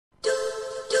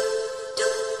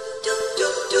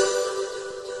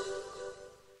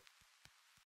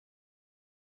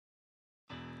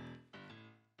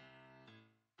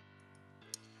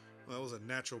was a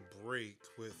natural break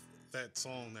with that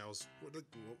song. That was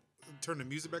turn the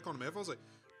music back on the headphones. Like,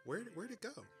 where'd it go?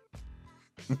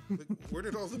 Like, where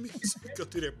did all the music go?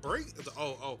 Did it break?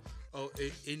 Oh!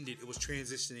 It ended. It was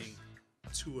transitioning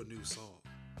to a new song.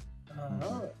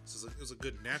 So it was a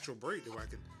good natural break where I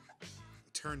can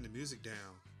turn the music down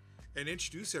and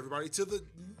introduce everybody to the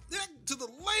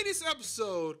latest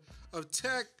episode of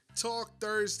Tech Talk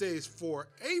Thursdays for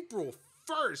April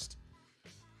 1st,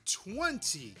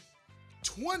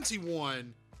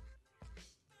 2021.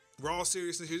 We're all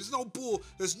seriousness here. There's no bull.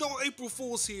 There's no April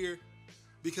Fools here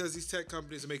because these tech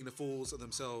companies are making the fools of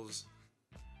themselves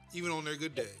even on their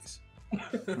good days.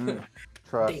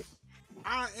 Trust.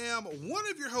 I am one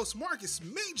of your hosts, Marcus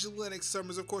Major Linux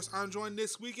Summers. Of course, I'm joined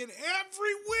this week and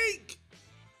every week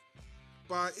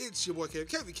by it's your boy Kev.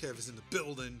 Kev is in the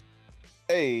building.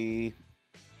 Hey.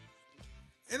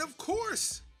 And of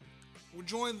course, we're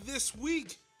joined this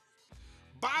week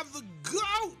by the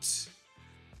GOAT,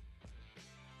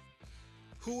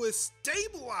 who is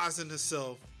stabilizing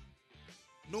herself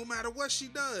no matter what she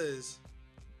does.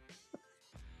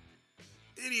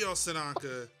 Idio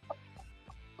Sananka.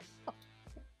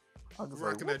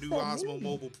 Rocking that new Osmo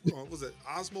Mobile. Was it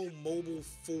Osmo Mobile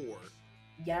 4?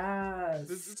 Yes.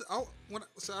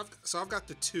 So I've got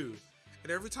the 2,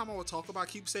 and every time I would talk about, I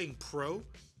keep saying Pro.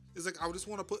 It's like I just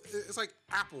want to put. It's like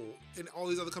Apple and all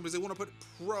these other companies. They want to put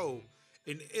Pro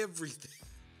in everything.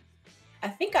 I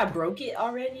think I broke it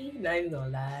already. Not even gonna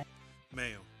lie.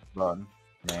 Ma'am.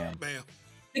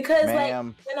 Because like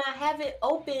when I have it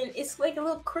open, it's like a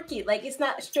little crooked. Like it's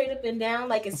not straight up and down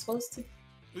like it's supposed to.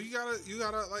 Well, you gotta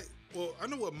like. Well, I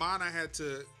know what mine. I had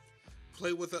to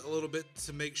play with it a little bit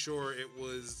to make sure it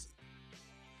was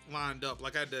lined up.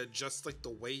 Like I had to adjust like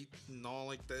the weight and all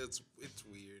like that. It's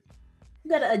weird.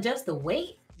 You gotta adjust the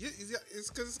weight. Yeah, it's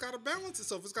because it's gotta balance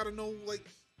itself. It's gotta know like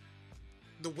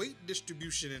the weight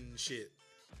distribution and shit.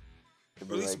 Or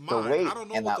at least mine. I don't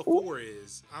know what the 4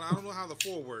 is. I don't know how the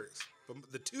 4 works.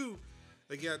 But the 2,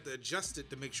 like you have to adjust it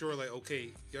to make sure like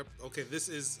okay, this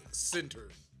is center.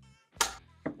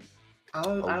 I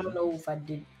don't know if I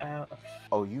did.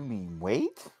 Oh, you mean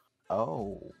weight?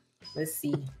 Oh. Let's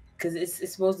see, because it's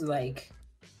supposed to like.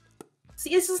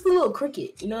 See, it's just a little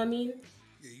crooked. You know what I mean?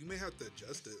 Yeah, you may have to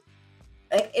adjust it.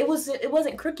 Like it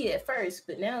wasn't crooked at first,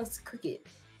 but now it's crooked.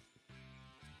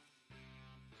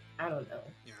 I don't know.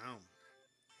 Yeah, I don't.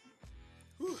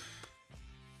 Whew.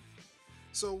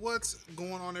 So what's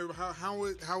going on there? How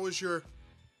is your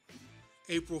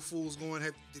April Fool's going?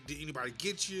 Did anybody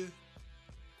get you?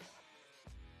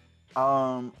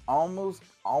 Almost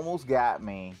got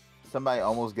me. Somebody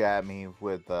almost got me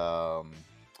with I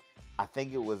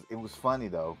think it was funny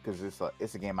though because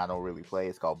it's a game I don't really play.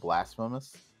 It's called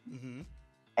Blasphemous. Mm-hmm.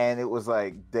 And it was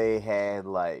like they had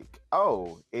like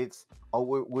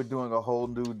we're doing a whole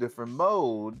new different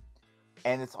mode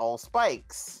and it's all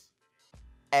spikes.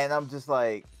 And I'm just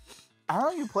like, I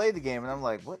don't even play the game and I'm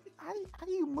like, what how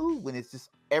do you move when it's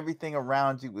just everything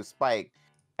around you is spiked?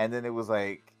 And then it was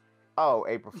like, oh,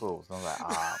 April Fools. And I'm like,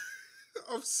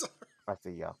 I'm sorry. I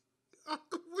said, yo.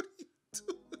 Uncle, what are you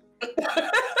doing?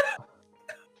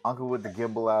 Uncle with the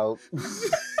gimbal out.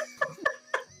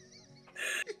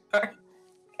 Sorry,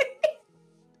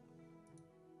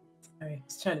 I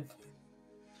was trying to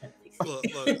fix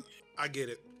it. Look, I get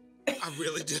it. I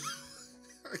really do.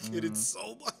 I get it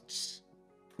so much.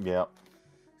 Yep.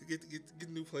 Get a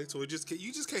new play toy. You just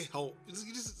can't help.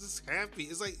 You just happy.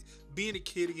 It's like being a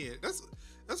kid again. That's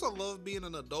why I love being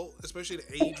an adult, especially at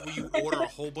the age where you order a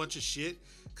whole bunch of shit.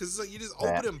 Cause it's like you just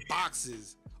open them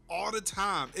boxes all the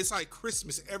time. It's like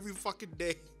Christmas every fucking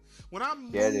day. When I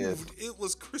moved, it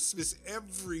was Christmas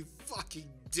every fucking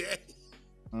day.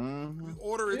 Mm-hmm. We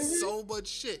ordering so much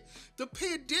shit. The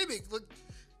pandemic, look,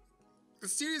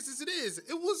 as serious as it is,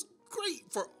 it was great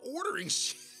for ordering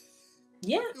shit.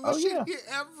 Yeah. It was shit here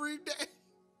every day.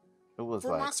 It was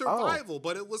for like, my survival,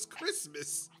 but it was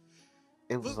Christmas.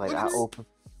 It was like I opened.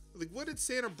 Like, what did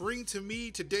Santa bring to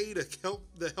me today to help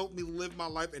me live my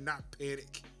life and not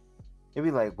panic? It'd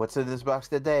be like, what's in this box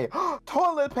today?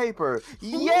 Toilet paper!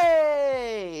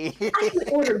 Yay! I can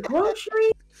order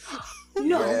groceries?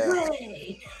 No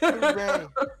way! Hooray.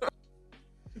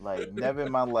 Like, never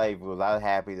in my life was I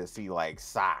happy to see, like,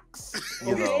 socks.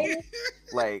 You know?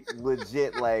 Like,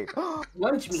 legit, like,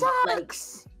 lunch meat.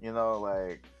 Socks! You know,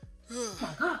 like. Oh my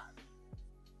God.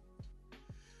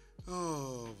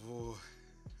 Oh, boy.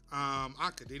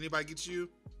 Anka, did anybody get you?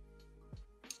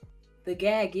 The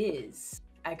gag is,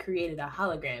 I created a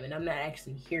hologram and I'm not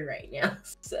actually here right now,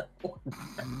 so.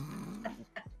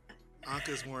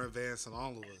 Anka's more advanced than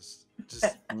all of us.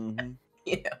 Just,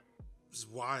 yeah. Just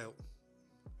wild.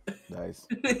 Nice.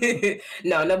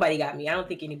 No, nobody got me. I don't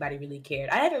think anybody really cared.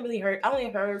 I haven't really heard. I only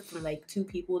heard from like 2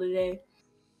 people today.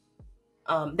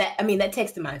 That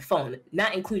texted my phone,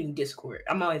 not including Discord.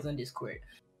 I'm always on Discord,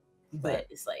 but Right.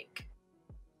 it's like,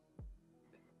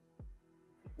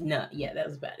 no, yeah, that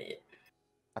was about it.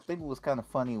 I think what was kind of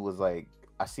funny was like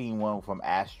I seen one from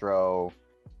Astro,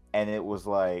 and it was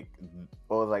like,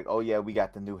 oh yeah, we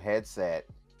got the new headset,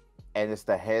 and it's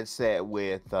the headset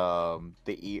with the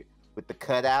ear with the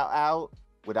cutout out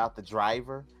without the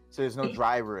driver, so there's no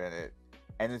driver in it,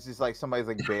 and it's just like somebody's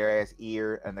like bare ass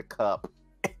ear and the cup.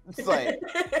 It's like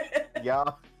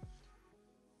y'all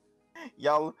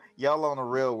on a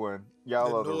real one.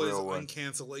 Y'all on a real one.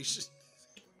 Uncancellation.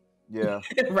 Yeah.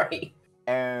 Right.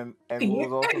 And what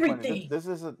was also funny, this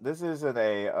wasn't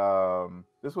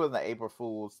an April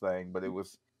Fool's thing, but it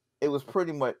was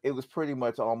pretty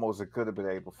much almost, it could have been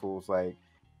April Fool's. Like,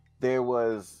 there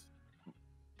was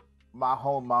my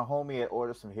homie had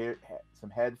ordered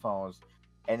some headphones,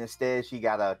 and instead she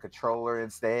got a controller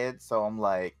instead. So I'm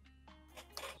like,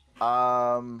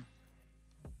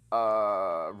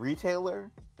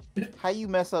 retailer, how you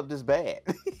mess up this bad?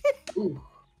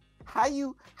 How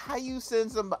you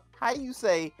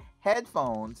say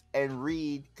headphones and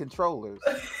read controllers?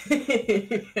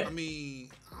 I mean,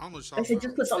 I don't know. They said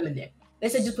just put something in there. They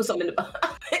said just put something in the box.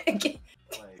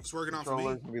 It's working out for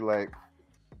me. Be like,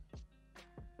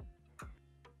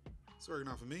 it's working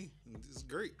out for me. It's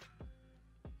great.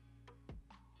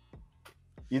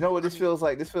 You know what this feels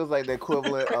like? This feels like the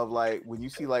equivalent of like when you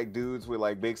see like dudes with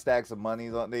like big stacks of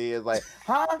monies on their ears, like,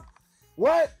 huh?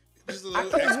 What? Just a I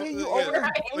little can't hear you over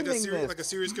like a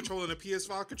Series controller and a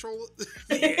PS5 controller.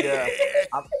 Yeah,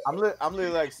 I'm literally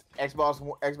like Xbox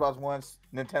One,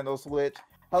 Nintendo Switch.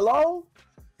 Hello?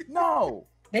 No.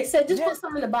 They said just put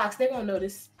something in the box. They're gonna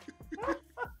notice.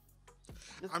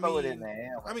 Just throw it in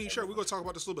there. I mean, sure, we're gonna talk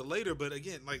about this a little bit later, but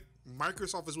again, like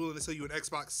Microsoft is willing to sell you an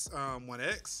Xbox One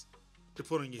X to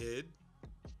put on your head.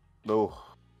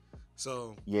 Oh.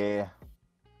 So yeah,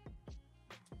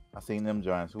 I seen them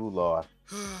joints. Ooh, Lord.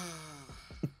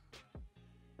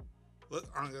 Look,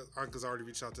 Anka's already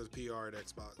reached out to the PR at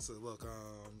Xbox. So look,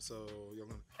 so you're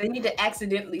gonna. They need to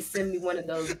accidentally send me one of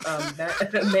those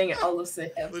Bang & Olufsen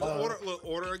headphones.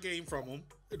 Order a game from them.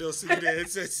 They'll see the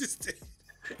headsets.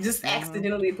 Just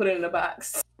accidentally put it in a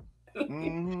box.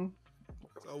 Mm-hmm.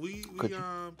 So we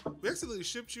accidentally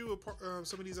shipped you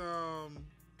some of these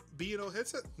B&O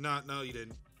headsets. No, you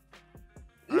didn't.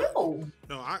 No.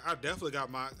 I definitely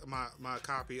got my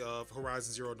copy of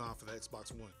Horizon Zero Dawn for the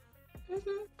Xbox One.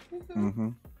 Mm-hmm.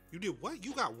 You did what?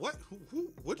 You got what?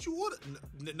 What you ordered?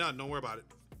 No, don't worry about it.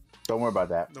 Don't worry about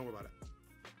that. Don't worry about it.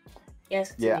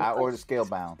 Yes. Yeah, I ordered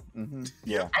Scalebound. Mm-hmm.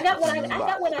 Yeah. I got what I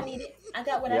needed.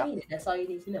 I needed. That's all you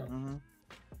need to know. Mm-hmm.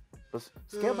 But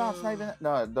Scalebound's not even.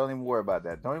 No, don't even worry about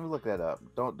that. Don't even look that up.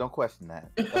 Don't question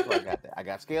that. That's what I got there. I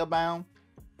got Scalebound.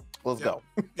 Let's go.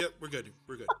 Yep, we're good.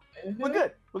 We're good. We're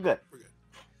good. We're good. We're good.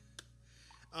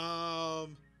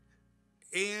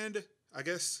 And I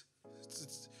guess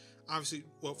it's obviously,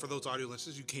 well, for those audio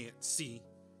listeners, you can't see.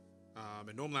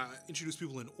 And normally I introduce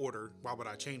people in order. Why would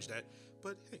I change that?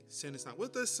 But hey, Sin is not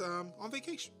with us on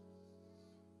vacation.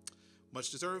 Much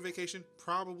deserved vacation.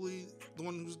 Probably the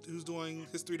one who's doing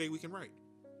his 3-day weekend right.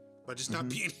 But just not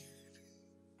being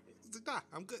here. Nah,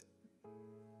 I'm good.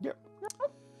 Yep.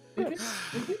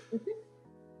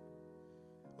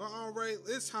 Well, all right,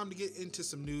 it's time to get into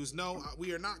some news. No,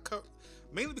 we are not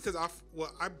mainly because I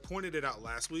pointed it out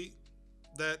last week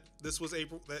that this was that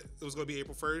it was going to be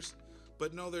April 1st,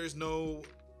 but no, there's no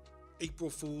April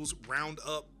Fool's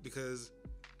roundup because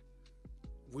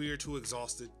we're too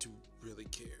exhausted to really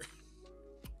care.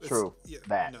 True. Yeah,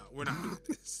 that. No, we're not doing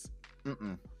this.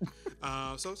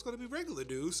 So it's going to be regular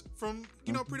news from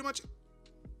pretty much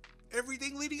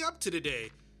everything leading up to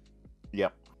today.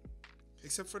 Yep.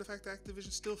 Except for the fact that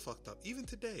Activision still fucked up. Even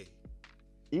today.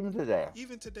 There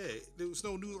was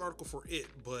no news article for it,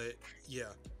 but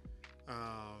yeah.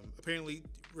 Apparently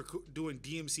doing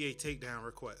DMCA takedown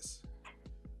requests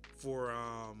for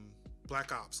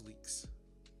Black Ops leaks.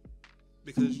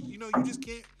 Because, you just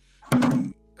can't.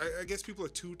 I guess people are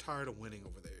too tired of winning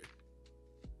over there.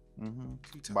 Mm-hmm.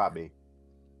 Too tired.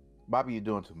 Bobby, you're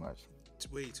doing too much.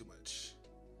 Way too much.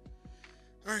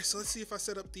 All right, so let's see if I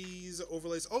set up these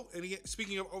overlays. Oh, and again,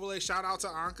 speaking of overlays, shout out to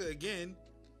Anka again.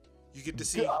 You get to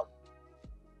see a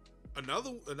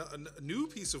new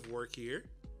piece of work here.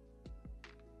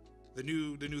 The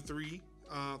new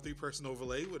three-person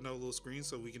overlay with no little screen,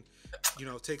 so we can,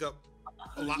 take up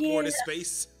a lot more of the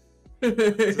space.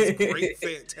 It's great,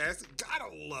 fantastic. Gotta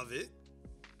love it.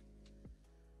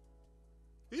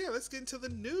 But yeah, let's get into the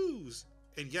news.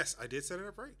 And yes, I did set it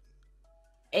up right.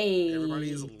 Hey.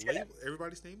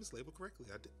 Everybody's name is labeled correctly.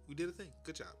 We did a thing.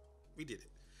 Good job. We did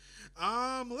it.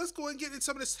 Let's go and get into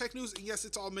some of this tech news. And yes,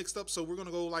 it's all mixed up. So we're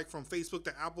gonna go like from Facebook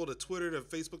to Apple to Twitter to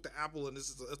Facebook to Apple, and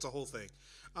it's a whole thing.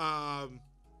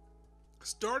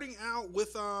 Starting out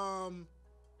with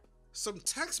some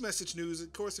text message news.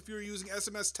 Of course, if you're using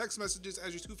SMS text messages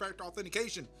as your two-factor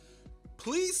authentication,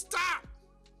 please stop.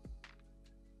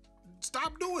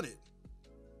 Stop doing it.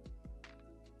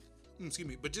 Excuse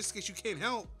me, but just in case you can't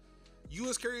help,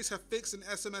 U.S. carriers have fixed an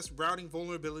SMS routing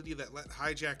vulnerability that let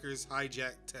hijackers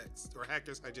hijack text or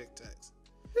hackers hijack text.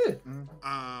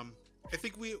 I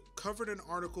think we covered an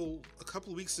article a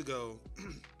couple of weeks ago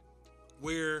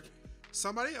where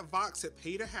somebody at Vox had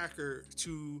paid a hacker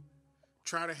to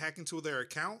try to hack into their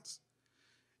accounts,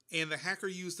 and the hacker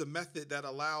used a method that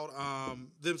allowed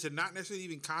them to not necessarily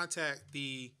even contact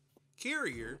the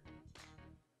carrier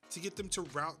to get them to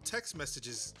route text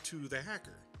messages to the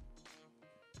hacker.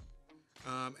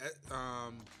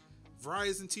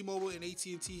 Verizon, T-Mobile, and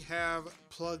AT&T have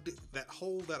plugged that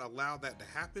hole that allowed that to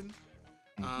happen.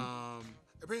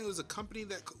 Apparently, it was a company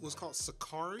that was called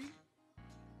Sakari.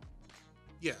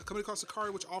 Yeah, a company called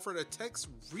Sakari, which offered a text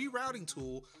rerouting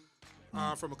tool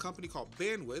from a company called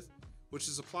Bandwidth, which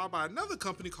is applied by another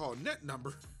company called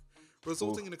NetNumber,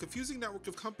 resulting in a confusing network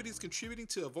of companies contributing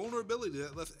to a vulnerability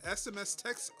that left SMS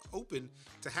text open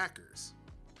to hackers.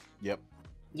 Yep.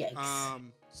 Yikes.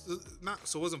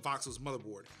 So it wasn't Vox, it was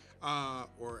Motherboard.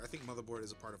 Or I think Motherboard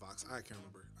is a part of Vox. I can't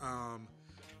remember.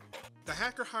 The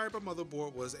hacker hired by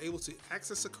Motherboard was able to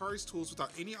access Sakari's tools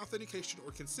without any authentication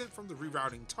or consent from the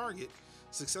rerouting target,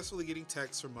 successfully getting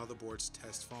text from Motherboard's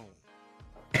test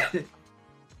phone.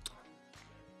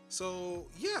 So,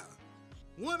 yeah.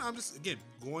 One, I'm just, again,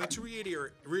 going to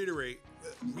reiterate,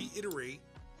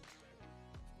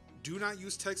 do not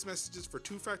use text messages for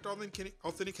two-factor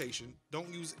authentication. Don't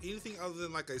use anything other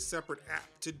than like a separate app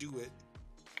to do it.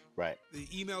 Right. The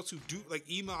email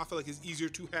I feel like is easier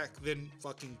to hack than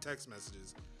fucking text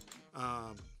messages.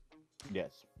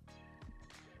 Yes.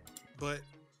 But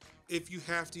if you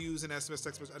have to use an SMS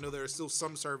text message, I know there are still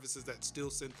some services that still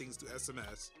send things to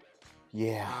SMS.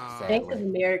 Yeah. Bank of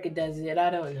America does it. I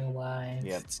don't know why.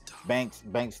 Yeah. Banks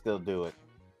still do it.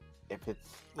 If it's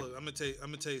look, I'm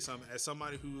gonna tell you something. As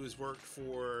somebody who has worked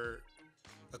for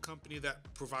a company that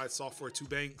provides software to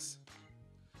banks,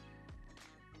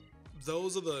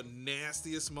 those are the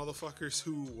nastiest motherfuckers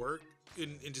who work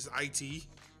in just IT.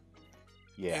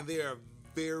 Yeah. And they are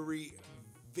very,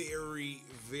 very,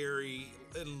 very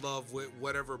in love with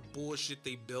whatever bullshit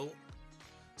they built.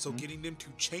 So getting them to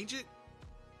change it,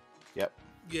 yep.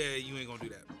 Yeah, you ain't gonna do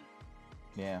that.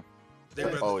 Yeah.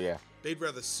 They'd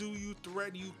rather sue you,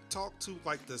 threaten you, talk to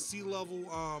like the C-level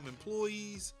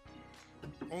employees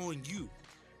on you.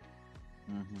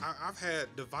 I had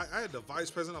the vice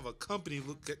president of a company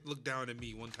look down at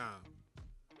me one time.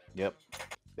 Yep.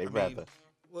 Rather.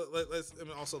 Let's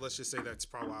just say that's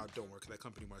probably why I don't work at that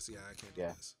company. I can't do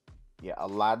this. Yeah, a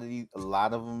lot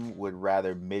of them would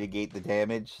rather mitigate the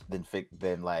damage than fix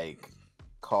the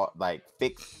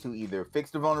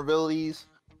vulnerabilities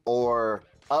or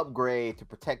upgrade to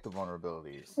protect the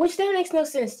vulnerabilities. Which that makes no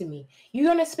sense to me. You're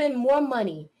gonna spend more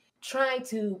money trying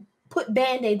to put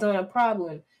band-aids on a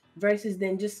problem versus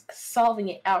than just solving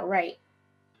it outright.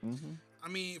 I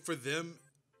mean, for them,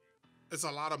 it's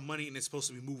a lot of money and it's supposed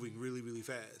to be moving really, really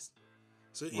fast.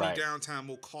 So any downtime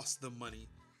will cost them money.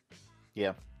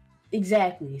 Yeah.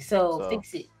 Exactly. So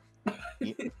fix it.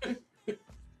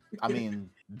 I mean,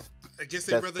 I guess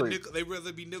they'd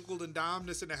rather be nickel and dimed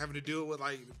than having to deal with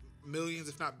like millions,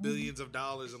 if not billions, of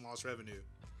dollars in lost revenue.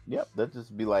 Yep, that'd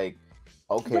just be like,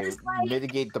 okay,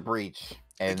 mitigate the breach,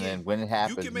 and again, then when it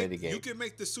happens, mitigate. You can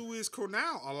make the Suez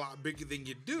Canal a lot bigger than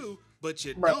you do, but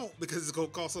you don't because it's gonna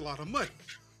cost a lot of money.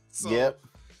 So, yep.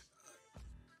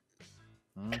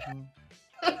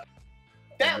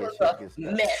 That was a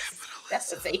mess.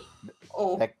 That's what they.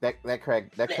 Oh, that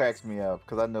cracks me up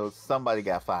because I know somebody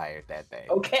got fired that day.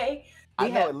 Okay, I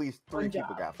know at least 3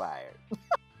 people got fired.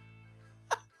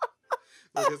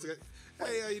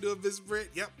 Hey, how you doing, Miss Brent?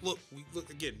 Yep. Look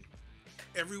again.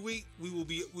 Every week we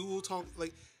will talk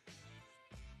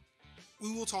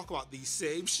about the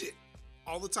same shit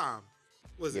all the time.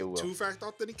 Was it two-factor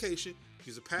authentication?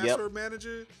 Use a password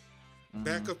manager.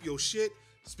 Back up your shit.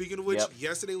 Speaking of which,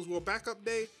 yesterday was World Backup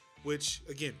Day. Which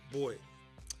again, boy,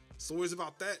 stories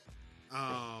about that.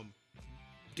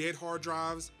 Dead hard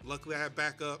drives. Luckily, I had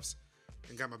backups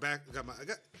and got a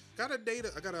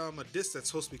disk that's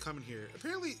supposed to be coming here.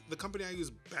 Apparently, the company I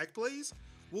use, Backblaze,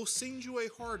 will send you a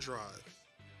hard drive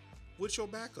with your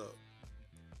backup.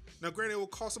 Now, granted, it will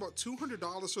cost about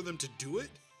 $200 for them to do it,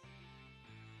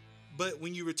 But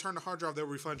when you return the hard drive, they'll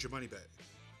refund your money back.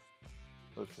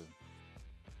 Listen,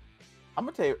 I'm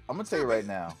gonna tell you right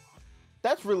now.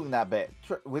 That's really not bad.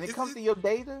 When it comes to your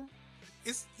data,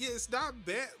 it's not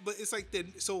bad, but it's like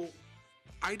so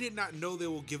I did not know they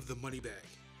will give the money back.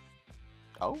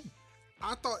 Oh.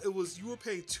 I thought it was you were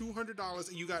paying $200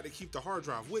 and you got to keep the hard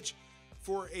drive, which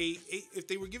for if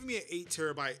they were giving me an 8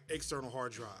 terabyte external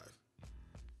hard drive,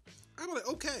 I'm like,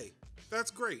 okay, that's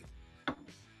great.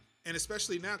 And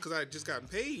especially now because I just got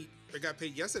paid. I got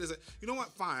paid yesterday. It's like, you know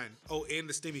what? Fine. Oh, and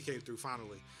the stimmy came through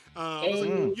finally. I was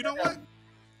like, you know what?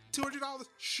 $200?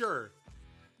 Sure.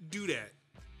 Do that.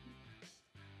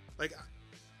 Like,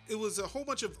 it was a whole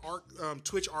bunch of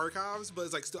Twitch archives, but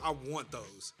it's like, still, I want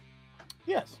those.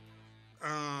 Yes.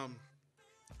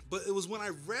 But it was when I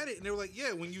read it and they were like,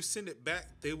 yeah, when you send it back,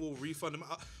 they will refund them.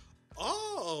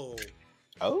 Oh,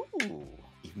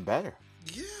 even better.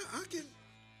 Yeah, I can.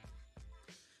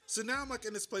 So now I'm like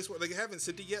in this place where like I haven't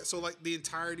sent it yet. So like the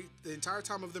entire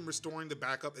time of them restoring the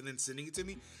backup and then sending it to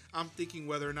me, I'm thinking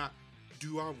whether or not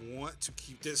do I want to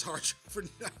keep this hard drive or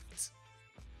not?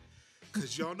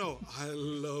 Because y'all know I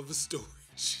love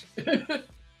storage.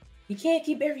 You can't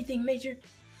keep everything, Major.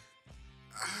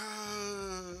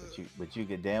 But you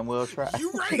can damn well try.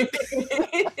 You're right.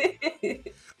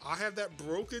 I have that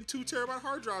broken 2 terabyte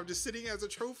hard drive just sitting as a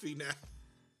trophy now.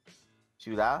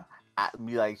 Shoot, I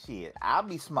be like, shit. I'll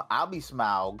be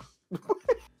Smaug.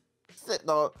 sitting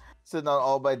on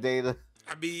all my data.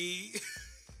 I mean,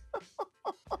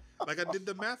 like I did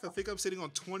the math. I think I'm sitting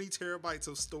on 20 terabytes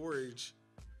of storage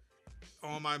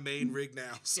on my main rig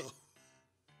now. So,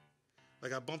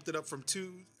 like, I bumped it up from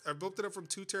 2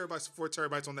 terabytes to 4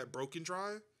 terabytes on that broken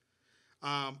drive.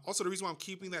 Also, the reason why I'm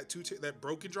keeping that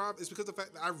broken drive is because of the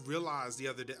fact that I realized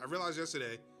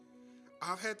yesterday,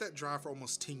 I've had that drive for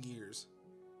almost 10 years.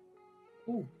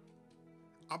 Ooh.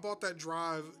 I bought that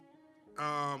drive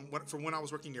from when I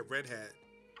was working at Red Hat.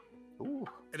 Ooh.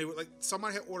 And it was like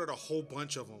somebody had ordered a whole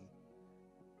bunch of them.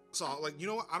 So like, you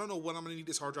know what? I don't know what I'm gonna need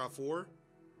this hard drive for,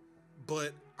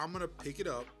 but I'm gonna pick it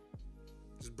up,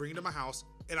 just bring it to my house,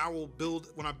 and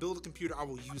when I build a computer, I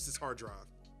will use this hard drive.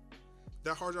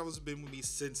 That hard drive has been with me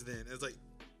since then. It's like,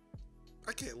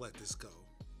 I can't let this go.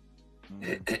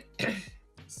 Mm-hmm.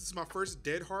 This is my first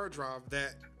dead hard drive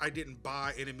that I didn't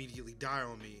buy and immediately die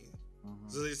on me. Mm-hmm.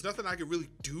 So there's nothing I could really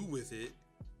do with it.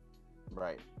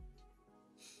 Right.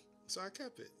 So I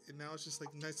kept it, and now it's just like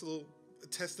a nice little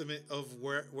testament of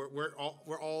where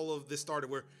all of this started.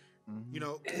 Where, you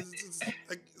know, it's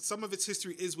like some of its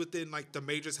history is within like the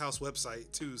Major's House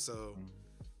website too. So,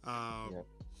 yep.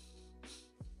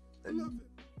 I love it.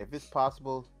 If it's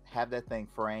possible, have that thing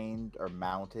framed or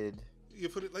mounted. You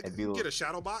put it like get a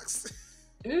shadow box.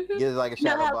 Mm-hmm. Get like a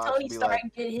shadow box. Tony Stark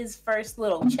did his first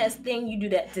little chest thing? You do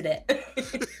that to that.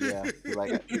 Yeah,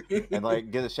 and like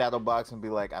get a shadow box and be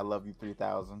like, "I love you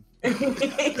 3000."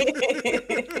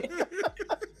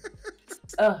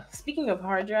 Speaking of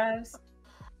hard drives,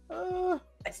 I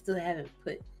still haven't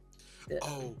put.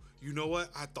 Oh, you know what?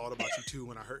 I thought about you too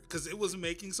when I heard, because it was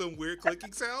making some weird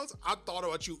clicking sounds. I thought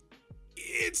about you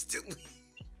instantly.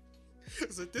 I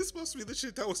was like, this must be the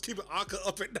shit that was keeping Akka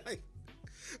up at night.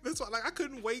 That's why, like, I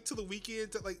couldn't wait till the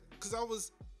weekend to, like, because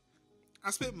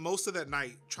I spent most of that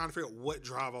night trying to figure out what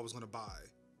drive I was going to buy.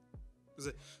 I was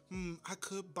like, I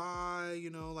could buy, you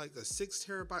know, like a 6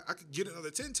 terabyte. I could get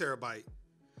another 10 terabyte.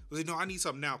 I was like, no, I need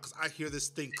something now because I hear this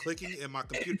thing clicking in my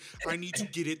computer. I need to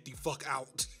get it the fuck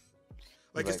out.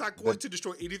 Like, it's not going to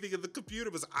destroy anything in the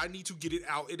computer, but I need to get it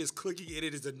out. It is clicking and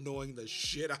it is annoying the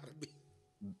shit out of me.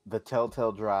 The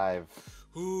Telltale Drive.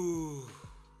 Ooh.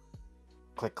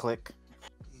 Click, click.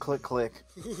 Click, click.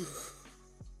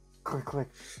 Click, click.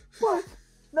 What?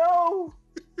 No!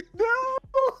 No!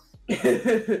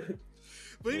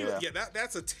 But anyway,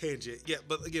 that's a tangent. Yeah,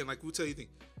 but again, like we'll tell you,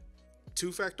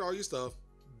 two-factor all your stuff,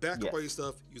 back up all your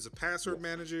stuff, use a password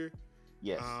manager.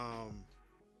 Yes. I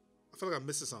feel like I'm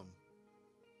missing something.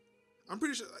 I'm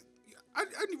pretty sure. Like,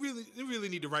 I really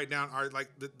need to write down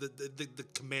the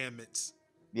commandments.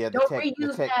 Yeah, the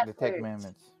tech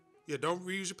commandments. Yeah, don't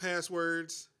reuse your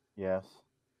passwords. Yes.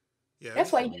 Yeah,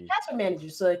 that's why you get password manager,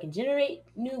 so it can generate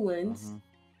new ones,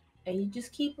 and you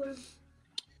just keep them.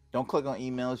 Don't click on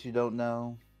emails you don't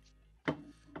know. All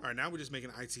right, now we're just making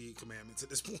IT commandments at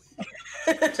this point.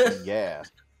 Yeah.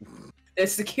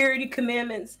 There's security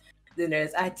commandments, then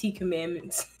there's IT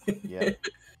commandments. Yeah.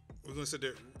 We're gonna sit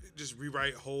there, just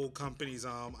rewrite whole company's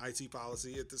IT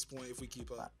policy at this point if we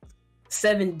keep up.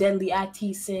 7 deadly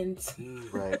IT sins.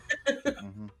 Right.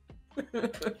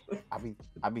 I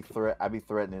be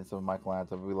threatening some of my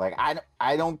clients. I'll be like,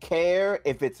 I don't care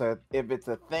if it's a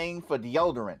thing for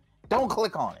deodorant. Don't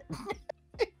click on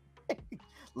it.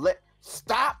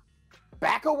 stop,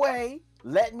 back away,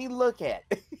 let me look at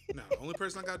it. No, only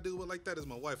person I got to deal with like that is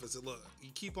my wife. I said, look, you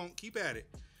keep at it.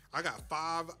 I got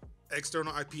 5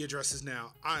 external IP addresses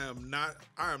now. I am not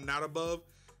above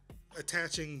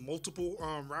attaching multiple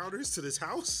routers to this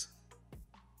house.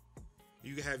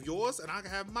 You can have yours and I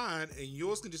can have mine, and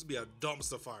yours can just be a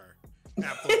dumpster fire.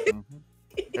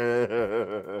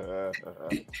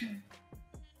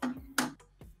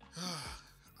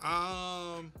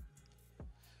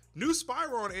 New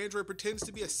spyware on Android pretends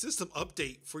to be a system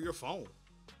update for your phone.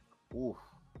 Ooh.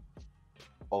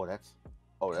 Oh, that's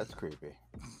creepy.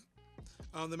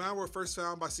 The malware, first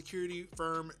found by security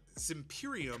firm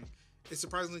Simperium, is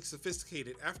surprisingly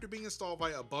sophisticated. After being installed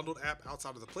via a bundled app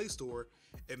outside of the Play Store,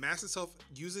 it masks itself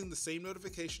using the same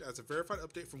notification as a verified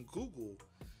update from Google.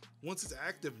 Once it's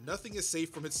active, nothing is safe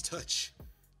from its touch.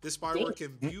 This spyware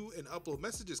can view and upload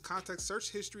messages, contacts,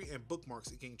 search history, and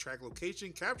bookmarks. It can track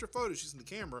location, capture photos using the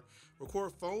camera,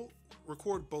 record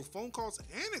both phone calls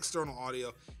and external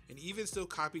audio, and even still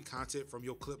copy content from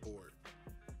your clipboard.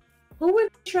 Who were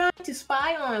they trying to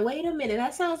spy on? Wait a minute,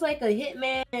 that sounds like a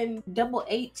Hitman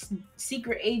 88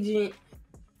 secret agent.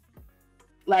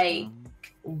 Like,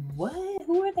 what?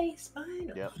 Who are they spying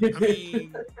on? Yep. I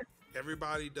mean,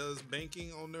 everybody does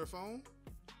banking on their phone.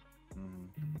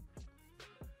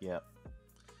 Yep.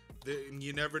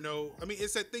 You never know. I mean,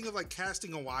 it's that thing of like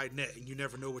casting a wide net, and you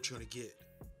never know what you're gonna get.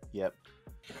 Yep.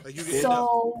 Like you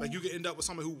can end up with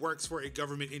someone who works for a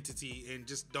government entity and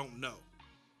just don't know.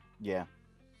 Yeah.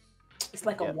 It's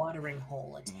like a watering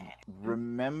hole attack.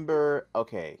 Remember?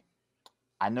 Okay,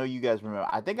 I know you guys remember.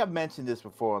 I think I've mentioned this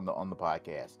before on the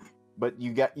podcast, but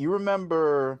you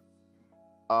remember?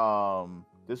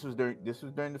 This was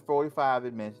during the 45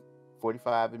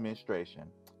 administration.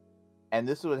 And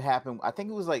this would happen. I think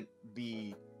it was like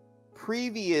the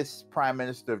previous prime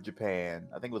minister of Japan.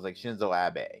 I think it was like Shinzo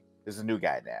Abe. There's a new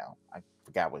guy now. I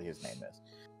forgot what his name is.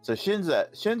 So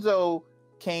Shinzo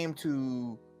came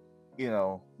to,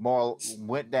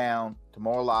 went down to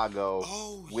Mar-a-Lago.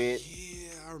 Oh, I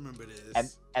remember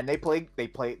this. And they played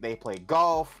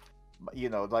golf.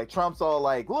 Like Trump's all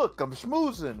like, look, I'm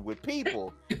schmoozing with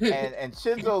people. and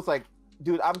Shinzo's like,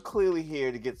 dude, I'm clearly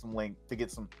here to get some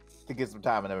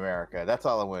time in America. That's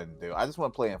all I want to do. I just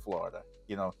want to play in Florida,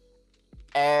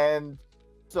 And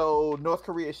so North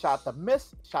Korea shot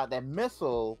that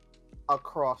missile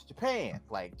across Japan,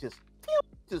 like just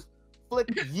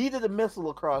yeeted a missile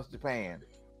across Japan,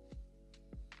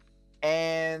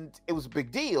 and it was a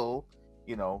big deal.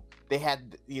 They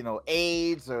had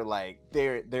aides are like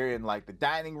they're in like the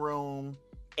dining room.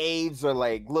 Aides are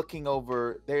like looking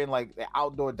over. They're in like the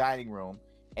outdoor dining room,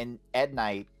 and at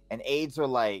night. And aides are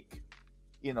like,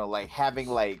 like having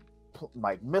like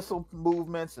missile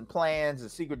movements and plans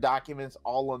and secret documents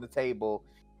all on the table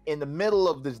in the middle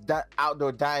of this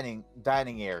outdoor dining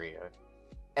area.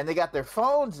 And they got their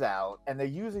phones out and they're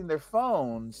using their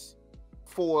phones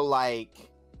for like,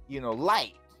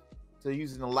 light. So they're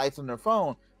using the lights on their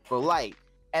phone for light.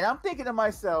 And I'm thinking to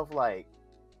myself, like,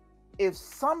 if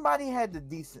somebody had the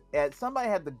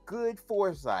good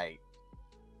foresight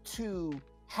to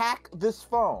hack this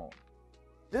phone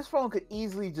could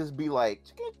easily just be like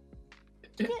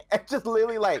and just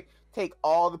literally like take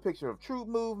all the picture of troop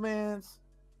movements,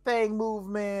 thing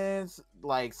movements,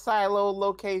 like silo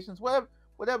locations, whatever.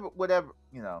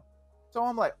 So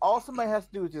I'm like, all somebody has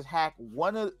to do is just hack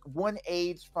one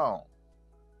aide's phone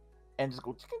and just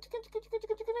go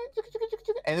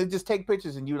and it just take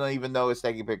pictures and you don't even know it's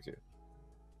taking pictures.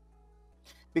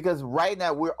 Because right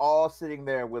now we're all sitting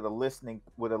there with a listening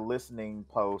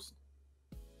post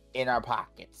in our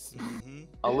pockets,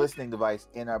 a listening device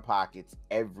in our pockets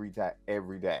every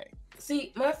day.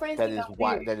 See, my friends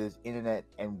that is internet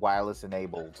and wireless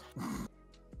enabled.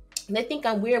 They think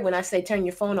I'm weird when I say turn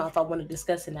your phone off. I want to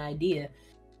discuss an idea.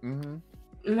 I'm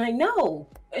like, no,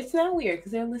 it's not weird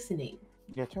because they're listening.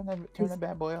 Yeah, turn that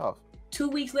bad boy off. 2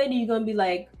 weeks later, you're gonna be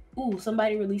like, ooh,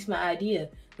 somebody released my idea.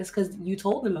 That's because you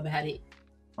told them about it.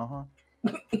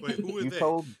 Wait, who is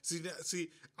that? See,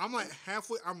 I'm like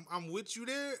halfway. I'm with you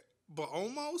there, but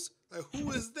almost. Like,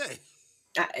 who is they?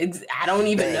 I don't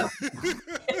even know.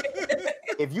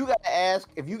 If you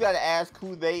gotta ask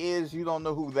who they is, you don't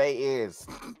know who they is.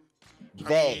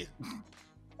 They.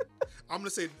 I'm gonna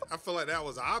say I feel like that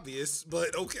was obvious,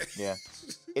 but okay. Yeah,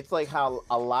 it's like how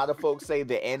a lot of folks say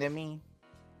the enemy,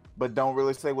 but don't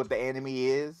really say what the enemy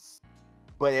is.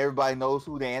 But everybody knows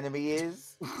who the enemy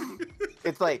is.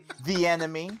 It's like the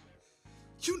enemy.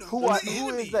 Who is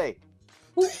they?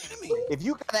 The enemy. If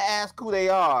you gotta ask who they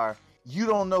are, you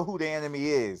don't know who the enemy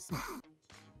is.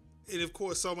 And of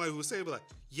course, somebody will say, "Like,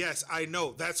 yes, I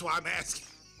know. That's why I'm asking."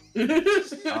 I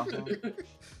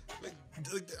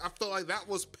felt like that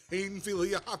was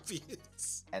painfully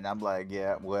obvious. And I'm like,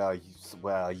 yeah, well,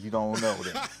 you don't know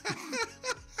that.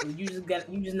 You just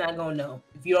not gonna know.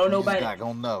 If you don't know about it, not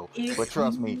gonna know. But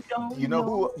trust me, you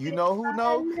know who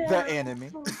know? The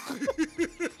enemy.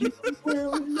 You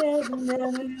will never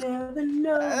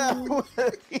know.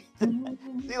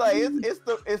 See, like it's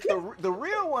the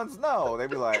real ones know. They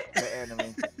be like, the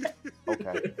enemy.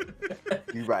 Okay,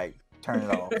 you right. Turn it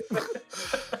off.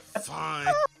 Fine.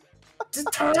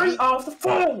 Just turn off the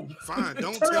phone. Fine.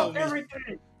 Don't turn tell off me.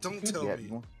 Everything. Don't tell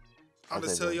me. I'll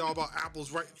just tell y'all about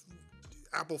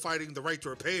Apple fighting the right to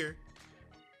repair.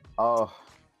 Oh,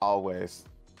 always.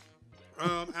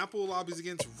 Apple lobbies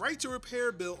against right to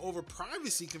repair bill over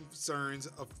privacy concerns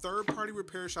of third-party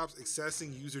repair shops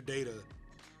accessing user data.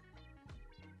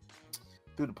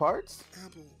 Through the parts?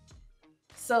 Apple.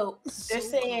 So they're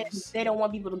saying they don't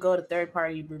want people to go to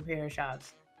third-party repair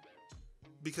shops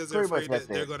because they're afraid that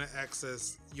they're going to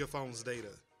access your phone's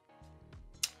data.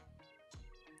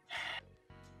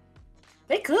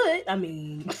 They could. I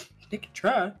mean, they could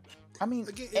try. I mean,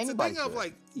 again, it's a thing of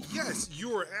like, yes,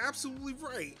 you are absolutely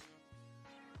right.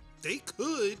 They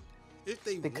could if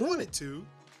they wanted to,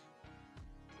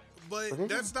 but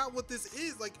that's not what this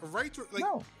is. Like right to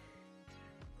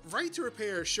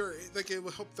repair, sure, like it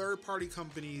will help third-party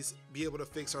companies be able to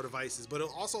fix our devices, but it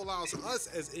also allows us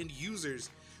as end users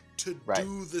to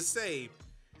do the same.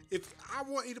 If I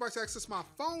want anybody to access my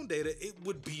phone data, it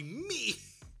would be me.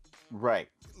 Right.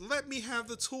 Let me have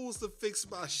the tools to fix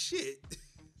my shit.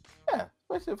 Yeah,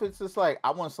 especially if it's just like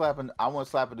I want to slap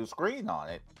a new screen on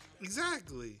it.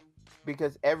 Exactly.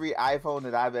 Because every iPhone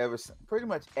that I've ever, pretty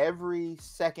much every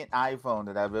second iPhone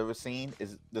that I've ever seen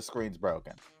is the screen's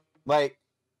broken. Like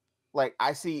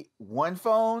I see one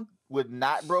phone with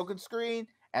not broken screen,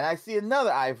 and I see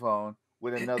another iPhone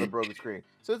with another broken screen.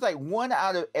 So it's like 1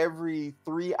 out of every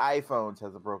 3 iPhones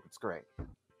has a broken screen.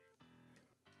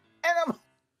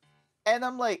 And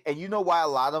I'm like, and you know why a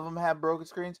lot of them have broken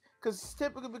screens? Because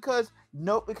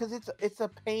it's a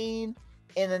pain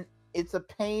in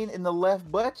the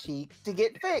left butt cheek to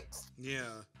get fixed.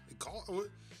 Yeah,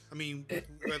 I mean,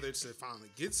 whether it's to finally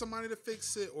get somebody to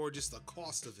fix it or just the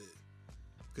cost of it.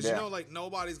 Because you know, like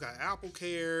nobody's got Apple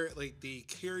Care, like the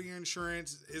carrier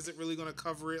insurance isn't really going to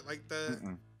cover it like that.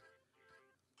 Mm-mm.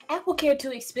 Apple Care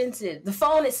too expensive. The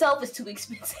phone itself is too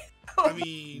expensive. I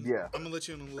mean, I'm gonna let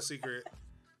you in a little secret.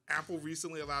 Apple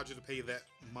recently allowed you to pay that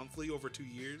monthly over 2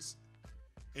 years,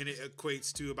 and it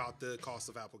equates to about the cost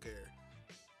of Apple Care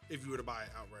if you were to buy it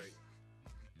outright.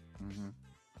 Mm-hmm.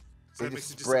 So that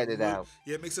makes it spread it out.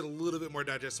 Yeah, it makes it a little bit more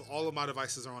digestible. All of my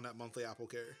devices are on that monthly Apple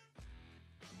Care.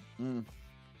 And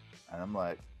I'm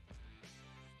like,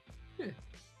 I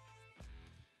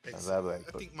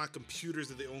think my computers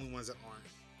are the only ones that aren't.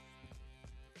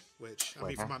 Which I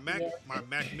mean, for my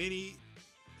Mac Mini,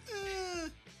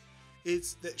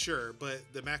 it's that sure, but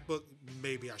the MacBook,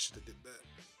 maybe I should have did that.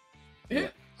 Yeah.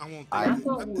 I won't. I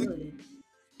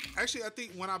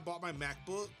think when I bought my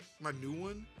MacBook, my new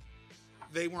one,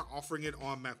 they weren't offering it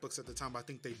on MacBooks at the time, but I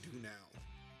think they do now.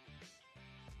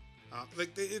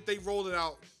 Like they rolled it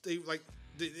out. They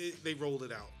rolled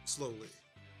it out slowly.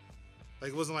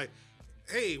 Like it wasn't like,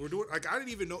 hey, we're doing. Like I didn't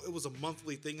even know it was a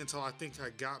monthly thing until I think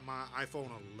I got my iPhone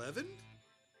 11,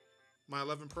 my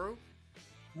 11 Pro.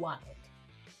 What?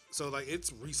 So like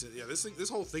it's recent. Yeah, this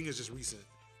whole thing is just recent.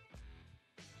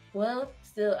 Well,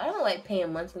 still, I don't like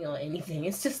paying monthly on anything.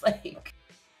 It's just like,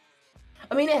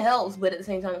 I mean, it helps, but at the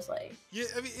same time, it's like, yeah.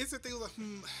 I mean, it's a thing like,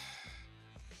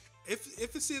 if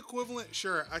it's the equivalent,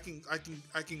 sure, I can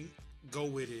go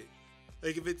with it.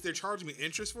 Like if they're charging me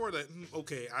interest for it, like,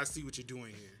 okay, I see what you're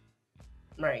doing here.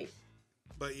 Right.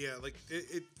 But yeah, like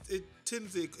it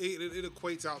tends to it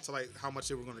equates out to like how much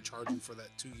they were going to charge you for that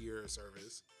 2-year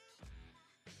service.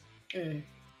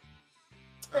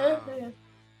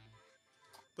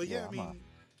 But yeah, I mean,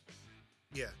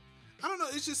 yeah, I don't know.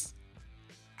 It's just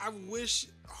I wish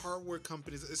hardware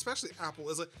companies, especially Apple,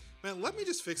 is like, man, let me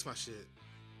just fix my shit.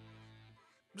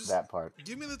 Just that part.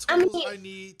 Give me the tools I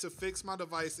need to fix my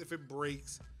device if it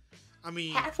breaks. I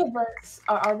mean, half of us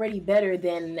are already better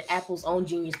than Apple's own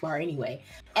Genius Bar anyway.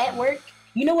 At work,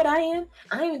 you know what I am?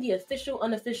 I am the official,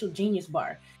 unofficial Genius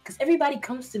Bar. Because everybody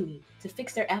comes to me to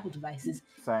fix their Apple devices.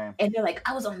 Same. And they're like,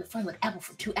 I was on the phone with Apple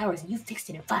for 2 hours and you fixed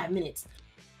it in 5 minutes.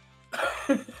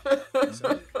 See,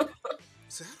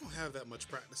 I don't have that much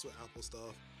practice with Apple stuff.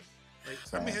 Like,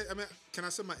 I mean, can I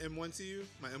send my M1 to you?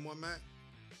 My M1 Mac?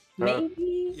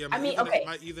 Maybe. Yeah,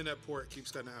 my Ethernet port keeps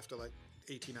cutting after like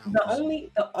 18 hours.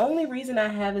 The only reason I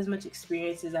have as much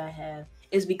experience as I have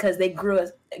is because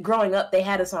growing up, they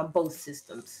had us on both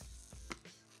systems.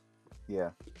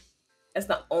 Yeah. That's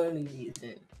the only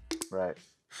reason. Right.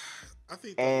 I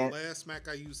think the last Mac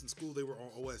I used in school, they were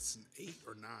on OS 8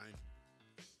 or 9.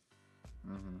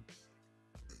 Mm-hmm.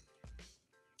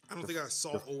 I don't think I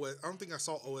saw OS. I don't think I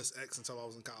saw OS X until I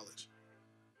was in college.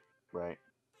 Right.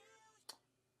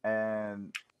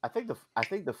 And I think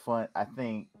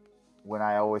when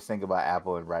I always think about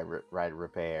Apple and right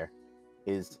repair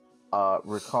is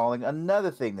recalling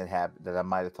another thing that happened that I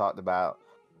might have talked about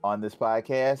on this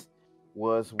podcast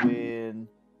was when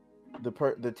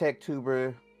the tech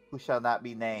tuber who shall not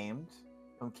be named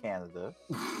from Canada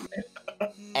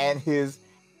and his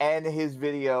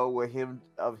video where him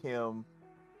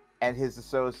and his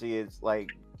associates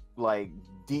like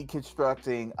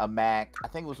deconstructing a Mac. I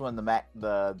think it was one of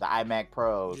the iMac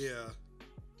Pros. Yeah.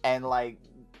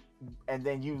 And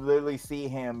then you literally see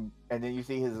him, and then you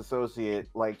see his associate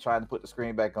like trying to put the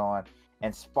screen back on,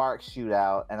 and sparks shoot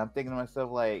out. And I'm thinking to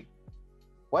myself, like,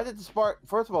 why did the spark?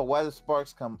 First of all, why did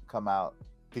sparks come out?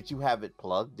 Did you have it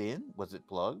plugged in? Was it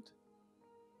plugged?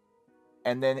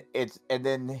 And then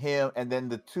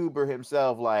the tuber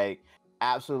himself, like,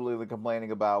 absolutely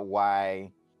complaining about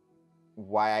why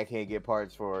I can't get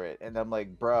parts for it. And I'm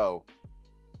like, bro,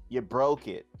 you broke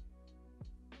it.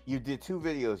 You did 2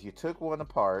 videos. You took one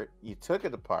apart. You took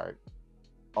it apart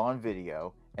on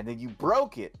video, and then you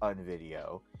broke it on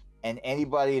video. And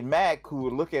anybody in Mac who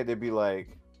would look at it and be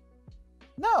like,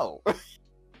 no,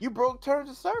 you broke terms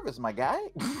of service, my guy.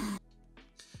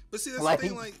 But see, that's the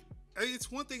thing. Like,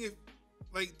 it's one thing if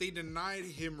like they denied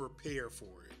him repair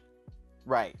for it,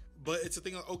 right? But it's a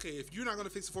thing of, okay, if you're not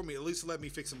gonna fix it for me, at least let me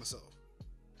fix it myself.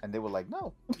 And they were like,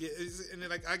 no. Yeah, and then,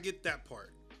 like, I get that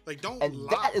part. Like, don't and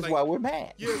lie. That is like, why we're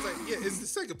mad. Yeah, it's like, yeah, it's the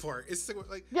second part. It's the second,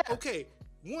 like, yeah. Okay,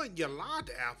 one, you lied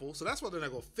to Apple, so that's why they're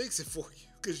not gonna fix it for you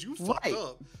because you fucked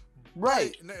up.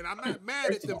 Right. But, and I'm not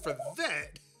mad at them for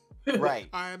that. Right.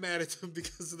 I am mad at them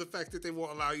because of the fact that they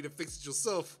won't allow you to fix it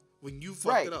yourself when you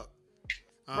fucked it up.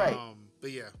 Right.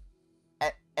 But yeah.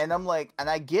 And I'm like, and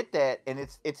I get that, and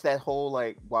it's that whole,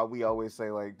 like, why we always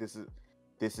say, like, this is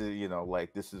you know,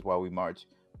 like, this is why we march,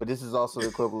 but this is also the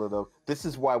equivalent of this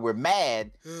is why we're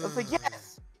mad. I was like,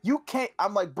 yes, you can't.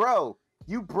 I'm like, bro,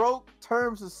 you broke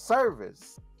terms of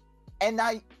service, and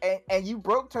you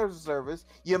broke terms of service.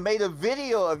 You made a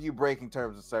video of you breaking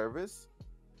terms of service,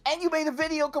 and you made a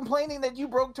video complaining that you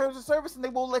broke terms of service, and they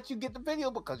won't let you get the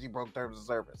video because you broke terms of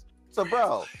service. So,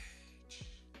 bro,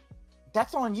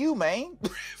 that's on you, man.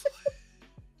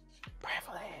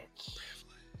 Privilege.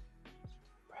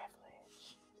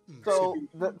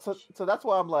 So that's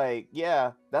why I'm like,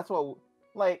 yeah, that's what,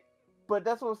 like, but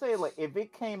that's what I'm saying. Like, if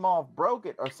it came off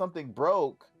broken or something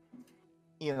broke,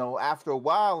 you know, after a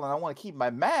while, and I want to keep my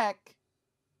Mac,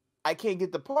 I can't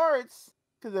get the parts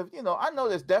because if, you know, I know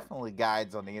there's definitely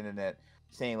guides on the internet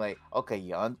saying, like, okay,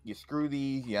 you screw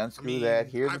these, you unscrew that.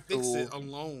 Here's the tool. iFixit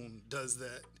alone does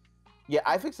that. Yeah,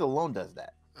 iFixit alone does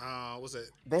that. What's it?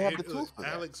 They have the tools for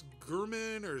Alex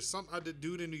Gurman or some other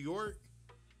dude in New York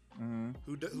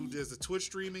who does the Twitch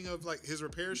streaming of, like, his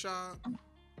repair shop.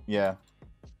 Yeah.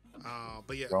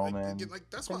 But yeah, Roman. like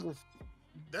that's why I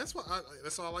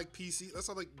like PC. That's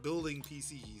why I like building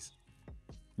PCs.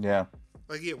 Yeah.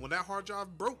 Like, yeah, when that hard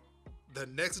drive broke, the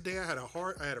next day I had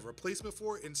a replacement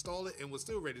for it, installed it, and was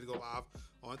still ready to go live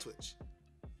on Twitch.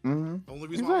 Mm-hmm. The only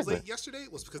reason why I was late yesterday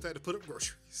was because I had to put up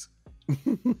groceries.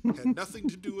 Had nothing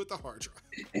to do with the hard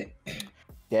drive.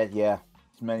 Yeah.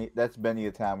 That's many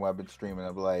a time where I've been streaming.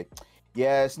 I'm like,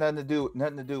 yeah, it's nothing to do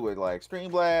with like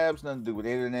Streamlabs, nothing to do with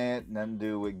internet, nothing to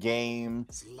do with games.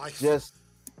 It's life. Just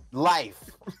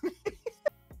life.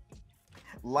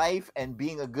 Life and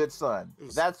being a good son. It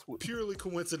was That's purely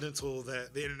coincidental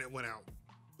that the internet went out.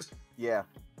 Yeah.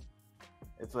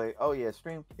 It's like, oh yeah,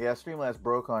 Streamlabs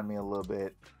broke on me a little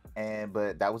bit,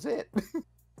 but that was it.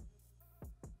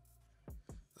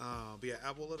 But yeah,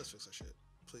 Apple, let us fix our shit,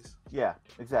 please. Yeah,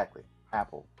 exactly.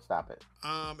 Apple, stop it.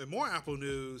 And more Apple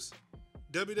news.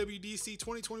 WWDC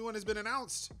 2021 has been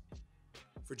announced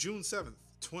for June 7th,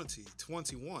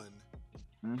 2021.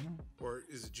 Mm-hmm. Or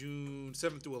is it June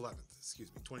 7th through 11th? Excuse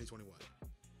me, 2021.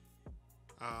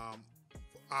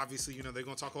 Obviously, you know, they're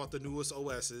going to talk about the newest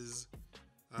OSs,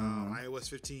 iOS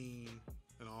 15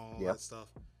 and all that stuff.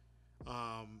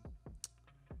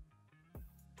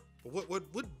 But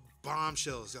what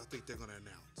bombshells y'all think they're going to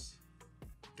announce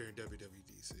during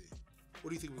WWDC? What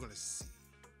do you think we're going to see?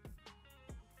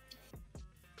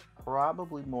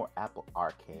 Probably more Apple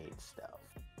Arcade stuff.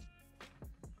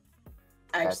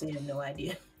 I actually have no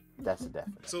idea. That's a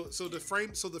definite. So the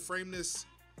frame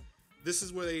this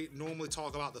is where they normally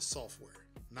talk about the software,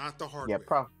 not the hardware. Yeah,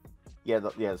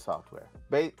 the software.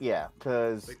 Yeah,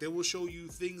 because Like they will show you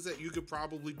things that you could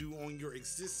probably do on your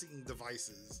existing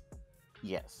devices,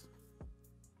 yes,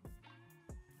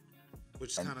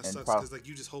 which and kind of and sucks prob- because like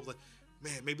you just hope like,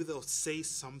 man, maybe they'll say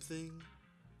something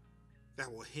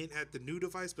that will hint at the new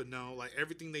device, but no, like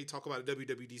everything they talk about at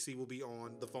WWDC will be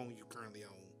on the phone you currently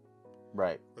own,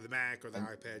 right, or the Mac or the and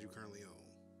iPad you currently own.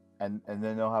 and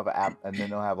then they'll have an app, and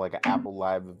then they'll have like an Apple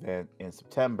Live event in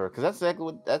September, because that's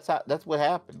exactly that's what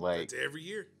happened. Like, That's every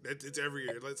year. It's every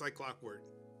year. It's like clockwork.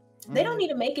 They don't need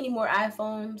to make any more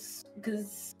iPhones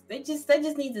because that just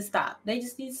needs to stop. They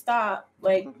just need to stop.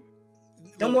 Like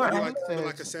no Look, more you're iPhones.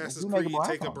 like Assassin's You make Creed. more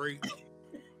Take a iPhones. break.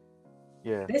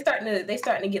 Yeah, They're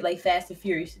starting to get like Fast and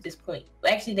Furious at this point.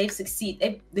 Actually, they've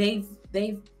succeeded. They've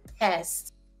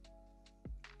passed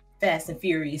Fast and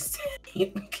Furious.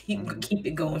 keep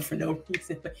it going for no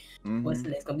reason. What's the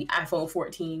next gonna be? iPhone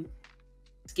 14.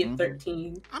 Skip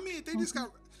 13. I mean, they just got.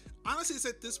 Honestly, it's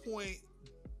at this point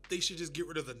they should just get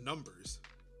rid of the numbers.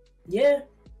 Yeah.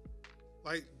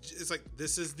 Like it's like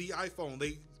this is the iPhone.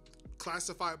 They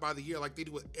classify it by the year like they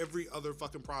do with every other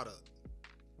fucking product.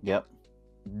 Yep.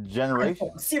 Generation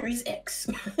iPhone Series X.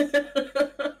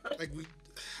 Like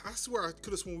I swear I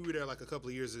could have sworn we were there like a couple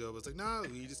of years ago. But it's like nah,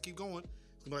 we just keep going.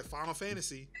 It's gonna be like Final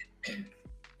Fantasy.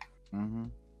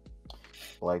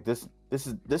 Like this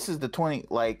is the 20,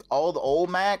 like all the old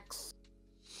Macs.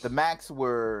 The Macs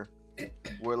were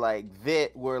like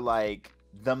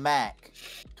the Mac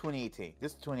 2018.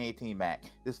 This is 2018 Mac.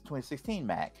 This is 2016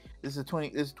 Mac. This is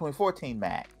 2014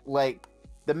 Mac. Like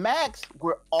the Macs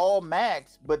were all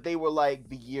Macs, but they were like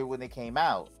the year when they came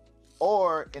out,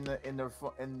 or in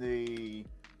the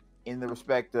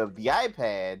respect of the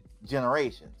iPad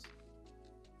generations.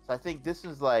 So I think this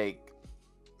is like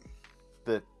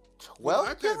the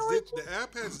 12th generation. The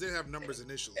iPads did have numbers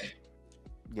initially.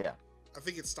 Yeah. I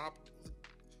think it stopped.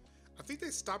 I think they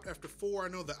stopped after 4. I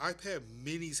know the iPad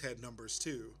Minis had numbers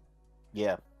too.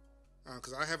 Yeah.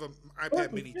 Because I have an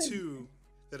iPad Mini 2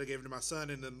 that I gave to my son,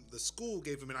 and then the school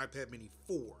gave him an iPad Mini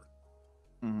 4.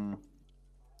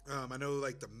 I know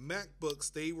like the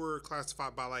MacBooks, they were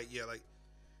classified by like it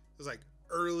was like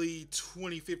early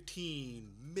 2015,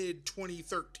 mid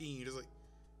 2013. It's like,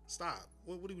 stop.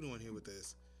 What are we doing here with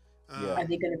this? Are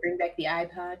they going to bring back the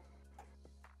iPod?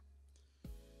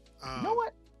 You know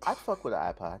what? I'd fuck with an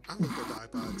iPod. I looked at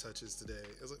the iPod Touches today.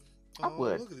 I was like, oh, I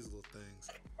would. look at these little things.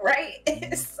 Right?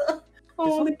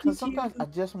 Because sometimes I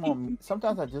just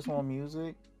want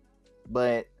music,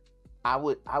 but I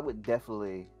would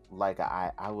definitely like an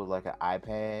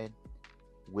iPad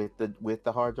with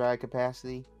the hard drive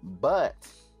capacity, but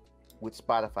with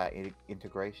Spotify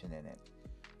integration in it.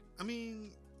 I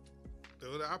mean, the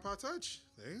iPod Touch.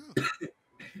 There you go.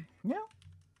 Yeah.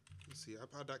 Let's see,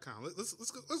 iPod.com.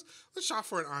 Let's shop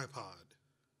for an iPod.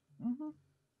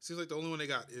 Seems like the only one they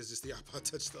got is just the iPod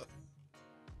Touch stuff.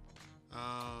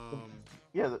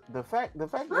 Yeah, the fact they're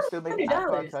still making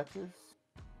iPod Touches.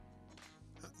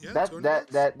 Yeah, that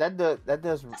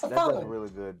does really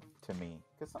good to me,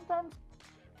 because sometimes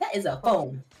that is a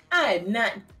phone. I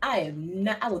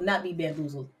will not be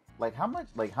bamboozled. Like how much?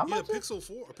 Yeah, a Pixel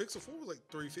 4 was like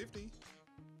 $350.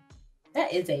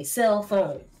 That is a cell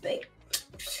phone.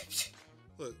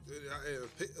 Look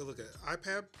at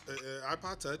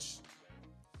iPod Touch,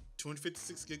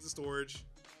 256 gigs of storage,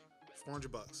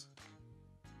 $400.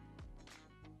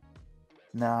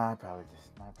 Nah, I probably just.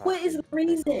 What is the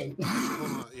reason?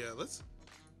 Hold on, yeah, let's.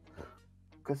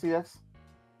 Cause see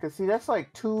that's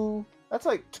like too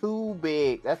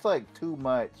big. That's like too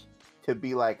much to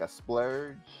be like a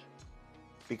splurge.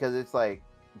 Because it's like,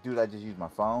 dude, I just use my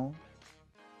phone.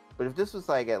 But if this was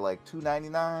like at like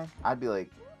 $299, I'd be like,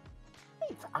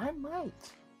 wait, I might.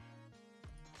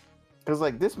 Cause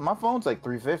like this, my phone's like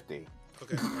 $350.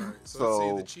 Okay, all right.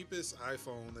 So let's see, the cheapest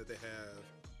iPhone that they have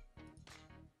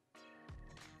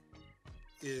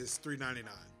is $399.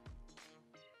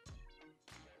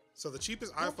 So the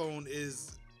cheapest iPhone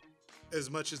is as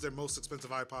much as their most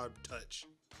expensive iPod Touch.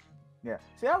 Yeah.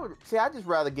 I'd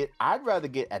rather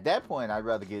get at that point, I'd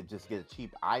rather get a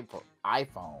cheap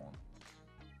iPhone.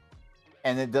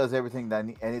 And it does everything I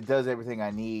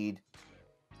need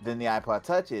than the iPod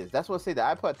Touch is. That's what I say, the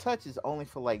iPod Touch is only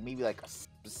for like maybe like a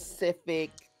specific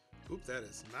that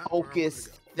is not focused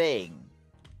thing.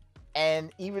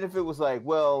 And even if it was like,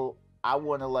 well, I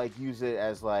want to like use it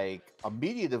as like a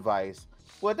media device,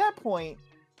 well, at that point,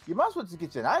 you might as well just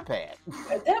get you an iPad.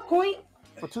 At that point,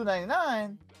 for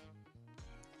 $299,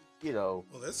 you know.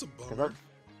 Well, that's a bummer.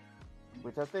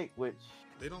 Which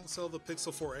they don't sell the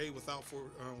Pixel 4a without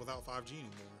 5G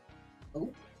anymore.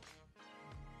 Oh,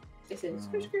 this is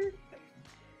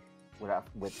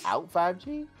without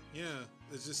 5G. Yeah,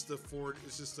 it's just the four.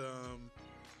 It's just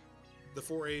the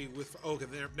 4A with. Oh, okay,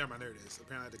 never mind. There it is.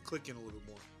 Apparently, I had to click in a little bit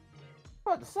more.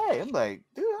 I'm about to say, I'm like,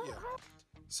 dude. Yeah.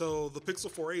 So the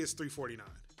Pixel 4A is $349.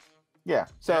 Yeah.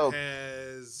 So it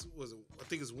has I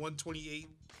think it's 128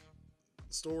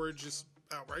 storage is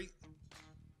outright.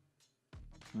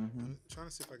 I'm trying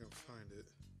to see if I can find it.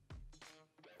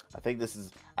 I think this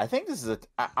is a.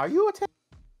 Are you a 10?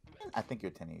 I think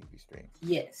you're a 1080p stream.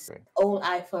 Yes. Great. Old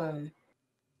iPhone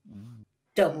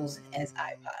doubles as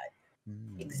iPod.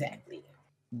 Exactly.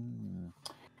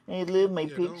 Hey, look, my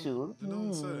Yeah, pixel.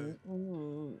 don't say.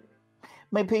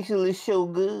 My pixel is so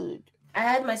good. I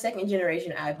had my second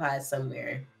generation iPod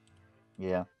somewhere.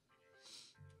 Yeah.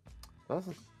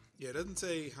 Yeah, it doesn't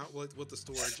say what the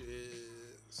storage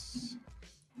is.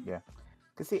 Yeah.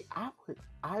 Cause see, I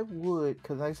would,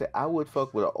 cause like I said, I would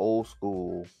fuck with an old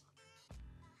school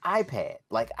iPad.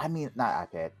 Like, I mean,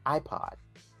 not iPad, iPod.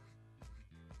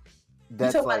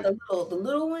 That's you talking like about the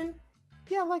little one?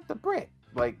 Yeah, like the brick,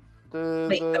 like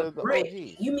the brick.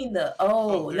 OG. You mean the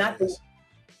not the.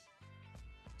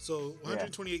 So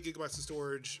 128 gigabytes of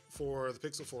storage for the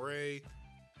Pixel 4A,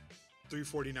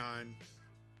 $349.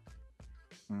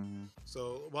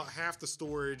 So about half the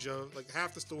storage of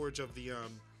the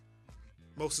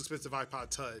most expensive iPod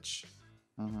Touch,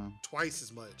 twice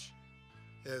as much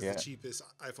as the cheapest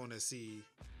iPhone SE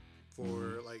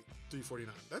for like $349.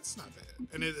 That's not bad,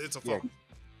 and it's a phone.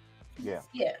 Yeah.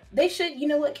 They should. You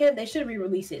know what, Kev? They should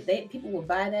re-release it. People will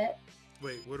buy that.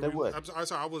 Wait, what they are we? would. I'm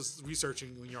sorry, I was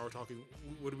researching when y'all were talking.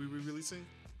 What are we re-releasing?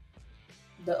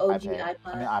 The OG iPad.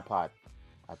 iPod. I mean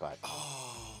iPod.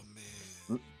 Oh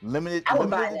man. Limited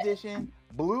edition.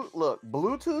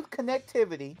 Bluetooth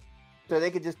connectivity, so they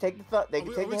could just take the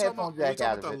headphone jack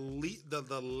out of it.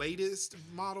 The latest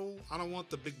model. I don't want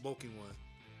the big bulking one.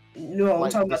 No,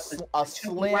 like I'm talking about a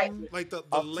slim, like the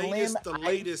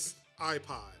latest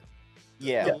iPod.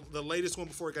 Yeah, the latest one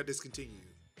before it got discontinued.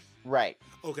 Right.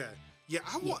 Okay. Yeah,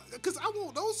 I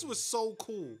want those was so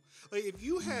cool. Like if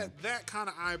you had that kind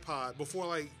of iPod before,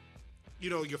 like, you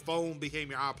know, your phone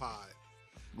became your iPod.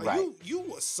 Like, right. You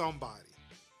was somebody.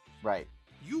 Right.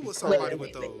 You was somebody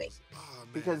with those. Wait. Oh,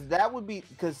 man.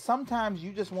 Because sometimes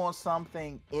you just want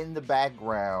something in the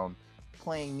background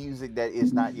playing music that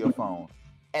is not your phone.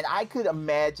 And I could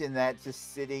imagine that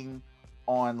just sitting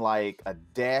on like a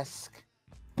desk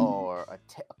or a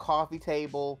coffee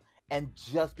table and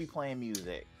just be playing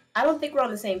music. I don't think we're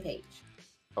on the same page.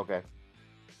 Okay.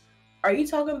 Are you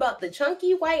talking about the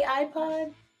chunky white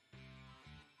iPod?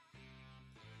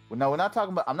 Well, no, I'm not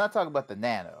talking about the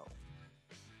Nano.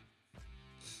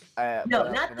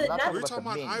 No, we're talking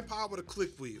about an iPod with a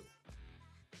click wheel.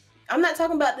 I'm not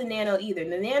talking about the Nano either.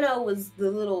 The Nano was the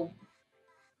little.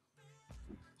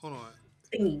 Hold on.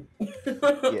 Thingy.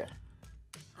 Yeah.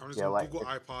 I'm just gonna Google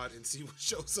iPod and see what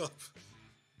shows up.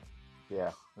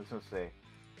 Yeah, let's just say.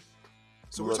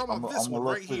 So we're talking about this one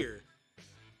right here.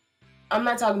 I'm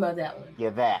not talking about that one. Yeah,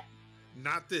 that.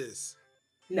 Not this.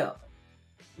 No.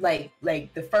 Like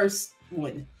the first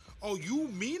one. Oh, you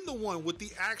mean the one with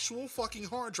the actual fucking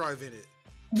hard drive in it?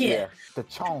 Yeah. The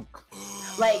chunk.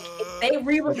 Like if they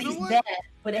re-released that,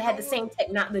 but it had the same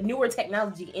the newer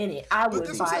technology in it, I would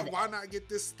buy that. Why not get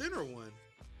this thinner one?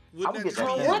 I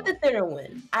don't want the thinner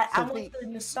one. I want the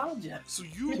nostalgia. So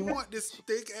you want this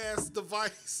thick ass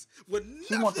device with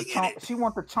nothing in it? She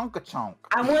want the chunk.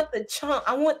 I want the chunk.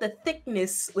 I want the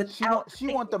thickness without. She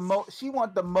want the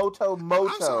Moto.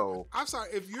 I'm sorry.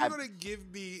 If you're gonna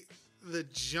give me the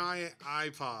giant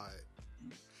iPod,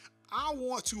 I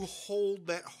want to hold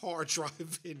that hard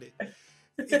drive in it.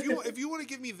 If you want to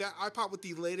give me that iPod with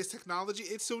the latest technology,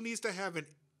 it still needs to have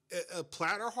a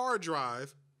platter hard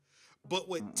drive, but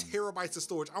with terabytes of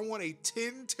storage. I want a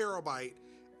 10 terabyte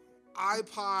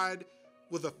iPod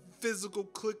with a physical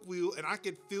click wheel, and I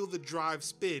can feel the drive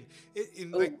spin.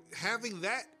 Like having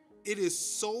that, it is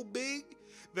so big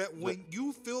that when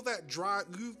you feel that drive,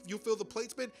 you feel the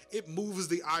plate spin, it moves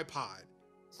the iPod.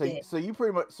 So you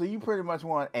pretty much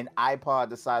want an iPod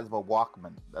the size of a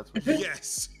Walkman. That's what.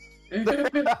 Yes. I'm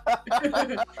gonna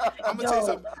tell you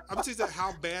something.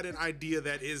 How bad an idea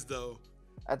that is, though.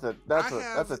 That's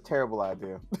a terrible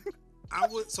idea.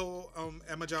 At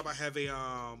my job I have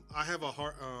a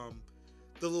hard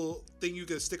the little thing you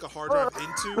can stick a hard drive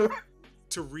into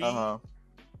to read.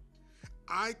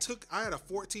 I had a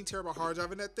 14 terabyte hard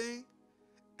drive in that thing,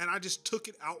 and I just took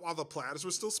it out while the platters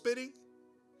were still spinning.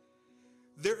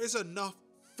 There is enough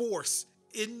force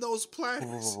in those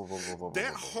platters.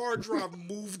 That hard drive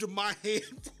moved my hand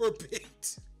for a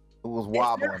bit. It was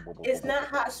wobbling. It's not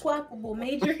hot swappable,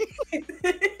 Major.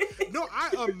 No, I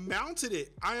unmounted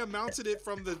it. I unmounted it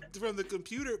from the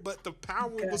computer, but the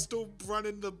power was still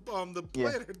running the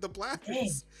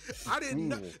bladders. I didn't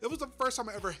know. It was the first time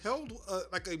I ever held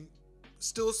like a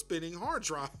still spinning hard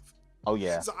drive. Oh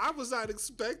yeah. So I was not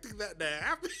expecting that to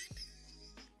happen.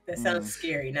 That sounds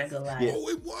scary. Not gonna lie. Yeah. Oh,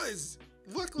 it was.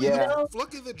 Luckily,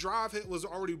 luckily the drive was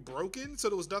already broken, so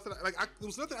there was nothing there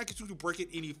was nothing I could do to break it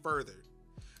any further.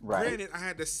 Right. Granted, I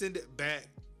had to send it back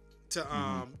to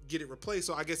get it replaced.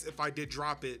 So I guess if I did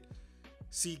drop it,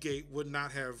 Seagate would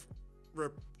not have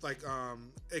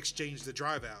exchanged the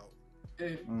drive out.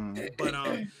 But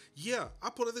yeah, I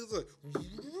put a thing like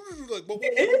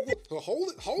hold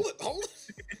it.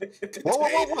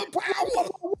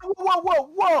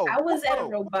 Whoa! I was at a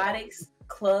robotics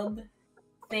club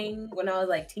thing when I was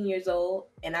like 10 years old,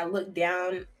 and I looked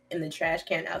down in the trash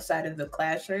can outside of the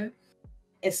classroom,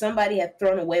 and somebody had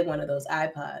thrown away one of those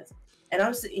iPods, and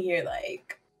I'm sitting here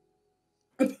like,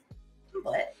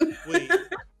 what? Wait,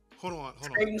 hold on.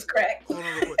 Screams crack. Hold on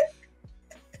real quick.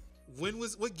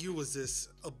 What year was this?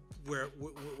 Where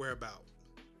about?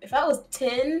 If I was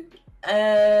 10,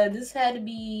 this had to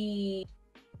be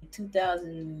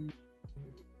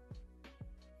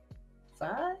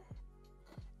 2005.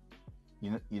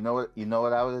 You know what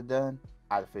I would have done?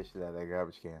 I'd have fished it out of that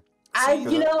garbage can. I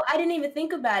didn't even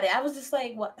think about it. I was just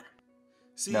like, what?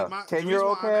 See, no,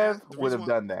 10-year-old Kev would have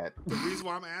done that. The reason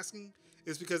why I'm asking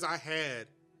is because I had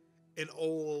a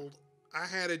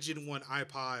Gen 1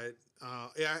 iPod. I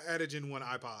had a Gen 1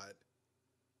 iPod.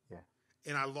 Yeah.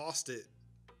 And I lost it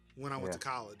when I went to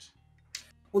college.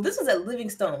 Well, this was at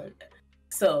Livingstone.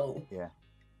 So. Yeah.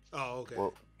 Oh, okay.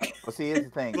 Well, see, here's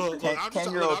the thing.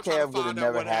 10-year-old Kev would have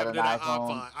never had an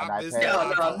iPhone. No,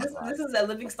 this is at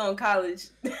Livingstone College.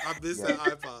 I missed that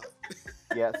iPod.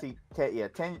 Yeah, see,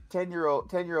 10-year-old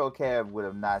Kev would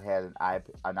have not had an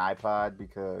iPod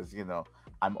because,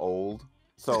 I'm old.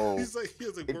 So he was like,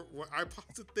 were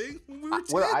iPods a thing when we were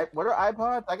 10? What are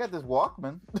iPods? I got this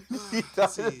Walkman.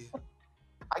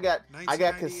 I got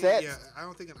cassettes. Yeah, I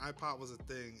don't think an iPod was a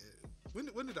thing. When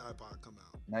did the iPod come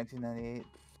out? 1998.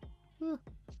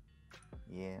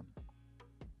 Yeah.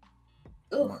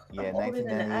 Ooh, yeah,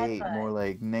 1998. More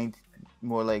like 1990.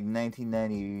 More like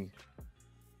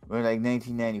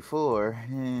 1994.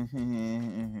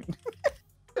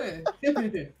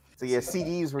 So yeah,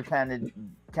 CDs were kind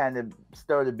of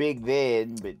started big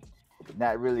then, but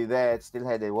not really that. Still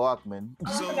had their Walkman.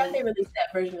 I forgot they released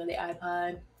that version of the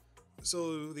iPod.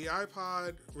 So the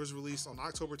iPod was released on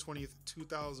October 20th,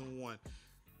 2001.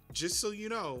 Just so you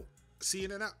know,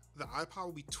 seeing it out, the iPod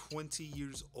will be 20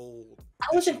 years old. I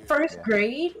was in first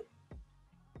grade.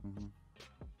 Mm-hmm.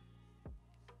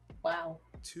 Wow.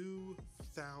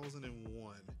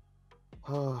 2001.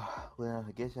 Oh, well,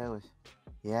 I guess I was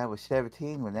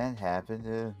 17 when that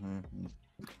happened.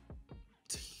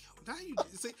 Damn,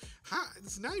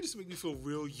 now you just make me feel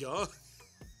real young.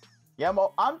 Yeah,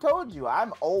 I'm told you,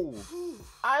 I'm old.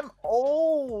 I'm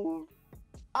old.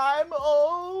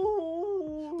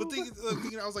 But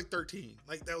thinking I was like 13.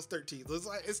 Like that was 13. So it's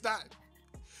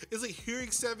like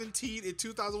hearing 17 in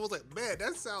 2000 was like, man,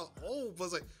 that sounds old. But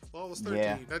it's like, well, I was 13.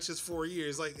 Yeah. That's just 4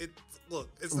 years. Like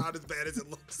it's not as bad as it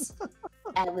looks.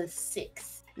 I was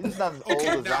 6. It's not as old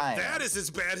as I am. That is as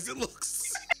bad as it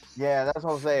looks. Yeah, that's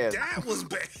what I'm saying. That was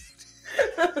bad.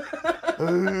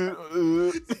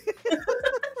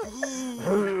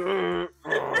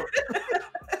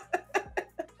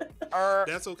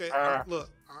 That's okay. Look.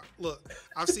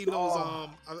 I've seen those.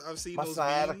 I've seen those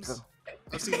memes.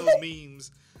 I've seen those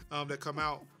memes that come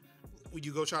out when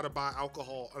you go try to buy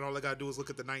alcohol, and all they gotta do is look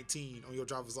at the 19 on your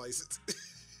driver's license.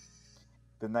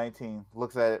 The 19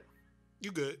 looks at it.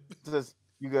 You good? Says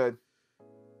you good.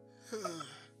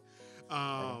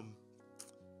 But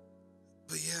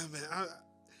yeah, man.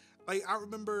 I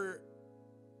remember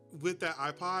with that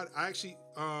iPod. I actually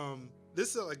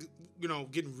this is like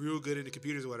getting real good into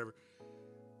computers or whatever.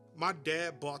 My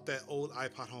dad bought that old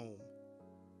iPod home,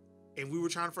 and we were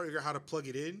trying to figure out how to plug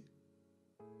it in.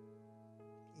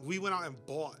 We went out and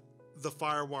bought the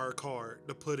FireWire card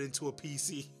to put into a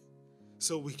PC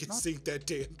so we could sync that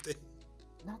damn thing.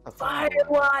 Not the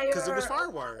FireWire, because it was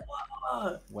FireWire.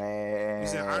 Wow. It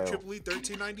was an IEEE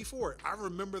 1394. I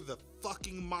remember the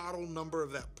fucking model number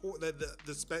of that port, the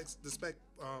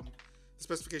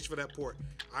specification for that port.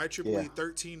 IEEE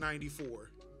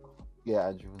 1394.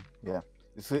 Yeah,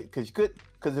 because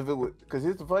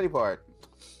here's the funny part.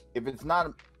 If it's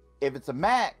a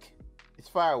Mac, it's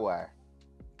FireWire.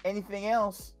 Anything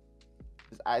else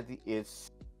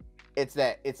is it's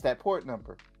that port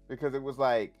number, because it was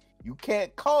like you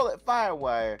can't call it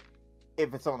FireWire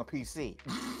if it's on a PC.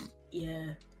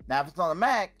 Yeah. Now, if it's on a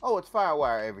Mac, oh, it's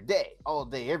FireWire every day, all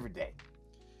day, every day.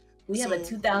 We have a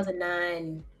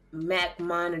 2009 Mac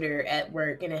monitor at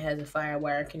work, and it has a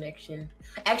FireWire connection.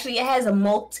 Actually, it has a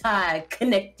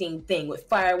multi-connecting thing with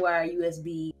FireWire,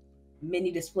 USB, mini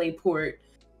display port,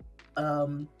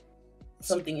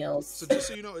 something else. So just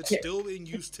so you know, it's still in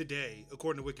use today,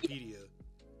 according to Wikipedia.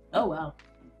 Oh, wow.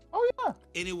 Oh, yeah.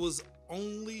 And it was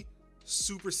only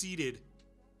superseded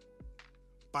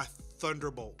by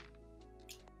Thunderbolt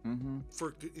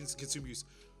for consumer use.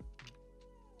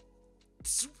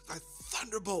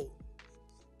 Thunderbolt.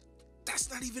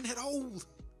 That's not even that old.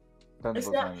 It's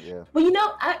not. Yeah. Well, you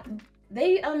know,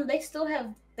 they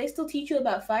still teach you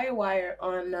about FireWire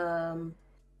on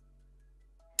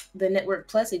the Network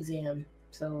Plus exam.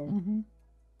 So,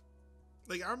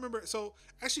 like, I remember. So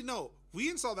actually, no, we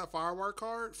installed that FireWire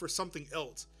card for something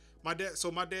else. My dad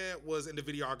was into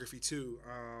videography too.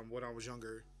 When I was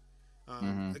younger,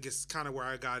 I guess kind of where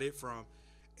I got it from.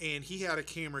 And he had a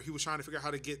camera. He was trying to figure out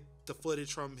how to get the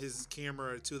footage from his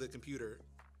camera to the computer,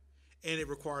 and it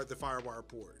required the FireWire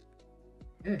port.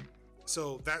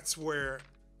 So that's where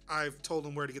I've told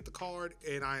him where to get the card,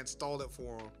 and I installed it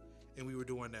for him, and we were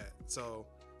doing that. So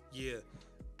yeah,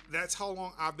 that's how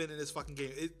long I've been in this fucking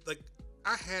game.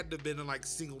 I had to have been in like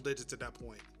single digits at that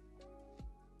point.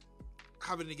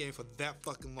 I've been in the game for that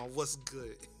fucking long. What's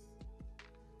good?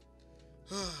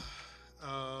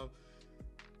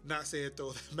 Not saying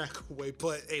throw that Mac away,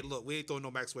 but hey, look, we ain't throwing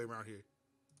no Macs away around here.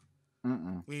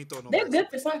 We ain't throwing no. They're good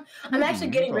for some. I'm actually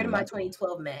getting rid of my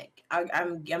 2012 Mac.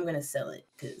 I'm gonna sell it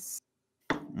because.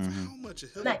 For how much? A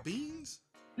hill of beans?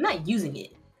 I'm not using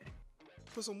it.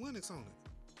 Put some Linux on it.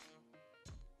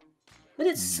 But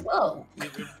it's slow.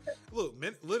 Look,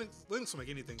 Linux will make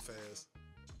anything fast.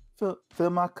 Fill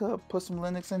my cup. Put some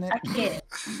Linux in it. I can't.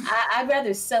 I'd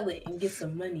rather sell it and get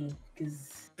some money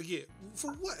because. Yeah,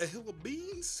 for what? A hill of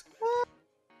beans?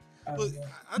 Look,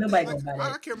 nobody gonna buy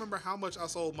that. I can't remember how much I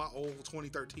sold my old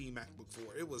 2013 MacBook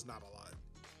for. It was not a lot.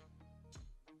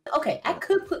 Okay, I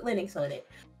could put Linux on it,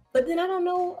 but then I don't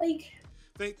know, like.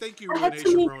 Thank you,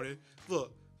 Ruination Ronin.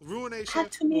 Look, Ruination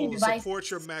will support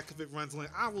your Mac if it runs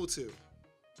Linux. I will too.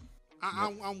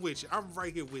 I'm with you. I'm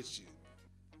right here with you.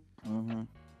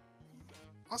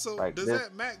 Also, like does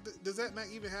that Mac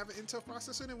even have an Intel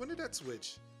processor in it? When did that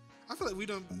switch? I feel like we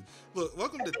don't look.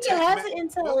 Welcome to Tech. It has an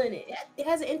Intel in it. It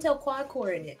has an Intel quad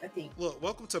core in it, I think. Look,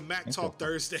 welcome to Mac Talk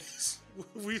Thursdays.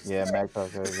 Mac Talk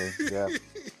Thursdays. Yeah.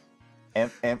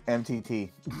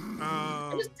 MTT.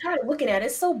 I'm just tired of looking at it.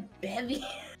 It's so heavy.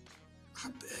 I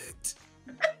bet.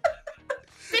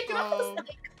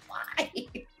 Why?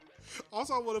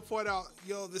 Also, I want to point out,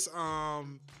 this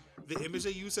the image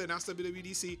they used to announce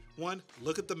WWDC. One,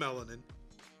 look at the melanin.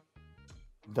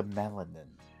 The melanin.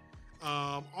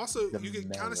 Also, you can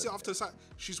kind of see off to the side.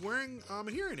 She's wearing a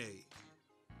hearing aid.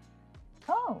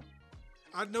 Oh.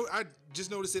 I just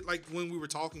noticed it like when we were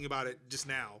talking about it just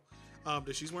now.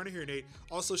 That she's wearing a hearing aid.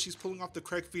 Also, she's pulling off the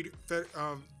Craig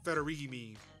Federighi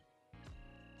meme.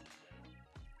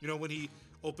 You know when he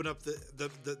opened up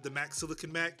the Mac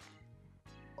Silicon Mac.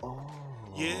 Oh.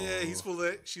 Yeah, she's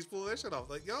pulling that shit off.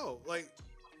 Like,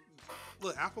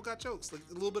 look, Apple got jokes. Like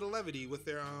a little bit of levity with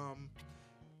their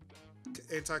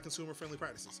anti-consumer friendly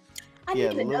practices. I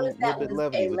didn't even notice that was a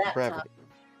laptop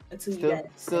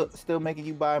until still making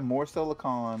you buy more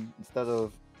silicon instead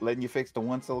of letting you fix the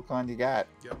one silicon you got.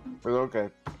 Yep. We're okay.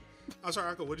 I'm sorry,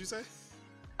 Uncle. What'd you say?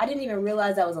 I didn't even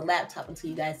realize that was a laptop until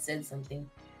you guys said something.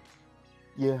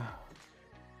 Yeah.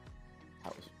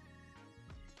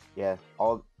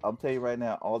 I'll tell you right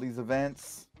now, all these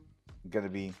events are gonna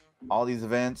be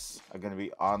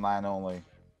online only.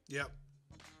 Yep.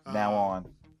 Now on.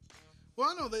 Well,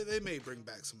 I know they may bring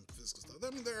back some physical stuff.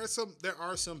 I mean, there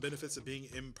are some benefits of being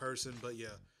in person, but yeah.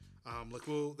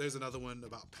 There's another one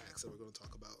about PAX that we're going to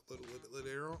talk about a little bit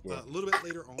later on. Yeah. A little bit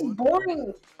later on. It's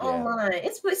boring online.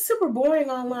 It's super boring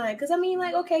online because I mean,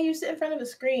 like, okay, you sit in front of a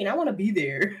screen. I want to be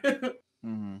there.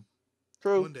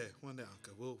 True. One day,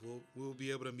 okay, we'll be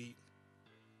able to meet.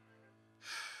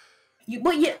 You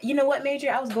know what, Major?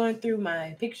 I was going through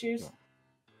my pictures,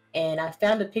 and I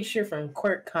found a picture from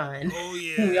QuirkCon. Oh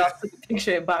yeah. We all took a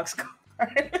picture at Boxcar.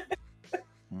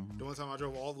 The one time I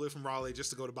drove all the way from Raleigh just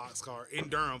to go to Boxcar in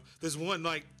Durham. There's one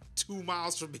like 2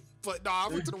 miles from me, but no, I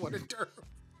went to the one in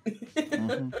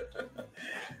Durham.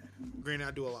 Granted,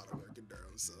 I do a lot of work in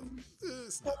Durham, so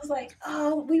I was like,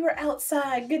 oh, we were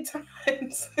outside. Good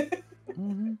times.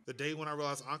 The day when I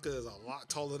realized Anka is a lot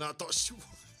taller than I thought she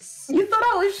was. You thought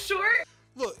I was short?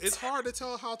 Look, it's hard to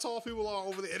tell how tall people are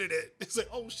over the internet. It's like,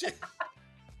 oh shit.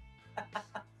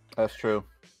 That's true.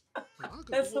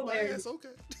 That's hilarious. Okay.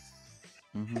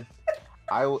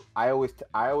 I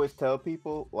always tell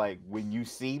people, like, when you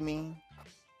see me,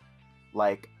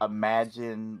 like,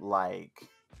 imagine like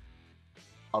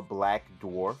a black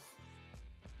dwarf,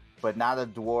 but not a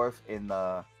dwarf in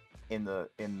the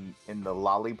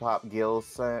lollipop gill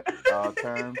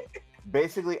term.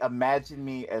 Basically, imagine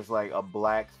me as like a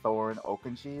black Thorin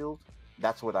Oakenshield.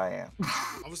 That's what I am.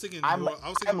 I was thinking more like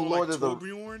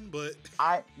Torbjorn, but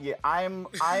I'm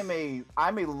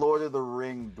a Lord of the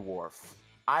Ring dwarf.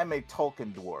 I'm a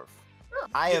Tolkien dwarf.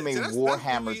 I am a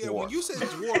Warhammer dwarf.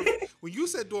 When you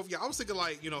said dwarf, yeah, I was thinking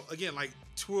like, again, like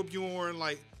Torbjorn,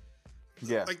 like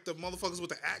the motherfuckers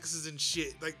with the axes and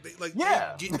shit, they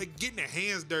getting their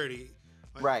hands dirty.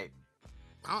 Like, right.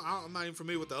 I'm not even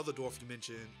familiar with the other dwarf you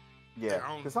mentioned. Yeah,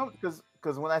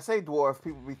 because when I say dwarf,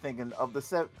 people be thinking of the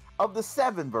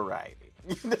seven variety.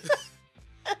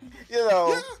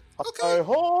 Yeah, okay.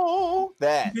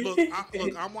 That. Look,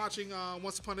 I'm watching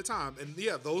Once Upon a Time, and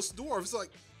yeah, those dwarves, like,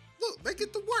 look, they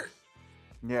get to work.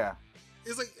 Yeah.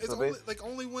 It's like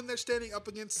only when they're standing up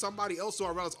against somebody else do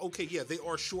I realize, okay, yeah, they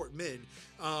are short men.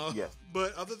 Yes.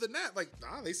 But other than that, like,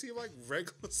 nah, they seem like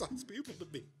regular sized people to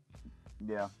me.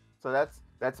 Yeah. So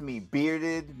that's me,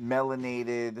 bearded,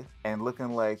 melanated, and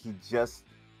looking like he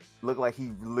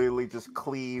literally just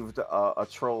cleaved a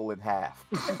troll in half.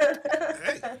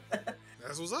 Hey,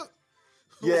 that's what's up.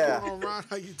 Yeah. What's going on, Ron?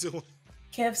 How you doing?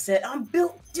 Kev said, "I'm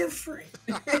built different."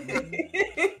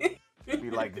 Be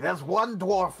like, there's one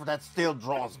dwarf that still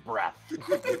draws breath.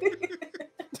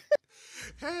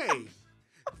 Hey,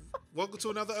 welcome to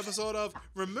another episode of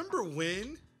Remember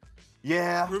When?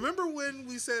 Yeah. Remember when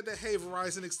we said that, hey,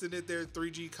 Verizon extended their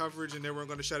 3G coverage and they weren't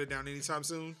going to shut it down anytime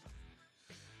soon?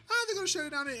 They're going to shut it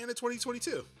down at the end of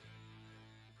 2022.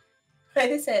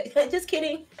 They said, just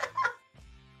kidding.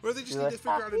 Or they just need to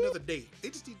figure out another date. They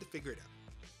just need to figure it out.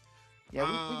 Yeah,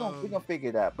 we're gonna figure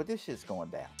it out, but this shit's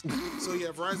going down. So yeah,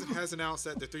 Verizon has announced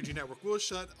that their 3G network will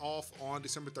shut off on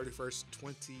December 31st,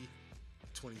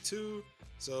 2022.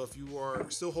 So if you are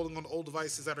still holding on to old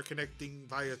devices that are connecting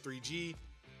via 3G,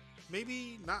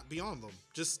 maybe not be on them.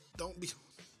 Just don't be on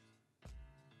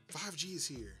them. 5G is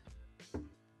here.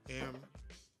 And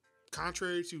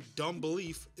contrary to dumb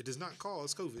belief, it does not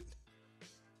cause COVID.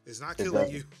 It's not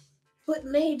killing you. But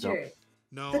Major,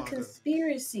 no, the Anka.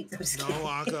 conspiracy. No,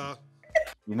 Anka.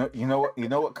 You know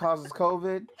what causes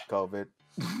COVID? COVID.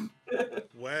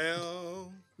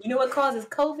 Well, you know what causes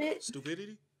COVID?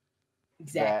 Stupidity.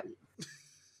 Exactly.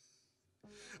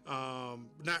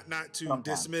 Not to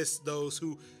dismiss those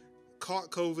who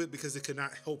caught COVID because they could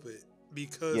not help it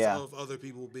because of other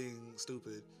people being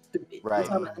stupid. Right. We're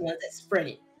talking about the ones that spread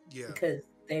it. Yeah. Because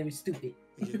they were stupid.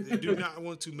 Yeah, they do not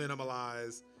want to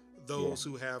minimize those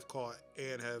who have caught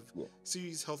and have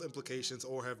serious health implications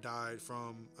or have died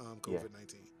from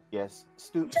COVID-19. Yes.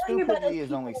 Stupidity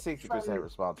is only 60%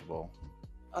 responsible.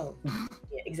 Oh,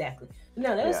 yeah, exactly.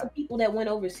 No, there were some people that went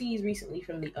overseas recently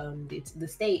from the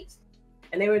States,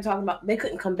 and they were talking about they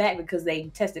couldn't come back because they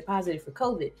tested positive for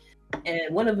COVID.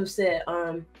 And one of them said,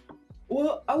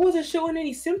 well, I wasn't showing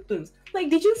any symptoms.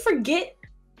 Like, did you forget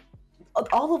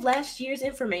all of last year's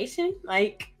information?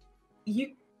 Like,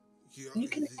 you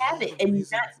can have it and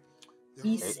not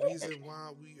be sick. Reason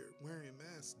why we are wearing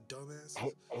masks, dumbasses.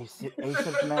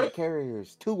 Asymptomatic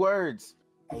carriers. 2 words.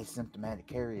 Asymptomatic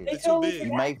carriers. They're too big.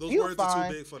 You might Those feel words fine. are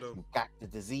too big for them. You got the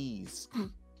disease.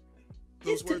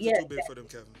 Those words are too big for them,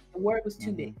 Kevin. The word was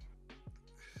too big.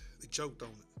 They choked on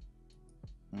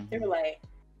it. They were like,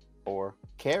 or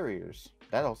carriers.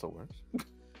 That also works.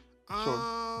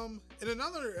 In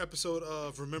another episode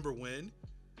of Remember When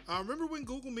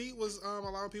Google Meet was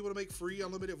allowing people to make free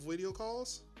unlimited video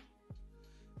calls?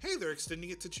 Hey, they're extending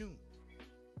it to June.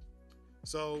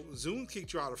 So Zoom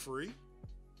kicked you out of free.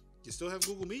 You still have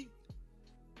Google Meet.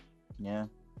 Yeah.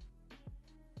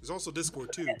 There's also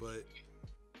Discord too, but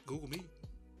Google Meet.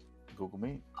 Google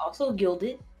Meet. Also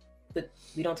gilded, but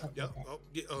we don't talk about that.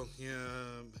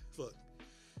 Look,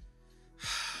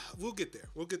 we'll get there.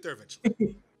 We'll get there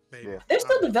eventually. Maybe. Yeah. They're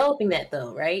still developing that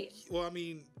though, right? Well, I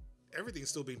mean, everything's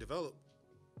still being developed.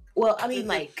 Well, I mean,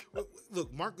 like,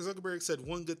 look, Mark Zuckerberg said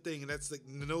one good thing, and that's like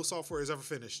no software is ever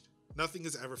finished. Nothing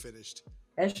is ever finished.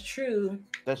 That's true.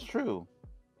 That's true.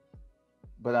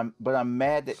 But I'm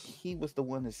mad that he was the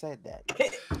one that said that.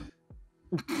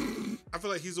 I feel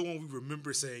like he's the one we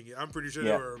remember saying it. I'm pretty sure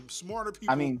there are smarter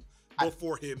people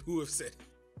before him who have said it.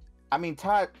 I mean,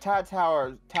 Todd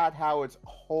Howard's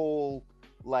whole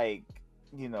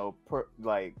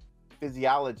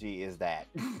physiology is that.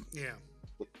 Yeah.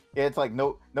 It's like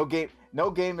no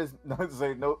game is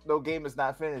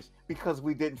not finished because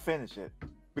we didn't finish it,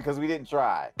 because we didn't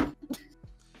try.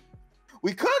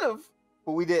 We could have,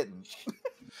 but we didn't.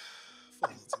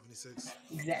 Fallout 76.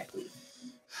 Exactly.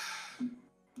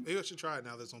 Maybe I should try it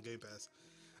now that it's on Game Pass.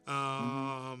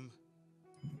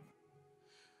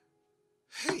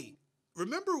 Hey,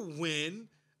 remember when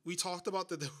we talked about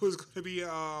that there was going to be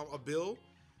a bill,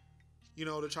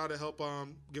 to try to help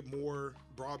get more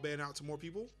broadband out to more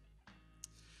people?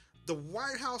 The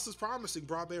White House is promising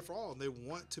broadband for all, and they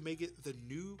want to make it the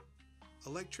new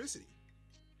electricity.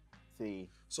 See.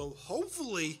 So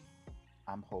hopefully,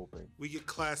 I'm hoping we get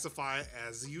classified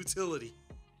as a utility.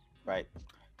 Right.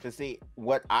 Because see,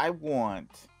 what I want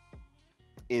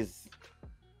is,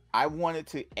 I want it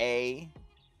to in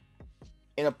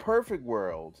a perfect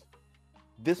world,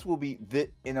 this will be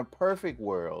in a perfect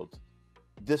world,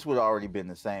 this would have already been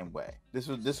the same way. This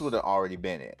would have already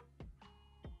been it.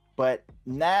 But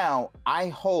now I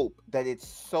hope that it's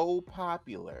so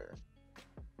popular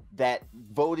that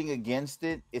voting against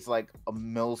it is like a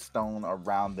millstone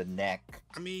around the neck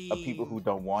of people who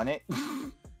don't want it.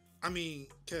 I mean,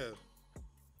 Kev,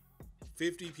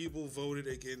 50 people voted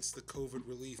against the COVID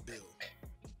relief bill.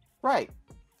 Right.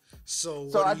 So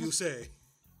what do you say?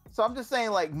 So I'm just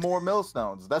saying, like, more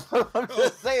millstones. That's what I'm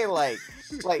just saying. Like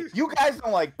you guys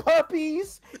don't like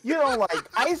puppies. You don't like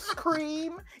ice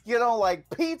cream. You don't like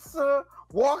pizza.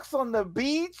 Walks on the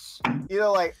beach.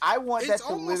 Like, I want that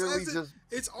to literally just.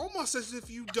 It's almost as if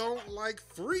you don't like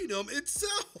freedom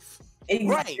itself.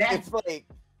 Exactly. Right.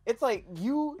 It's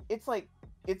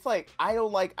like I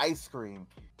don't like ice cream.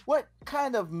 What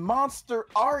kind of monster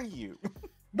are you?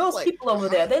 Those people over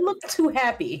there, they look too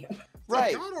happy.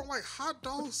 Right. Y'all don't like hot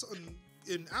dogs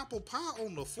and apple pie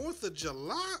on the 4th of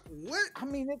July? What? I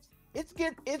mean, it's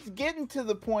getting to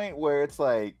the point where it's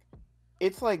like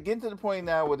getting to the point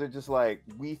now where they're just like,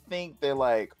 we think they're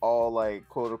like all like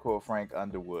quote unquote Frank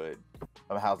Underwood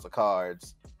of House of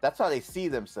Cards. That's how they see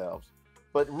themselves.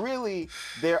 But really,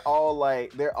 they're all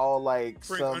like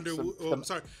Frank Underwood. I'm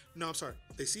sorry. No, I'm sorry.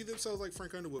 They see themselves like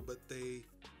Frank Underwood, but they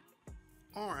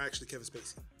are actually Kevin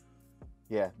Spacey.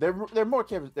 Yeah, they're more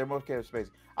Kevin Spacey.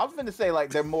 I was gonna say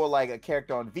like they're more like a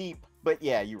character on Veep, but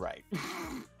yeah, you're right.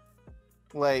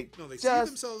 Like, no, they see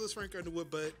themselves as Frank Underwood,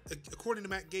 but according to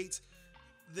Matt Gaetz,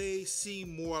 they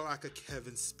seem more like a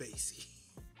Kevin Spacey.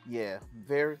 Yeah,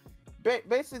 very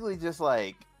basically just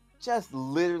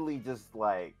literally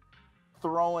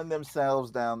throwing themselves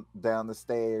down the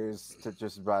stairs to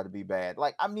just try to be bad.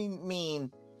 Like, I mean,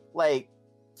 like,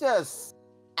 just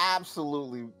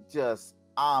absolutely just.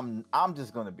 I'm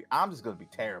just gonna be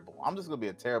terrible. I'm just gonna be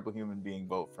a terrible human being.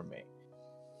 Vote for me.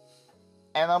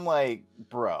 And I'm like,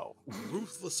 bro.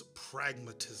 Ruthless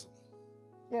pragmatism.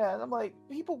 Yeah, and I'm like,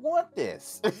 people want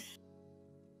this.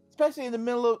 especially in the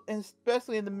middle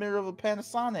of a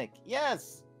Panasonic.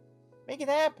 Yes. Make it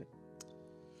happen.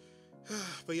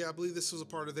 But yeah, I believe this was a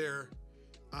part of their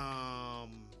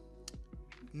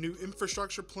new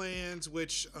infrastructure plans,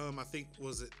 which I think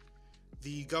was it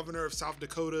the governor of South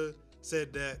Dakota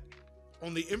said that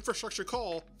on the infrastructure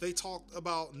call, they talked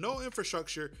about no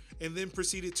infrastructure and then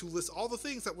proceeded to list all the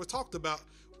things that were talked about,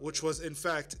 which was in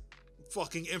fact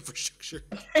fucking infrastructure.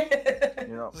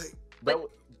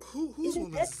 Whose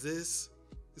woman is this?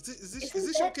 Is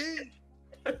this your king?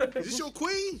 Is this your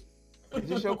queen? Is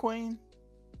this your queen?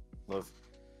 Look,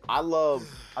 I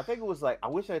think it was like, I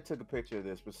wish I took a picture of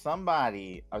this, but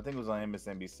somebody, I think it was on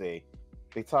MSNBC,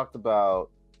 they talked about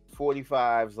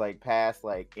 45's like past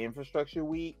like infrastructure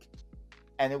week,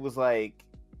 and it was like,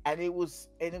 I think it was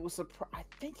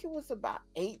about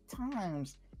 8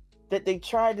 times that they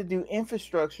tried to do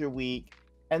infrastructure week,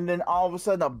 and then all of a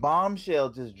sudden a bombshell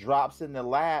just drops in the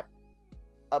lap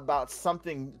about some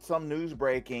news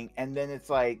breaking, and then it's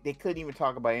like they couldn't even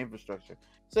talk about infrastructure.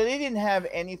 So they didn't have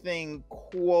anything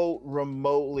quote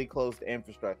remotely close to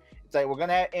infrastructure. It's like, we're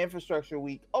gonna have infrastructure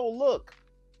week. Oh, look,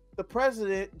 the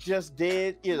president just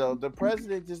did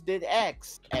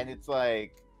X, and it's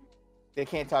like they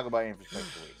can't talk about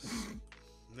infrastructure week.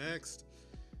 Next.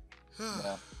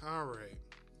 Yeah. All right.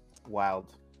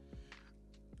 Wild.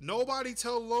 Nobody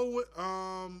tell Low.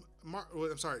 I'm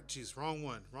sorry. Jeez, wrong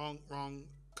one. Wrong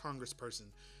congressperson.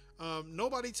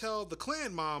 Nobody tell the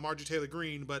Klan mom, Marjorie Taylor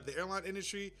Greene, but the airline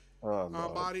industry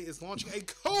body is launching a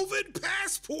COVID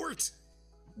passport.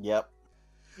 Yep.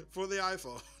 For the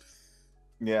iPhone.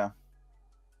 Yeah.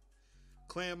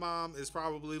 Klan mom is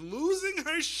probably losing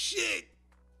her shit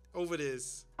over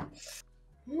this.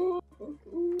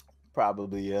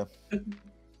 Probably, yeah.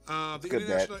 The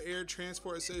International Air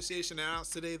Transport Association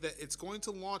announced today that it's going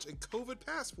to launch a COVID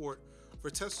passport for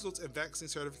test results and vaccine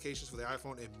certifications for the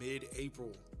iPhone in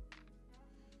mid-April.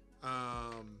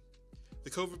 The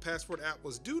COVID passport app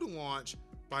was due to launch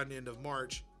by the end of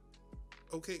March,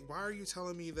 Okay, why are you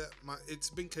telling me that it's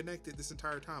been connected this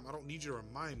entire time? I don't need you to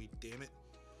remind me, damn it.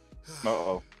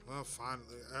 Uh-oh. Well,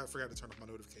 finally, I forgot to turn off my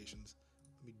notifications.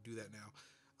 Let me do that now.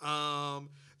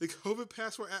 The COVID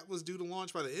Passport app was due to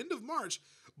launch by the end of March,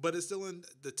 but it's still in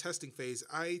the testing phase.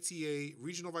 IATA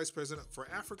Regional Vice President for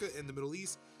Africa and the Middle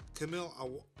East, Camille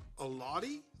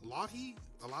Alati,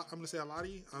 I'm going to say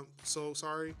Alati, I'm so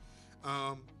sorry,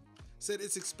 said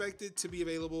it's expected to be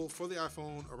available for the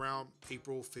iPhone around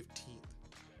April 15th.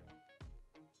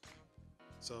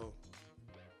 So,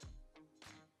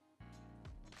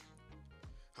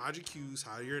 hide your Q's,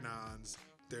 hide your nons.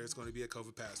 There's going to be a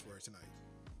COVID passport tonight.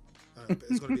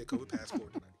 It's going to be a COVID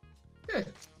passport tonight.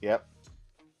 Yep.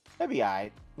 That'd be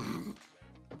alright.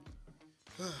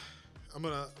 I'm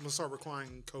gonna start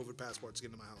requiring COVID passports to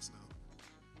get into my house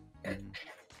now.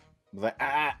 Like,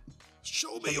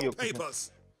 Show me your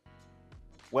papers.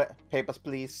 What papers,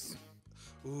 please?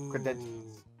 Ooh.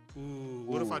 Credentials. Ooh.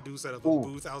 What if I do set up a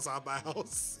booth outside my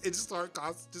house and just start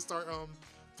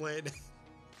playing?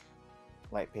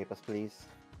 Like papers, please.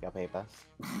 Your papers.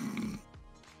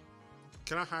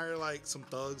 Can I hire like some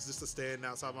thugs just to stand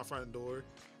outside my front door?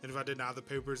 And if I didn't have the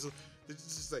papers, it's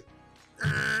just like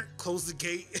close the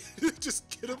gate, just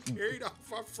get them carried off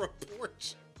my front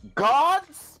porch.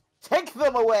 Guards, take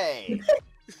them away.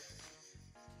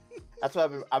 That's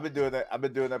what I've been doing. I've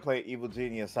been doing that playing Evil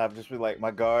Genius. I've just been like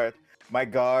my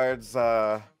guards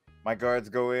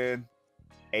go in.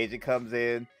 Agent comes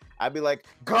in. I'd be like,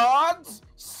 guards,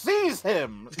 seize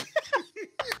him.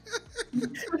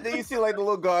 And then you see like the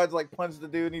little guards like punch the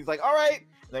dude, and he's like, all right,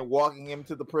 and then walking him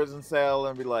to the prison cell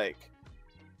and be like.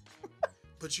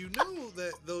 But you know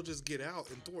that they'll just get out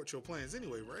and thwart your plans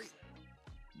anyway, right?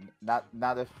 Not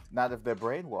if they're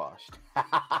brainwashed.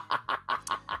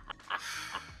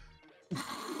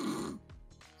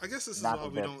 I guess this is why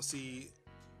we don't see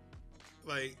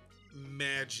like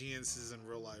mad geniuses in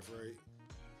real life, right?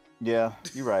 Yeah,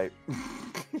 you're right.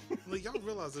 Like y'all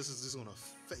realize this is just gonna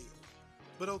fail.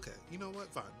 But okay, you know what?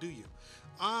 Fine, do you?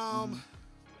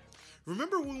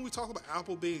 Remember when we talked about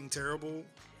Apple being terrible?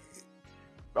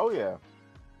 Oh yeah.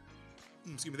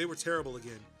 Excuse me, they were terrible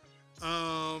again.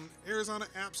 Arizona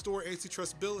App Store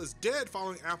antitrust bill is dead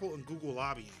following Apple and Google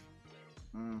lobbying.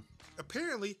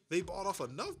 Apparently, they bought off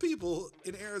enough people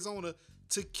in Arizona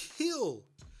to kill.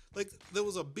 Like there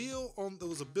was a bill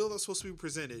that's supposed to be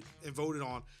presented and voted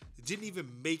on. It didn't even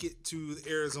make it to the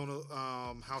Arizona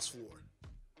House floor.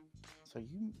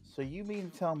 So you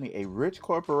mean to tell me a rich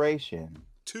corporation?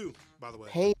 Two, by the way.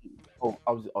 Paid. Oh,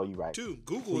 you're right. Two.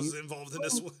 Google is involved in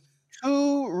this one.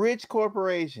 Two rich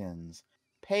corporations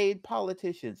paid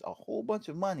politicians a whole bunch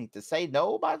of money to say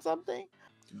no about something.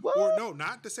 What? Or no,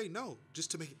 not to say no, just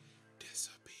to make it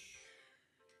disappear.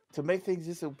 To make things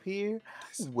disappear?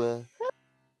 What?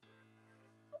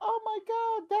 Oh my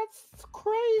God, that's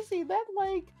crazy. That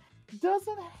like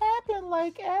doesn't happen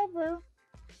like ever.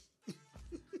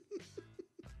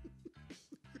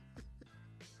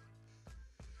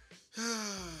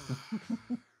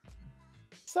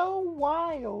 So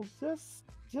wild, just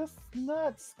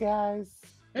nuts, guys.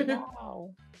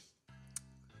 Wow.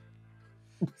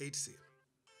 Hate to see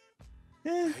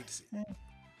it. Hate to see it.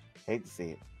 Hate to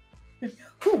see it.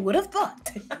 Who would have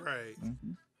thought? Right.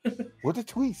 What a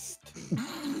twist.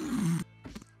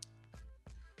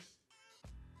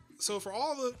 So for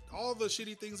all the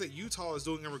shitty things that Utah is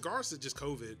doing in regards to just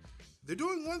COVID, they're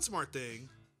doing one smart thing.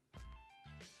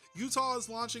 Utah is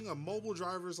launching a mobile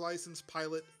driver's license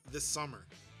pilot this summer.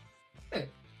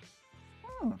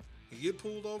 You get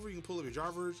pulled over, you can pull up your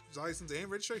driver's license and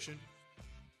registration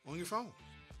on your phone.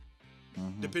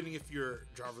 Depending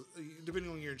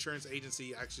on your insurance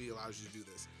agency actually allows you to do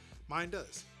this. Mine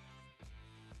does.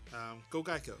 Go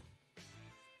Geico.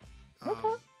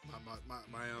 Okay.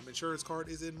 My insurance card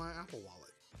is in my Apple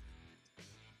Wallet.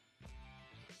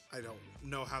 I don't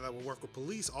know how that will work with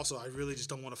police. Also, I really just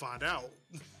don't want to find out.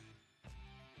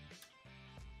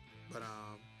 But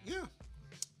yeah.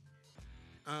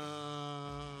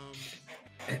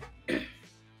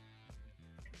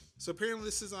 So apparently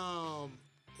this is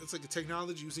it's like a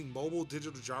technology using mobile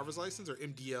digital driver's license, or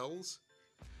MDLs.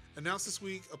 Announced this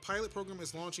week, a pilot program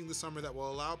is launching this summer that will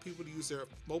allow people to use their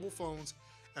mobile phones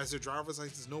as their driver's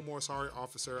license. No more "sorry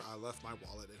officer, I left my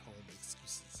wallet at home"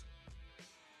 excuses.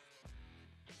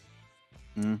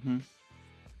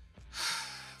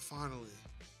 Finally,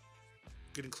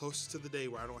 getting closer to the day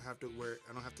where I don't have to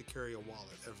carry a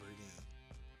wallet ever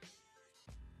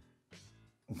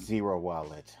again. Zero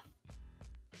wallet.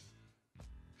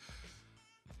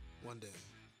 One day.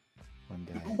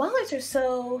 Wallets are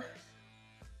so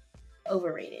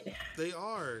overrated. They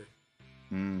are.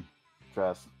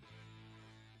 Trust.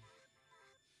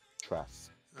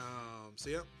 antitrust. So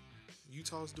yep,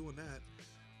 Utah's doing that.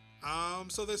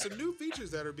 So there's some new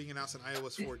features that are being announced in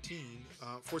iOS 14,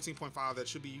 14.5 that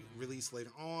should be released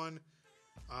later on.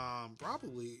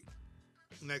 Probably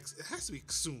next. It has to be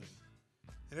soon.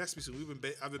 It has to be soon.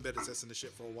 I've been beta testing this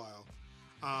shit for a while.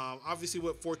 Obviously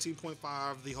with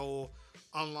 14.5, the whole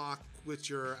unlock with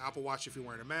your Apple Watch if you're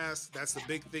wearing a mask. That's the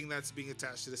big thing that's being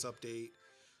attached to this update.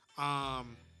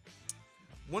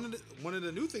 One of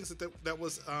the new things that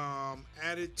was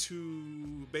added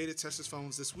to beta testers'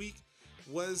 phones this week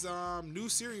was new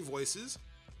Siri voices.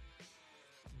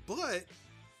 But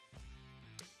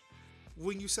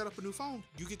when you set up a new phone,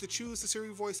 you get to choose the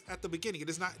Siri voice at the beginning. It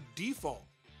is not default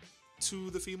to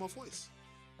the female voice.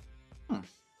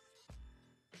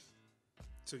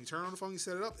 So you turn on the phone, you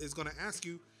set it up, it's going to ask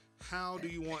you, how do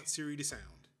you want Siri to sound?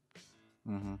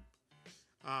 Mm-hmm.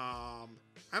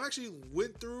 I've actually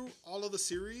went through all of the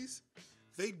series.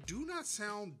 They do not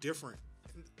sound different.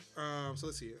 So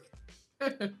let's see.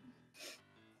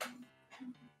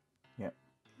 Yeah.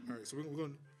 All right, so we're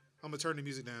going. I'm gonna turn the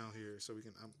music down here so we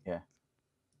can. Yeah.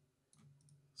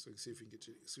 So we can see if we can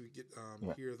get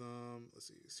Yeah. hear them.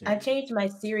 Let's see. I changed my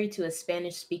Siri to a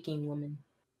Spanish-speaking woman.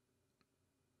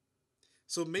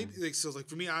 So maybe like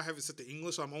for me, I haven't set the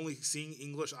English, so I'm only seeing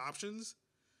English options.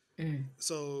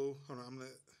 So hold on, I'm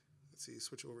gonna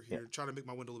switch over here. Try to make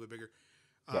my window a little bit bigger.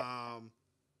 Yeah.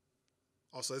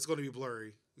 Also, it's going to be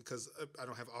blurry because I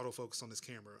don't have autofocus on this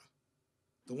camera.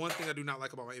 The one thing I do not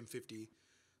like about my M50.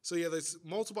 So yeah, there's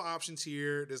multiple options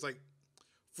here. There's like,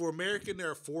 for American,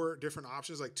 there are 4 different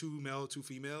options, like 2 male, 2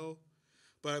 female.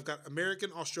 But I've got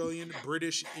American, Australian,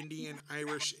 British, Indian,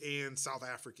 Irish, and South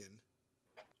African.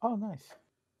 Oh, nice.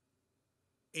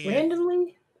 And,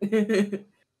 randomly?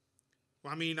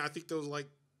 I mean, I think those like,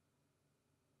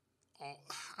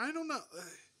 I don't know.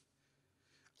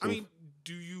 I mean,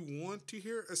 do you want to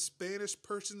hear a Spanish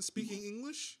person speaking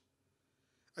English?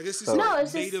 I guess these are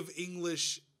like native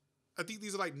English. I think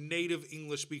these are like native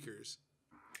English speakers.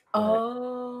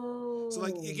 Oh. So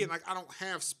like, again, like I don't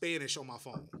have Spanish on my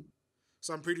phone.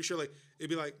 So I'm pretty sure like it'd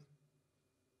be like,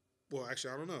 well,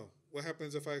 actually, I don't know. What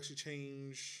happens if I actually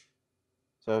change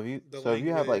if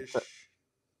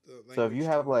you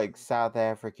have like South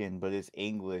African, but it's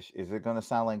English, is it gonna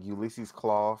sound like Ulysses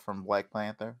Claw from Black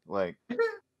Panther? Like.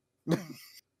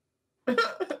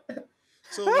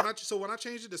 So when I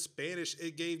changed it to Spanish,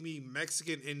 it gave me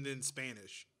Mexican and then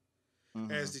Spanish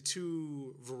as the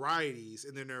 2 varieties,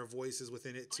 and then there are voices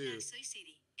within it too. Hola, soy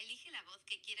Siri. Elige la voz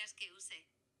que quieras que use.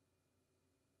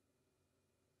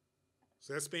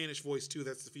 So that's Spanish voice too.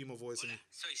 That's the female voice. Hola,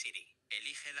 soy Siri.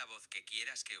 Elige la voz que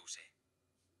quieras que use.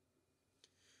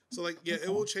 So like, yeah, it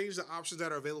will change the options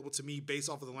that are available to me based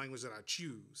off of the language that I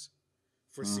choose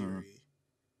for Siri.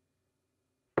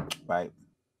 Right.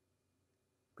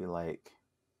 Be like.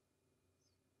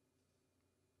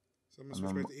 So I'm gonna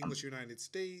switch back to English United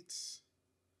States.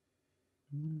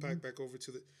 Back over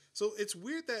to the. So it's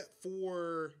weird that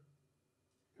for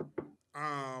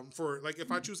like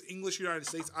if I choose English United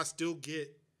States, I still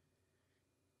get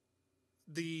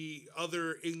the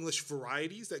other English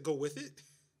varieties that go with it.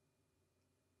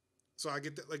 So I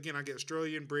get that again. I get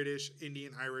Australian, British,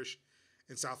 Indian, Irish,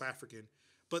 and South African,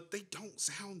 but they don't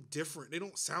sound different. They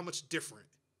don't sound much different.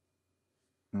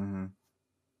 Mm-hmm.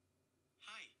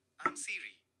 Hi, I'm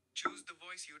Siri. Choose the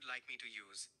voice you'd like me to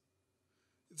use.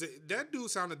 That dude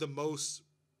sounded the most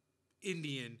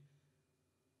Indian.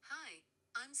 Hi,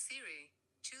 I'm Siri.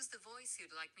 Choose the voice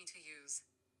you'd like me to use.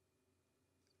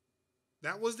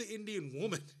 That was the Indian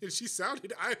woman, and she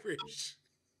sounded Irish.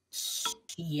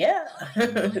 Yeah.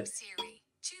 I'm Siri.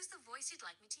 Choose the voice you'd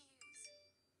like me to use.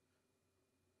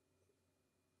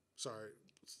 Sorry,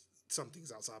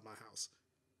 something's outside my house.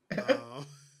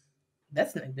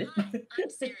 That's not good. Hi, I'm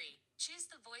Siri. Choose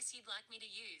the voice you'd like me to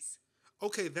use.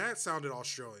 Okay, that sounded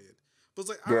Australian. But it's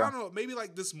like, I don't know, maybe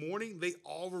like this morning they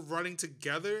all were running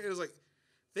together. It was like,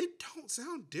 they don't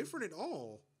sound different at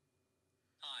all.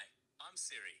 Hi, I'm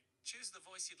Siri. Choose the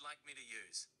voice you'd like me to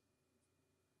use.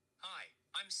 Hi,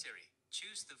 I'm Siri.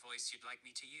 Choose the voice you'd like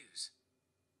me to use.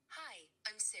 Hi,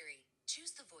 I'm Siri.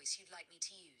 Choose the voice you'd like me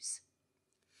to use.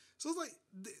 So it's like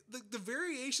the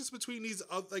variations between these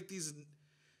these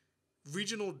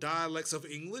regional dialects of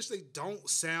English, they don't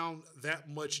sound that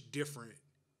much different.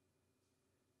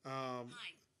 Hi,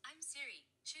 I'm Siri.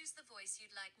 Choose the voice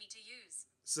you'd like me to use.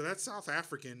 So that's South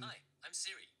African. Hi, I'm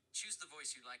Siri. Choose the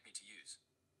voice you'd like me to use.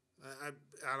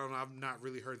 I don't know. I've not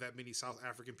really heard that many South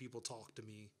African people talk to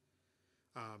me.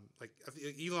 Like I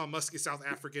think Elon Musk is South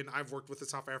African. I've worked with a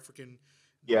South African.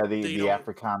 Yeah, the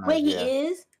Afrikaner. Wait, he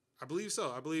is? I believe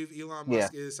so. I believe Elon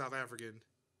Musk is South African.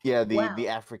 Yeah, Wow. the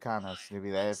Afrikanas.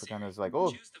 Maybe the I'm Afrikanas is Siri. like,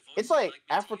 oh, Choose the voice it's you'd like like me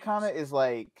to Africana use. is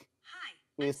like Hi,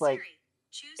 I'm it's like Siri.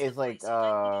 Choose the it's like voice you'd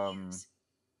like me to use.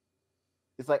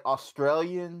 it's like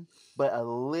Australian, but a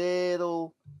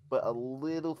little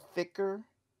thicker,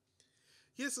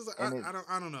 Yes, it's like, and it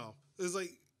I don't know. It's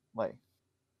like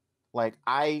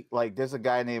like there's a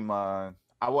guy named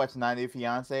I watched 90 Day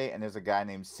Fiance, and there's a guy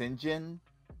named Sinjin,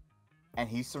 and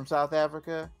he's from South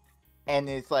Africa, and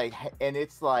it's like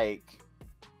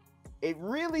it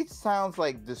really sounds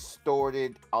like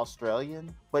distorted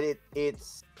Australian, but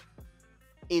it's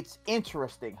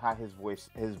interesting how his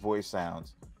voice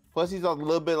sounds. Plus, he's a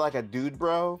little bit like a dude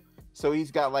bro, so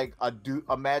he's got like a dude.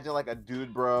 Imagine like a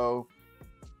dude bro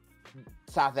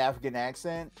South African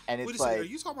accent, and wait a it's second, like are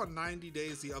you talking about 90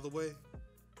 Days the Other Way?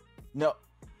 no,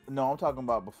 I'm talking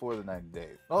about before the 90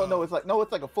 days. Oh Oh. no,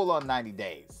 it's like a full on 90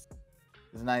 days.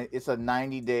 It's a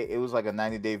 90-day. It was like a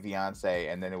 90-day fiance,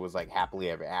 and then it was like happily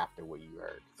ever after. What you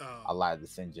heard, a lot of the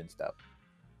Sinjin stuff.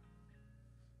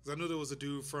 'Cause I knew there was a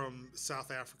dude from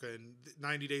South Africa and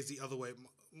 90 Days the Other Way.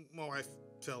 My wife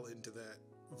fell into that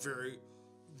very,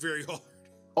 very hard.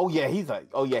 Oh yeah, he's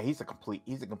a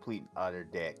complete utter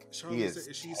dick. Charlotte, He is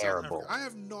is she terrible. South African? I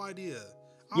have no idea. I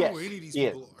don't Yes, know where any of these she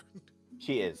people are.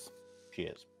 She is.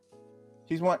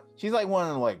 She's like one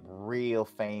of the like real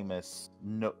famous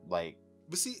like.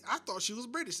 But see, I thought she was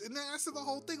British, and that's the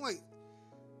whole thing. Like,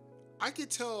 I could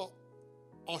tell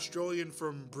Australian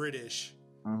from British,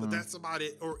 but that's about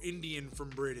it. Or Indian from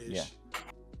British.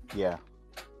 Yeah.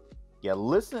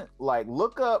 Listen, like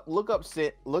look up. I'm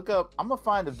gonna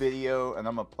find a video and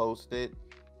I'm gonna post it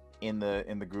in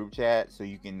the group chat so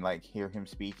you can like hear him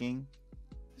speaking,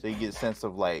 so you get a sense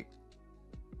of like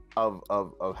of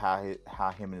how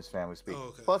him and his family speak. Oh,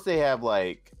 okay. Plus, they have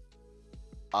like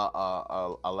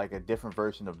like a different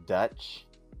version of Dutch,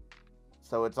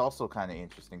 so it's also kind of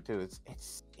interesting too. It's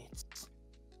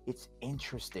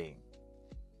interesting.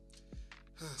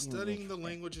 Studying the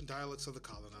language and dialects of the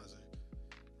colonizer.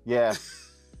 Yeah.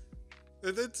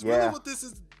 That's really what this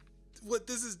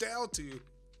is down to.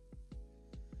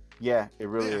 Yeah, it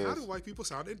really Man, is. how do white people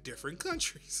sound in different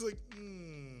countries? Like,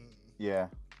 Yeah.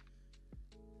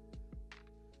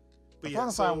 But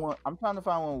I'm trying to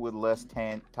find one with less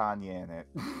Tanya in it.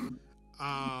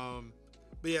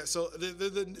 But yeah, so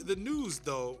the news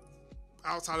though,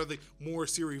 outside of the more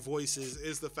Siri voices,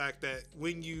 is the fact that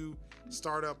when you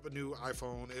start up a new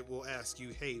iPhone, it will ask you,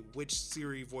 "Hey, which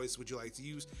Siri voice would you like to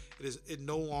use?" It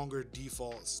no longer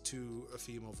defaults to a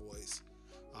female voice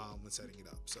when setting it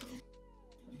up. So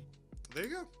there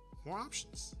you go, more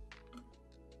options.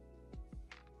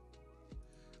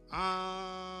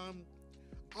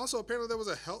 Also, apparently there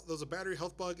was a battery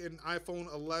health bug in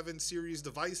iPhone 11 series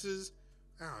devices.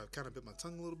 I kind of bit my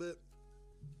tongue a little bit.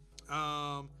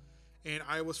 And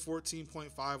iOS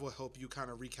 14.5 will help you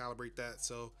kind of recalibrate that.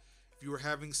 So if you were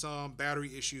having some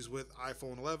battery issues with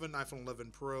iPhone 11, iPhone 11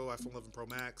 Pro, iPhone 11 Pro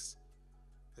Max,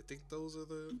 I think those are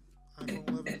the iPhone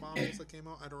 11 models that came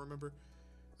out. I don't remember.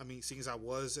 I mean, seeing as I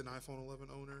was an iPhone 11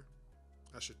 owner,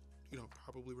 I should,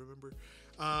 probably remember.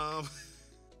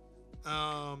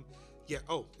 Yeah.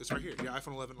 Oh, it's right here. Yeah,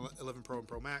 iPhone 11 Pro and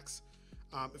Pro Max.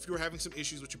 If you're having some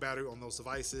issues with your battery on those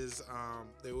devices,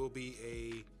 there will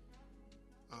be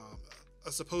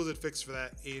a supposed fix for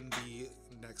that in the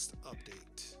next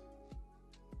update.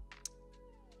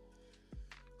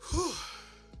 Whew.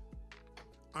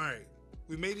 All right,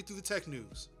 we made it through the tech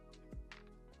news.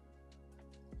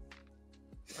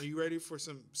 Are you ready for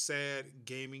some sad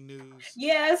gaming news?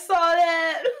 Yeah, I saw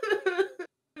that.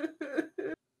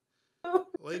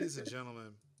 Ladies and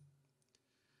gentlemen,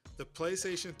 the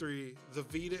PlayStation 3, the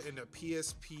Vita, and the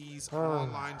PSP's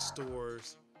online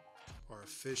stores are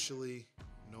officially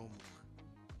no more.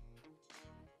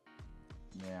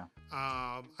 Yeah.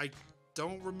 I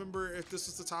don't remember if this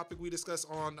was the topic we discussed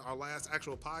on our last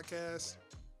actual podcast,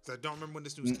 because I don't remember when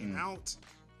this news came out.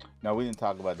 No, we didn't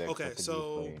talk about that. Okay,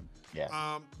 so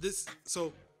yeah. This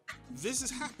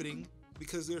is happening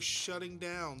because they're shutting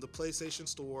down the PlayStation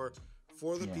Store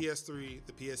for the PS3,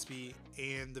 the PSP,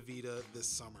 and the Vita this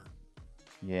summer.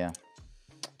 Yeah.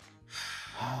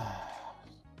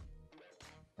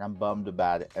 I'm bummed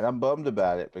about it. And I'm bummed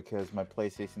about it because my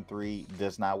PlayStation 3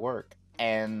 does not work.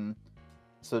 And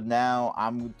so now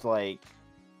I'm like,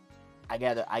 I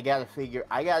gotta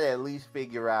at least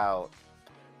figure out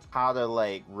how to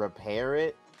like repair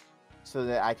it so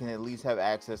that I can at least have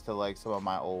access to like some of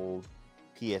my old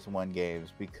PS1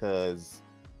 games, because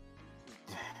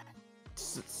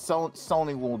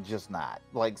Sony will just not.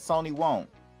 Like Sony won't.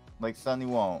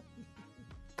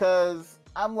 Cause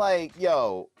I'm like,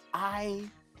 yo, I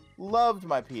loved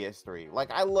my PS3.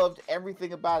 Like, I loved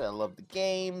everything about it. I loved the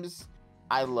games.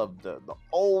 I loved the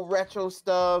old retro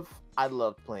stuff. I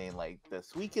loved playing like the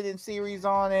Suikoden series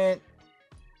on it.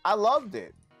 I loved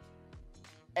it.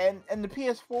 And the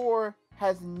PS4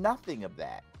 has nothing of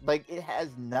that. Like, it has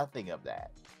nothing of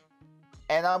that.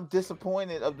 And I'm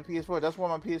disappointed of the PS4. That's why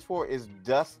my PS4 is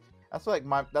dust. That's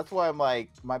why I'm like,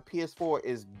 my PS4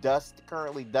 is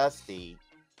currently dusty.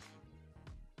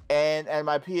 And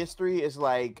my PS3 is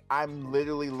like, I'm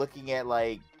literally looking at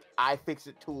like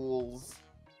iFixit tools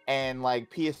and like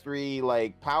PS3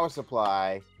 like power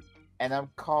supply, and I'm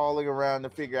calling around to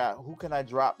figure out who can I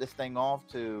drop this thing off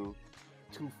to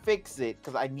fix it,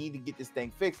 because I need to get this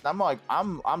thing fixed. And I'm like,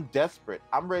 I'm desperate.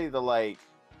 I'm ready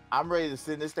to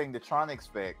send this thing to Tronics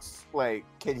fix. Like,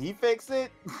 can he fix it?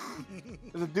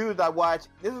 There's a dude I watch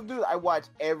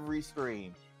every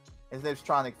stream. His name's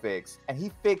Tronic Fix, and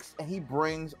he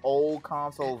brings old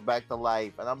consoles back to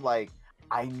life. And I'm like,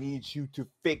 I need you to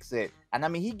fix it. And I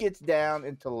mean, he gets down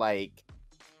into like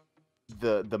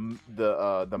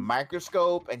the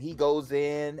microscope, and he goes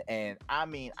in, and I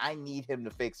mean, I need him to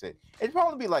fix it. It'd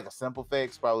probably be like a simple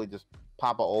fix, probably just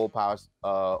pop an old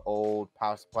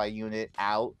power supply unit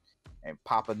out and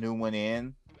pop a new one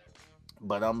in.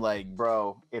 But I'm like,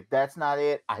 bro, if that's not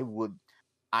it,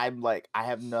 I'm like, I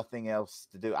have nothing else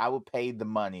to do. I would pay the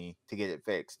money to get it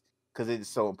fixed, because it's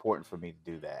so important for me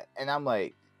to do that. And I'm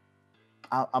like,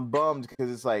 I'm bummed,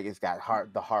 because it's like, it's got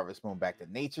the Harvest Moon Back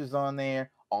to Nature's on there,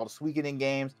 all the Suikoden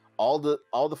games, all the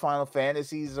Final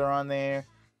Fantasies are on there,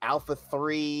 Alpha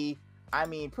 3. I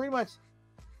mean, pretty much,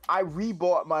 I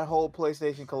rebought my whole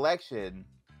PlayStation collection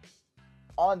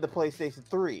on the PlayStation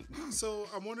 3. So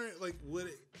I'm wondering, like, would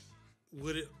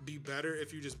it be better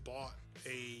if you just bought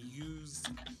a used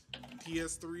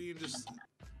PS3 and just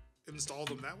installed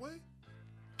them that way?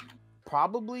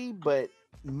 Probably, but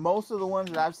most of the ones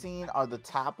that I've seen are the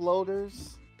top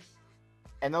loaders,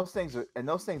 and those things are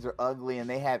ugly, and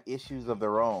they have issues of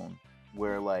their own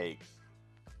where like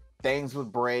things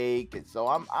would break. And so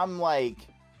I'm like,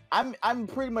 I'm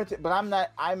pretty much, but I'm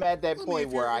not. I'm at that point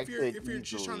where if you're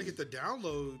just trying to get the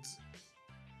downloads,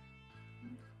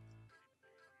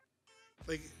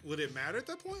 like, would it matter at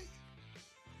that point?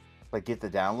 Like, get the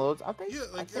downloads? I think. Yeah,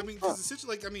 like, I mean, because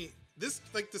essentially, like, I mean, this,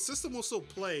 like, the system will still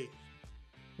play.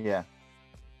 Yeah.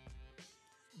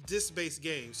 Disc-based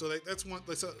game, so like that's one.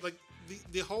 Like, so like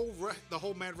the whole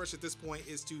mad rush at this point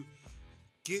is to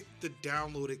get the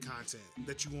downloaded content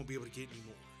that you won't be able to get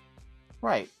anymore.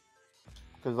 Right.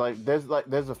 Because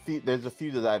there's a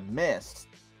few that I've missed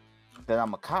that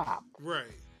I'm a cop. Right.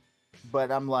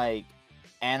 But I'm like,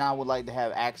 and I would like to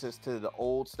have access to the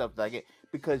old stuff that I get,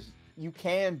 because you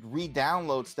can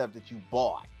re-download stuff that you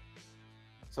bought.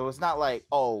 So it's not like,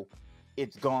 oh,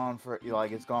 it's gone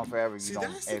it's gone forever. See, you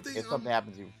don't, if something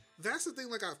happens to you. That's the thing.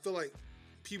 Like, I feel like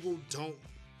people don't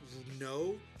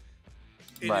know,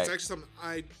 and Right. it's actually something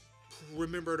I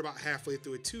remembered about halfway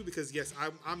through it too. Because yes,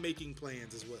 I'm making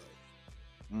plans as well.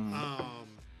 Mm-hmm.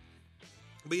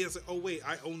 But yes, oh wait,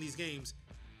 I own these games.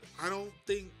 I don't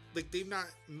think, like, they've not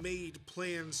made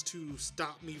plans to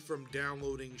stop me from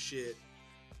downloading shit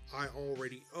I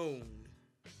already own.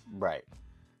 Right.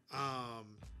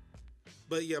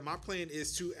 But yeah, my plan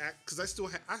is to act, because I still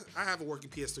I have a working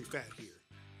PS3 fat here.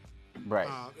 Right.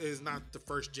 It is not the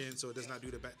first gen, so it does not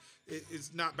do the back.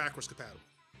 It's not backwards compatible,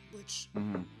 which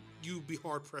you'd be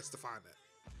hard pressed to find that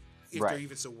if they're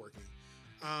even still working.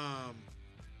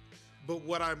 But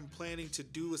what I'm planning to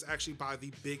do is actually buy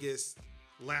the biggest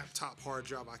laptop hard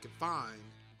drive I can find,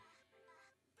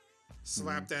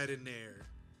 slap that in there,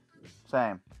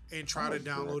 Same, and try to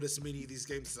download as many of these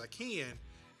games as I can,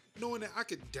 knowing that I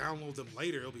could download them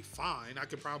later. It'll be fine. I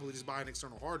could probably just buy an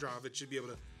external hard drive. It should be able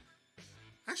to.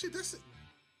 Actually, that's it.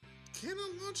 Can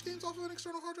I launch games off of an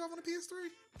external hard drive on a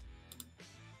PS3?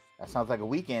 That sounds like a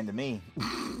weekend to me.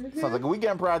 Sounds like a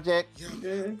weekend project.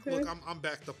 Yeah. Look, I'm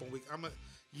backed up on week. I'm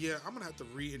gonna have to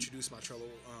reintroduce my Trello,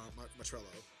 my Trello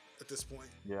at this point.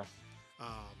 Yeah.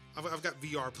 I've got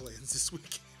VR plans this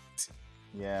weekend.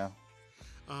 Yeah.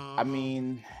 I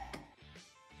mean,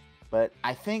 but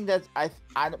I think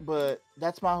but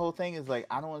that's my whole thing, is like,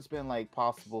 I don't want to spend like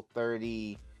possible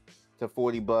 $30 to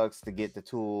 $40 to get the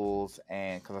tools,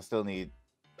 and because I still need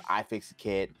iFixit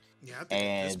kit. Yeah, I think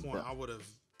at this point I would have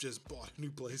just bought a new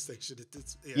PlayStation.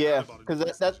 Yeah, because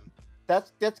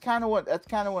that's kind of what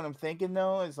I'm thinking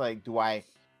though. Is like, do I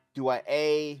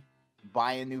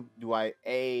buy a new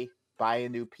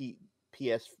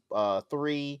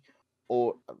PS3,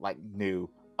 or like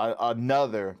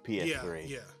another PS3?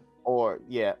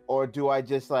 Yeah. Or do I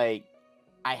just, like,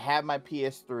 I have my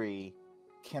PS3,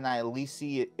 can I at least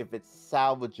see it if it's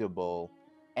salvageable,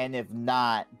 and if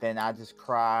not, then I just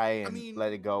cry and mean-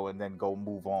 let it go, and then go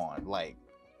move on. Like,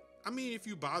 I mean, if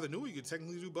you buy the new one, you can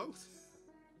technically do both.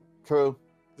 true.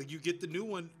 Like you get the new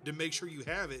one to make sure you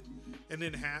have it, and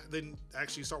then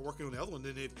actually start working on the other one.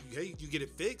 Then if you get it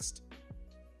fixed,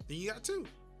 then you got two.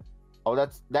 Oh,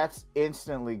 that's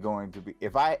instantly going to be,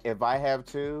 if I have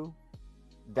two,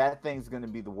 that thing's going to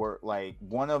be the work. Like,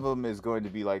 one of them is going to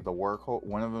be like the work.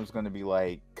 One of them is going to be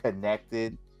like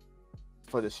connected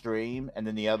for the stream, and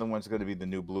then the other one's going to be the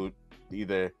new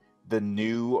either the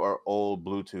new or old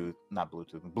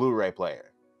Blu-ray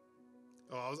player.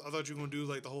 Oh, I thought you were gonna do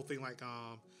like the whole thing like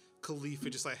Khalifa,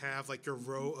 just like have like your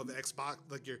row of Xbox,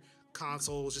 like your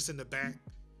consoles just in the back.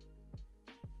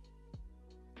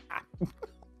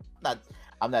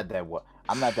 I'm not that wild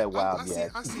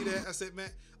yet. I see that. I said, man,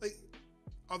 like,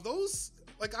 are those,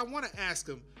 like, I want to ask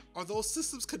them, are those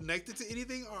systems connected to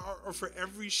anything, or for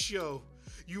every show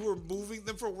you were moving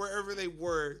them from wherever they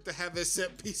were to have as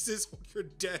set pieces on your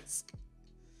desk?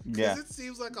 Yeah, It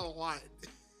seems like a lot.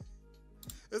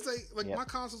 It's like my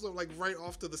consoles are like right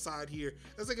off to the side here.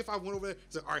 It's like if I went over there,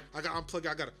 it's like, all right, I got unplugged.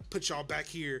 I gotta put y'all back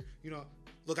here. You know,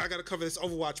 look, I gotta cover this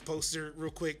Overwatch poster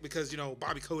real quick because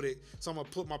Bobby coded, so I'm gonna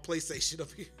put my PlayStation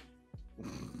up here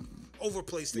over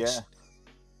PlayStation.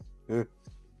 Yeah.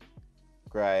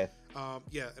 Great.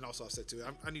 Yeah, and also I said too,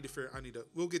 I need to.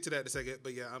 We'll get to that in a second,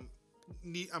 but yeah, I'm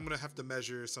gonna have to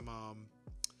measure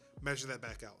that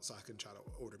back out so I can try to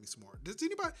order me some more. Does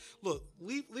anybody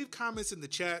leave comments in the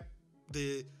chat?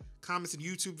 The comments in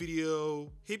YouTube video,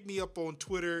 hit me up on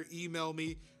Twitter, email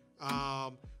me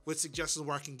with suggestions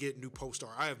where I can get new post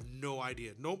art. I have no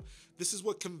idea. Nope. This is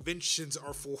what conventions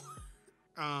are for.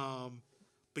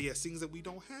 But yeah, things that we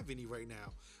don't have any right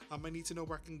now. I need to know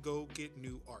where I can go get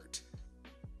new art.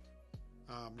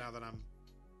 Now that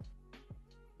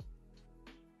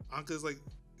Anka's like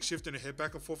shifting her head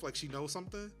back and forth like she knows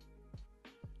something.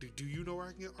 Do you know where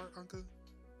I can get art, Anka?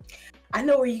 I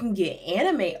know where you can get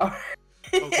anime art.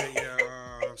 Okay, yeah.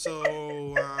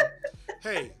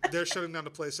 Hey, they're shutting down the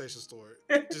PlayStation store.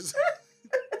 Just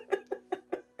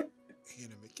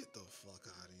anime, get the fuck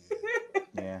out of here.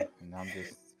 Yeah, and I'm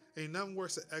just ain't nothing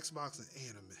worse than Xbox and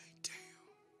anime. Damn,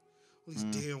 all these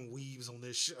damn weebs on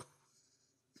this show.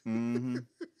 mm-hmm.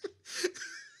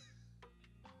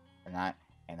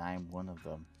 and I'm one of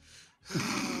them.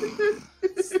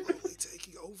 Slowly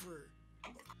taking over.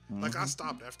 Like, I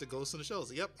stopped after Ghost in the Shell.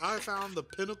 So, yep, I found the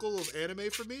pinnacle of anime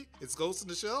for me. It's Ghost in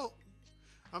the Shell.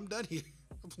 I'm done here.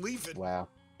 I'm leaving. Wow.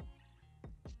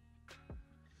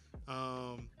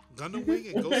 Gundam Wing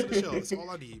and Ghost in the Shell. That's all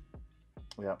I need.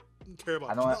 Yep. I don't care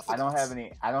about I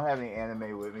don't have any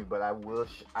anime with me, but I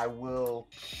will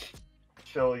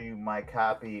show you my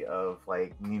copy of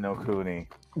like Ni no Kuni.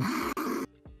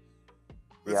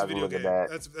 That's a video game.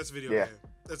 That's a video game.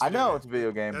 I know it's a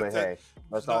video game, but hey,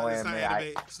 that's all anime.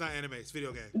 It's not anime. It's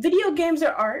video game. Video games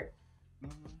are art.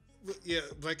 Mm-hmm. Yeah,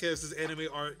 Black Cat says anime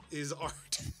art is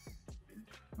art.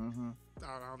 Mm-hmm.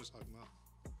 I'm just talking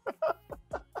about.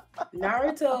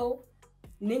 Naruto,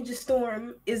 Ninja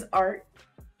Storm is art.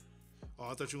 Oh,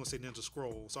 I thought you were gonna say Ninja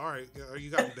Scroll. Sorry,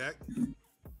 you got me back.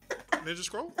 Ninja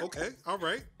Scroll? Okay, all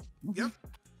right. Yep.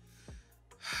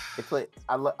 It's like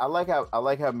I like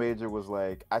how Major was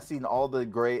like, I seen all the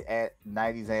great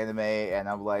 90s anime, and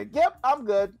I'm like, yep, I'm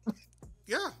good.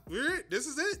 Yeah, this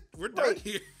is it. We're done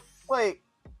here. Like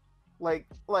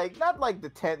not like the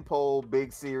tentpole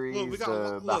big series,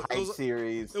 the hype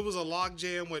series. It was a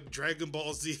logjam with Dragon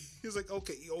Ball Z. He was like,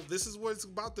 okay, this is what it's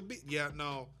about to be. Yeah,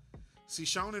 no. See,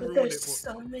 Shonen ruined it. There's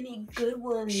so many good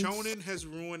ones. Shonen has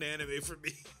ruined anime for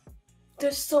me.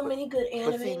 There's so many good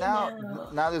anime but see, now.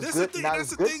 That's the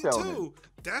thing too.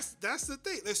 That's the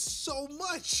thing. There's so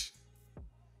much.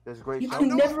 There's great. You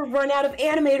can never run out of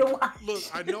anime to watch. Look,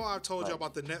 I know I told you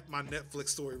about my Netflix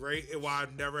story, right? And why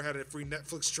I've never had a free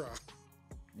Netflix trial.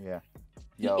 Yeah.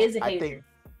 Yo, he is a hater.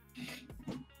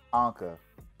 Anka.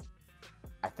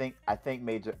 I think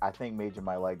Major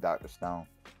might like Dr. Stone.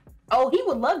 Oh, he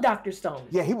would love Dr. Stone.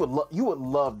 Yeah, he would. You would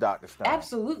love Dr. Stone.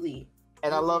 Absolutely.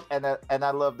 And I love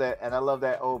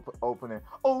that opening.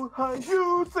 Oh, how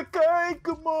you Sakai,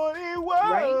 good morning,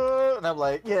 wow. Right? And I'm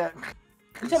like, yeah.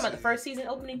 You talking about the first season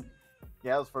opening?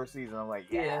 Yeah, that was first season. I'm like,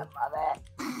 yeah. My bad.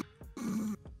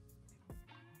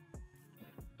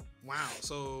 Wow.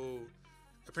 So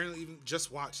apparently, even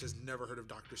Just Watch has never heard of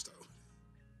Dr. Stone.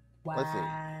 Wow. Let's see.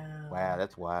 Wow,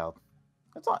 that's wild.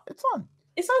 It's on.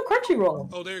 It's on Crunchyroll.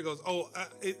 Oh, there it goes. Oh,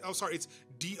 I'm sorry. It's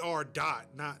Dr.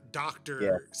 not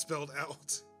Doctor spelled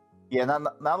out. Yeah,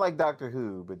 not like Doctor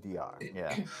Who, but Dr.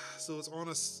 Yeah. So it's on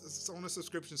a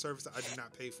subscription service that I do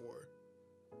not pay for.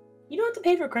 You don't have to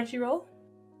pay for Crunchyroll.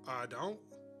 I don't.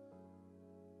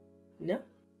 No.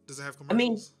 Does it have I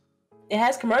mean, commercials? it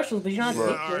has commercials, but you don't have to Look,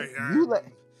 skip all to right, it. all You right.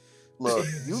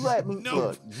 let me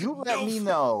Nope. you let me Nope.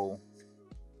 know,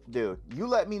 dude. You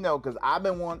let me know because I've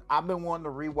been wanting to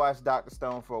rewatch Dr.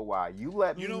 Stone for a while. You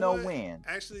let me You know know what? when.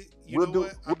 Actually, you know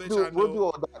what? I bet y'all We'll know. do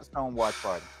a Dr. Stone watch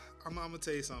party. I'm gonna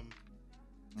tell you something.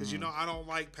 Because you know I don't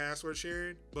like password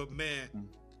sharing, but man,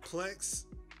 Plex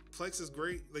is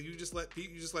great. Like you just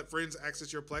let friends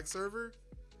access your Plex server,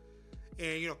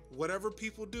 and you know whatever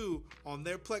people do on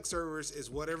their Plex servers is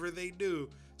whatever they do.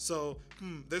 So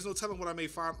there's no telling what I may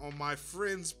find on my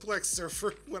friend's Plex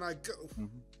server when I go.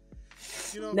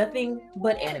 You know, Nothing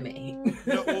but anime.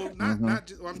 no, well, not.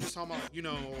 Just, I'm just talking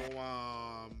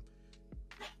about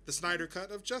the Snyder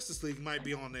cut of Justice League might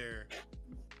be on there.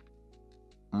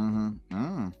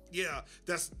 Yeah,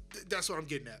 that's what I'm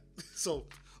getting at. So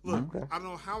look, I don't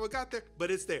know how it got there, but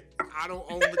it's there. I don't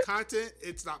own the content.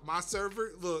 It's not my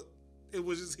server. Look, it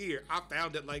was just here. I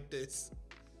found it like this.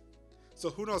 So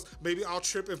who knows? Maybe I'll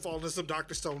trip and fall into some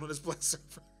Dr. Stone on this Plex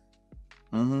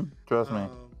server. Trust me.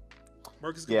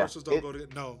 Marcus commercials don't go to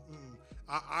no.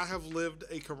 I have lived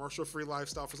a commercial-free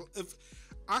lifestyle for. If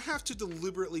I have to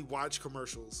deliberately watch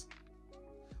commercials.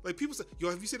 Like people say,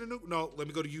 yo, have you seen a new? No, let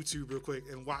me go to YouTube real quick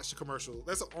and watch the commercial.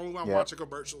 That's the only way I'm watching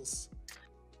commercials.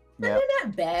 They're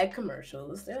not bad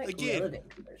commercials. They're like relevant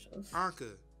commercials.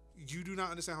 Anka, you do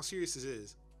not understand how serious this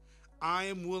is. I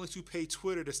am willing to pay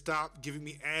Twitter to stop giving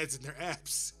me ads in their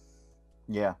apps.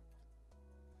 Yeah.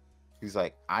 He's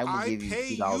like, I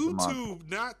pay YouTube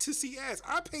not to see ads.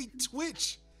 I pay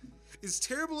Twitch. As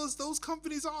terrible as those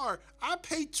companies are, I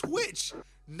pay Twitch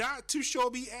not to show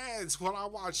me ads while I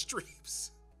watch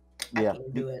streams. Yeah,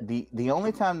 the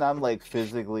only time that I'm like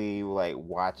physically like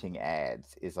watching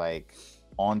ads is like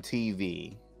on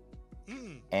TV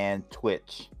and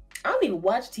Twitch. I don't even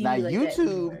watch TV. Now like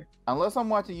YouTube, that unless I'm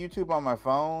watching YouTube on my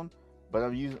phone, but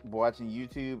I'm watching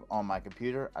YouTube on my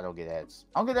computer, I don't get ads.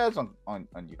 I don't get ads on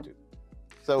YouTube.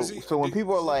 So when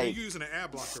people are like, you're using an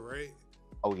ad blocker, right?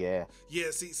 Oh yeah. Yeah.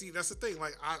 See, that's the thing.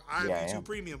 Like I have YouTube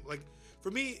Premium. Like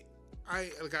for me. I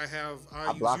use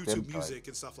YouTube Music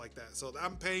and stuff like that. So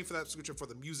I'm paying for that subscription for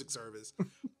the music service.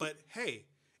 But hey,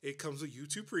 it comes with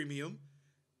YouTube Premium.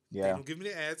 Yeah. They don't give me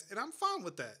the ads, and I'm fine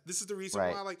with that. This is the reason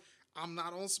why I'm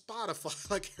not on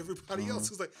Spotify like everybody else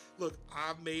who's like, look,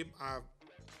 I've made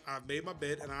my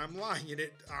bed and I'm lying in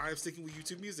it. I'm sticking with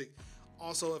YouTube Music.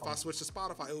 Also, if I switch to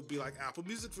Spotify, it would be like Apple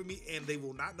Music for me, and they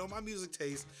will not know my music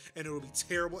taste, and it will be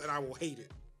terrible, and I will hate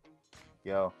it.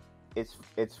 Yo.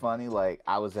 It's funny, like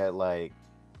I was at like,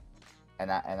 and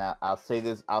I'll say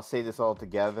this all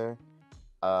together,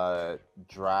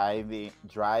 drive-in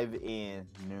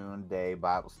noonday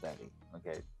Bible study.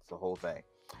 Okay, it's the whole thing.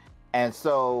 And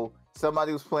so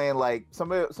somebody was playing like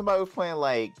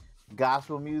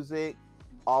gospel music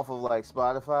off of like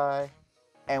Spotify,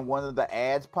 and one of the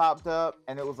ads popped up,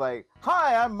 and it was like,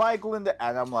 "Hi, I'm Michael," and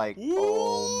I'm like,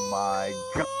 "Oh my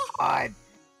god."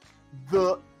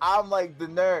 I'm like the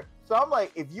nerd. So I'm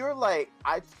like, if you're like,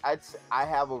 I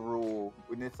have a rule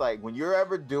when it's like when you're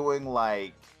ever doing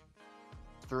like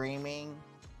streaming,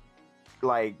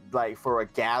 like for a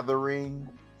gathering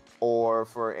or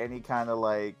for any kind of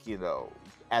like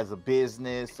as a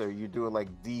business, or you're doing like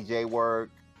DJ work,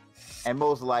 and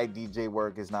most like DJ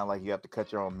work is not like you have to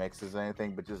cut your own mixes or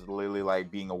anything, but just literally like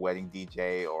being a wedding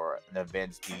DJ or an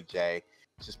events DJ,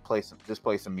 just play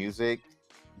some music.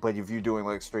 But if you're doing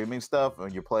like streaming stuff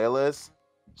on your playlist,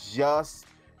 just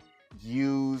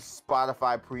use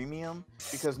Spotify Premium,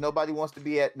 because nobody wants to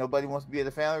be at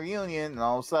a family reunion and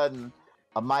all of a sudden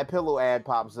a My Pillow ad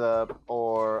pops up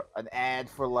or an ad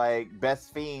for like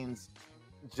Best Fiends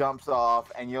jumps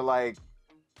off, and you're like,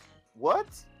 what?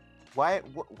 Why?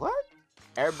 What?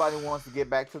 Everybody wants to get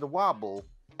back to the wobble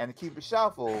and keep it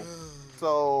shuffle.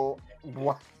 So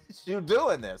why is you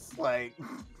doing this? Like,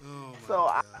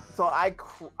 I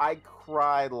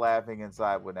cried laughing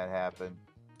inside when that happened.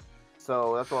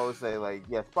 So that's what I would say. Like,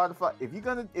 yeah, Spotify. If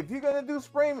you're gonna do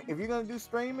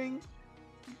streaming,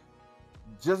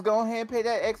 just go ahead and pay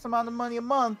that X amount of money a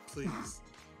month, please.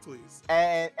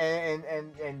 And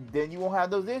then you won't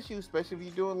have those issues, especially if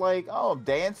you're doing like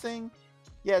dancing.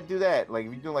 Yeah, do that. Like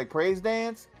if you're doing like praise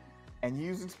dance and you're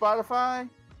using Spotify,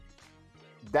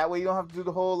 that way you don't have to do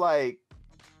the whole like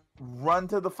run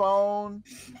to the phone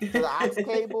to the aux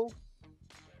cable.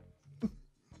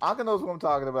 Anka knows what I'm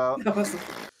talking about.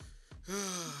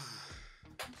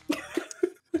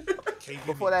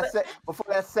 Before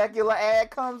that secular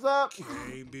ad comes up,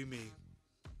 can't be me.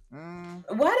 Why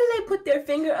do they put their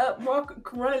finger up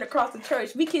running across the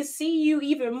church? We can see you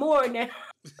even more now.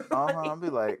 I'll be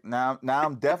like, now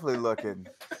I'm definitely looking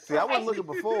See, I wasn't looking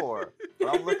before,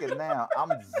 but I'm looking now.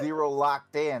 I'm zero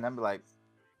locked in. I'm like,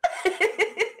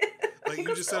 Like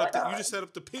you just set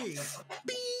up the ping.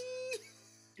 Bing.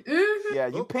 Mm-hmm. yeah,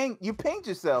 you pinged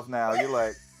yourself now. You're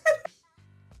like,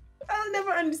 I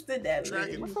never understood that. Dragon.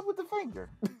 Really. what's up with the finger?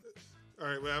 All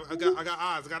right, well, I got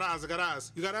eyes. You got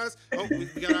eyes? Oh, we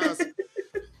got eyes.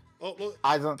 Oh, look.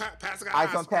 Eyes on, Pass got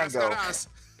eyes on Pass Tango. got eyes.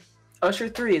 Usher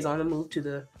 3 is on the move to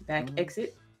the back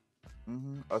exit.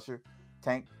 Usher,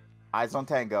 eyes on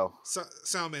Tango.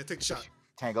 Sound man, take a shot.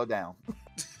 Tango down.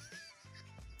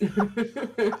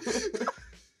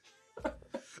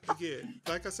 Again,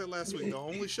 like I said last week, the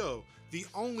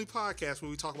only podcast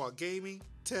where we talk about gaming,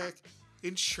 tech,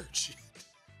 and church.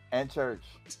 And church.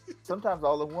 Sometimes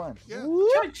all in one. Yeah.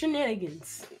 Church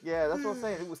shenanigans. Yeah, that's what I'm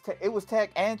saying. It was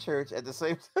tech and church at the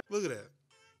same time. Look at that.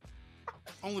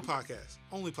 Only podcast.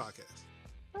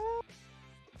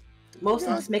 Most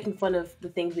of us making fun of the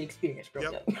things we experienced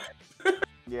growing up.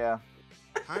 Yeah.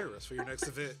 Hire us for your next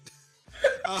event.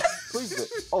 Please do.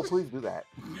 Oh, please do that.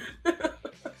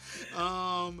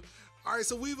 All right,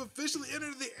 so we've officially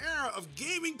entered the era of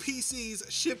gaming PCs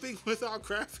shipping without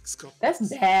graphics cards. That's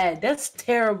bad. That's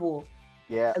terrible.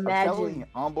 Yeah, Imagine. I'm telling you,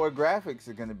 onboard graphics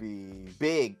are going to be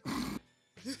big.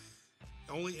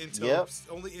 Only Intel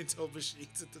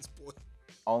machines at this point.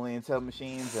 Only Intel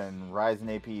machines and Ryzen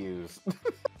APUs.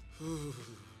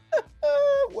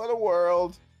 What a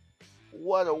world.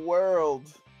 What a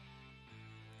world.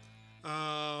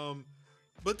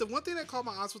 But the one thing that caught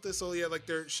my eyes with this, so yeah, like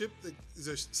their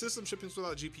system shipping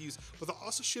without GPUs, but they're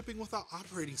also shipping without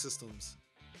operating systems.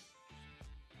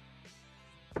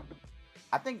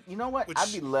 I think, you know what? Which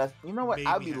I'd be less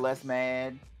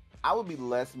mad. I would be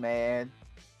less mad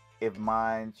if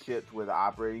mine shipped with an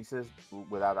operating system,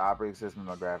 without an operating system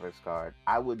or graphics card.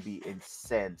 I would be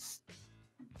incensed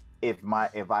if I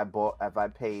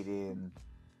paid in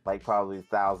like probably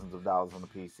thousands of dollars on the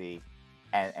PC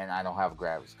and I don't have a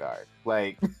graphics card.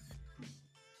 Like,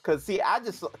 cause I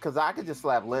could just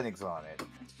slap Linux on it.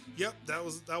 Yep, that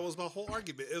was my whole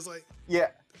argument. It was like,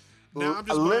 yeah. now I'm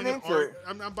just Linux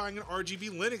I'm buying an RGB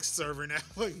Linux server now.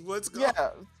 Like, let's go. Yeah.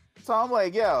 So I'm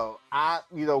like,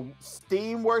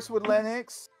 Steam works with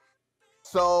Linux.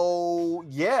 So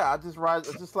yeah, I just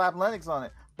slap Linux on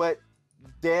it. But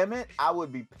damn it, I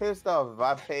would be pissed off if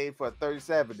I paid for a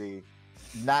 3070,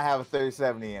 not have a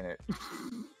 3070 in it.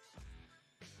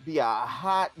 Be a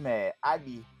hot mad. I'd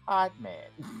be hot mad.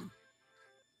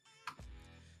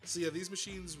 So yeah, these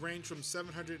machines range from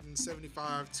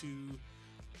 $775 to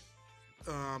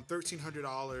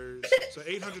 $1,300. So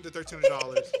 $800 to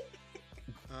 $1,300.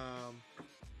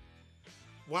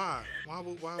 Why? Why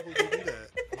would we do that?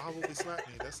 Why would we slap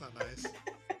me? That's not nice.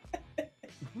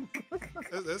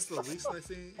 That's the least nice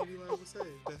thing anyone would say.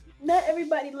 Not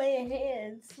everybody laying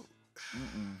hands.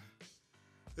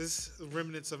 This is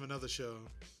remnants of another show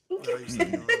that I used to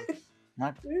be on.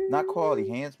 Not quality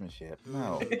handsmanship.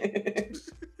 No.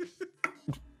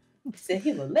 Said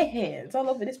he will lay hands all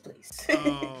over this place.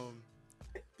 But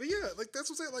yeah, like that's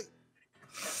what I'm saying. Like,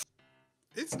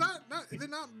 it's not they're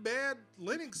not bad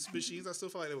Linux machines. I still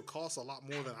feel like it would cost a lot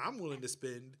more than I'm willing to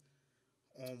spend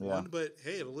on one. But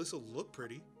hey, at least it'll look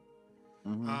pretty.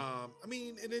 I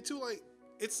mean, and then too, like,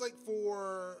 it's like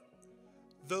for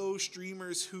those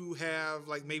streamers who have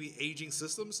like maybe aging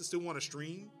systems and still want to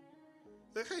stream.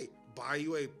 Like, hey, buy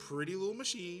you a pretty little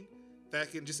machine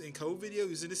that can just encode video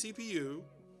using the CPU.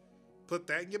 Put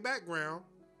that in your background.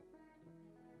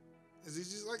 It's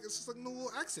just like a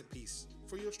little accent piece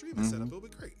for your streaming setup. It'll be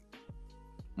great.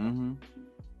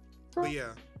 But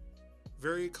yeah,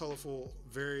 very colorful,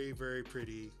 very, very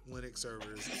pretty Linux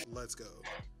servers. Let's go.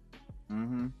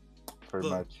 Pretty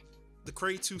much. The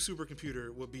Cray 2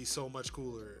 supercomputer would be so much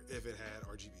cooler if it had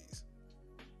RGBs.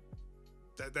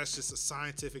 That's just a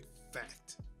scientific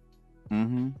fact.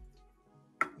 No,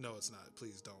 it's not.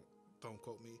 Please don't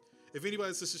quote me. If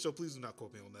anybody's listening to the show, please do not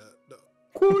quote me on that. No.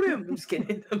 Quote him. I'm just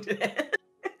kidding.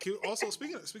 Also,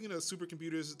 speaking of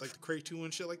supercomputers, like the Cray 2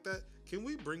 and shit like that, can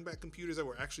we bring back computers that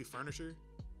were actually furniture?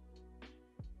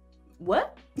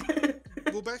 What?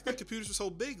 Well, back then computers were so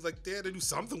big, like they had to do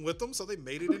something with them, so they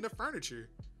made it into furniture.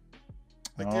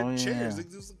 Like they're chairs,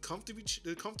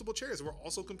 they're comfortable chairs. They were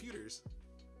also computers.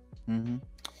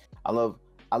 I love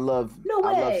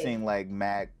seeing like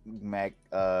Mac what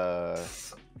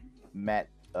was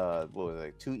it,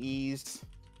 like 2Es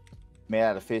made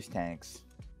out of fish tanks.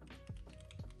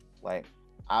 Like,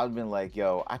 I would've been like,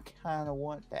 yo, I kind of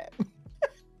want that.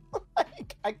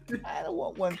 Like, I kind of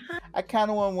want one. I kind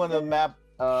of want one of Mac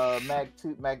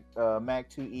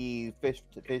 2E fish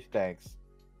tanks.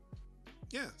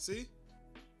 Yeah, see?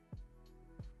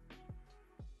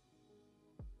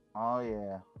 Oh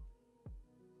yeah.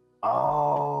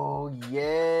 Oh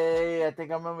yeah. I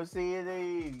think I remember seeing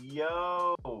these.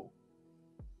 Yo.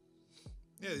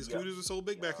 Yeah, these Yo. computers were so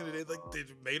big back in the day, like they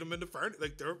made them into furniture,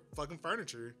 like they're fucking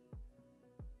furniture.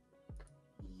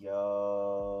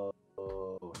 Yo.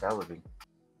 That would be.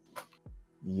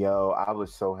 Yo, I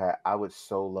was so I would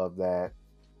so love that.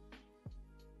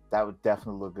 That would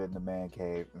definitely look good in the man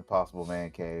cave, in the possible man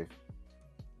cave.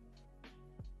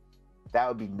 That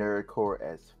would be nerdcore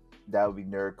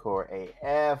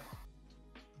AF.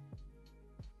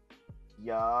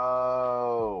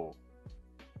 Yo.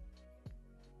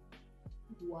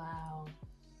 Wow.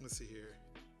 Let's see here.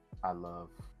 I love.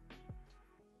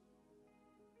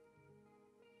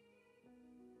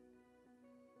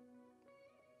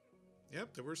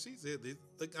 Yep, there were seats.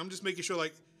 Like I'm just making sure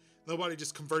like nobody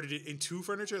just converted it into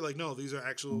furniture. Like no, these are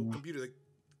actual computers. Like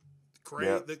Cray,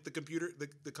 Yep.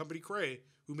 the company Cray,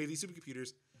 who made these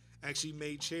supercomputers, actually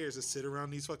made chairs that sit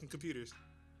around these fucking computers.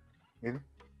 You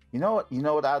know what? You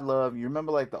know what I love? You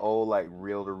remember like the old like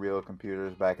reel-to-reel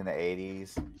computers back in the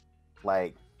 80s?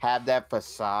 Like have that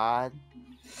facade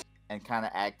and kind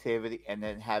of activity, and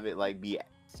then have it like be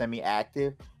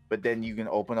semi-active, but then you can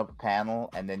open up a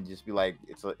panel and then just be like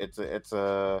it's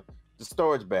a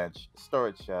storage bench,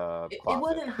 storage It closet.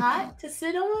 wasn't hot to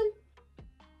sit on.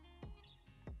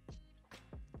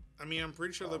 I mean, I'm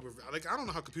pretty sure they were like I don't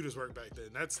know how computers worked back then.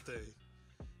 That's the thing.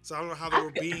 So I don't know how they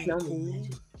were being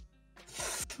cooled.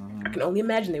 I can only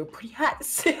imagine they were pretty hot to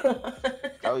sit on.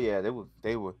 Oh yeah,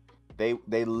 they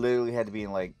literally had to be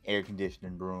in like air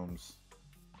conditioning rooms,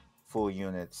 full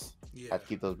units. Yeah. Had to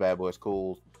keep those bad boys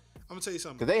cool. I'm gonna tell you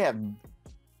something. Cause they have.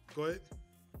 Go ahead.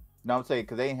 No, I'm saying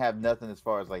because they have nothing as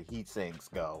far as like heat sinks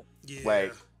go. Yeah.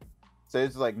 Like, so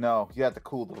it's like no, you have to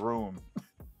cool the room.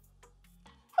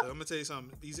 I'm gonna tell you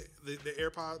something. These the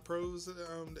AirPod Pros, the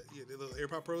little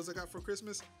AirPod Pros I got for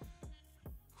Christmas.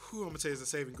 Whew, I'm gonna tell you, it's a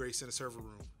saving grace in a server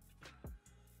room.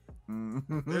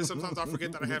 There's sometimes I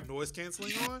forget that I have noise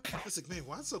canceling on. It's like, man,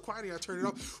 why is it so quiet here? I turn it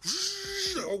off.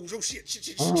 Oh shit,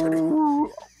 turn it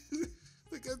off.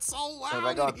 Like, it's so loud. Turn it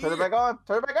back on. Turn it back on.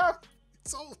 Turn it back on.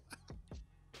 It's so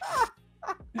loud.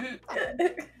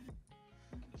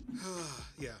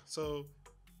 Yeah. So,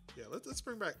 yeah, let's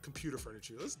bring back computer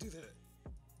furniture. Let's do that.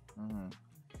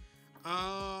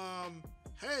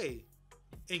 Hey,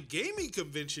 in gaming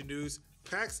convention news,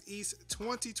 PAX East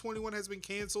 2021 has been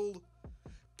canceled.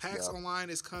 PAX Online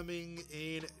is coming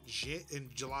in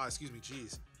July. Excuse me,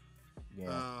 jeez.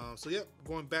 Yeah. So yep,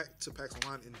 going back to PAX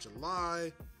Online in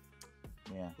July.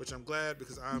 Yeah. Which I'm glad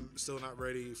because I'm still not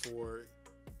ready for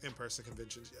in-person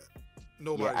conventions yet.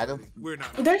 Nobody's Yeah, ready. We're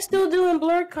not. They're still doing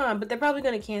BlurCon, but they're probably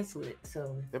going to cancel it.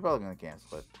 So they're probably gonna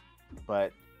cancel it,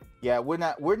 but yeah, we're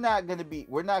not gonna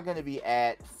be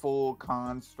at full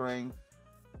con strength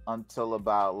until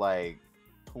about like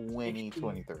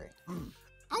 2023.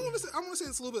 I want to say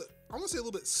it's a little bit. I want to say a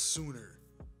little bit sooner.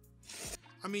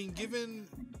 I mean, given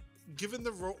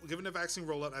the vaccine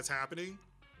rollout that's happening,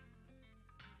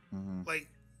 like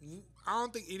I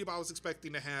don't think anybody was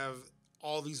expecting to have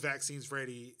all these vaccines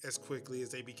ready as quickly as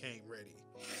they became ready.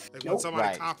 Like when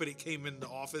somebody competent came in the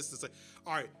office, it's like,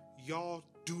 all right, y'all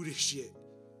do this shit.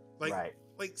 Like,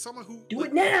 like someone who do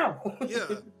it now.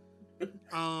 Yeah.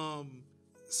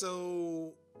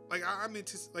 So like I'm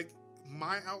into like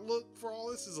my outlook for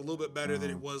all this is a little bit better than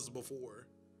it was before.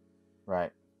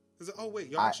 Right. Because oh wait,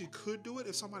 y'all actually could do it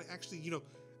if somebody actually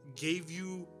gave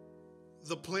you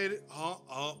the plan.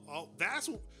 That's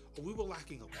what we were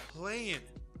lacking, a plan.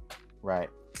 Right.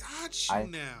 Got you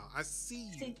now. I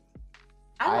see you.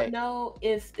 I don't know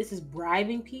if this is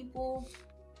bribing people,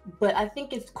 but I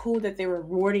think it's cool that they're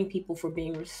rewarding people for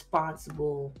being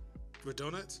responsible with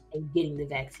donuts and getting the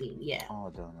vaccine. Yeah.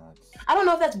 Oh, donuts. I don't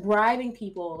know if that's bribing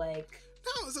people. Like,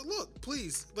 no, is it? Look,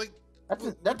 please, like that's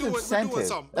incentive.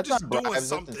 We're that's not bribe.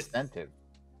 That's incentive.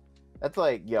 That's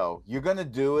like, yo, you're gonna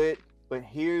do it, but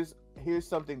here's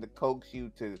something to coax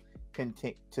you to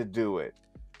continue to do it.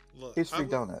 Look, here's free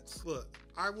donuts. Look,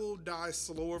 I will die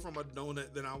slower from a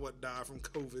donut than I would die from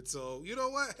COVID. So you know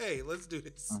what? Hey, let's do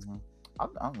this.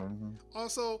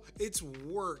 Also, it's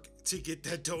work to get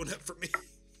that donut for me.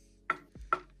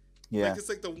 Yeah, like, it's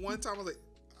like the one time I was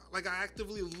like I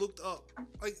actively looked up.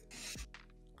 Like,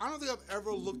 I don't think I've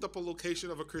ever looked up a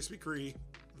location of a Krispy Kreme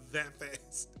that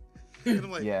fast. And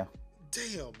I'm like, yeah.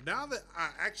 Damn, now that I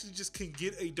actually just can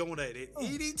get a donut at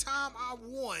any time I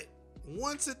want,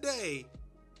 once a day,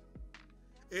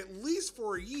 at least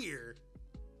for a year,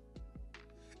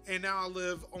 and now I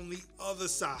live on the other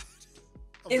side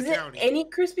of the county. Is it any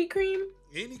Krispy Kreme?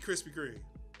 Any Krispy Kreme.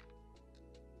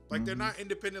 Like, they're not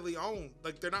independently owned.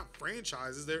 Like, they're not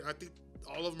franchises. I think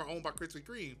all of them are owned by Krispy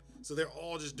Kreme, so they're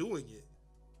all just doing it.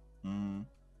 Mm.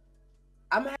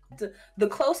 I'm gonna have to. The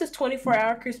closest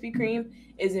 24-hour Krispy Kreme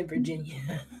is in Virginia.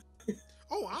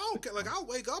 Oh, I don't care. Like, I'll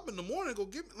wake up in the morning and go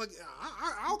get me. Like,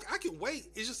 I can wait.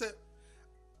 It's just that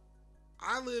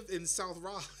I live in South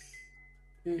Raleigh.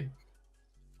 Mm.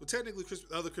 Well, technically,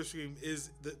 the other Krispy Kreme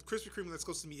is the Krispy Kreme that's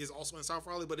close to me is also in South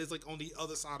Raleigh, but it's like on the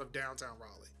other side of downtown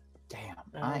Raleigh. Damn,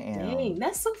 Oh, dang,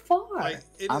 that's so far. Like,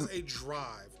 it is a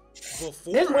drive.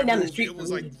 Before There's one I down the moved, street it was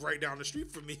for like me. right down the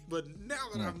street from me. But now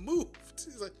that I've moved,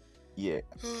 it's like, yeah,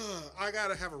 I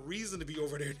gotta have a reason to be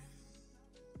over there.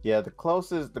 yeah. The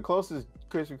closest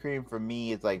Krispy Kreme for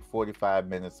me is like 45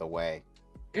 minutes away.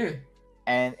 Mm.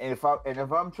 And if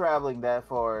I'm traveling that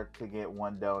far to get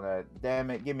one donut, damn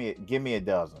it, give me a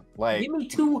dozen. Like, Give me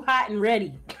 2 hot and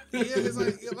ready. Yeah, it's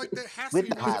like that has to With be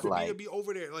the reason hot for me to light. be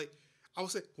over there. Like, I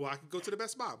would say, well, I could go to the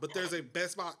Best Buy, but there's a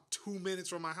Best Buy 2 minutes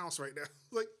from my house right now.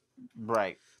 Like,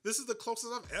 right. this is the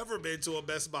closest I've ever been to a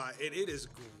Best Buy, and it is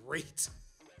great.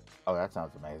 Oh, that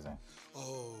sounds amazing.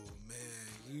 Oh man,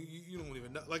 you don't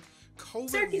even know. Like, COVID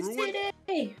Circuit ruined.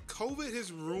 City. COVID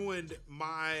has ruined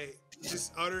my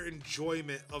just utter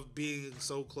enjoyment of being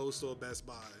so close to a Best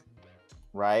Buy.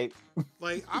 Right.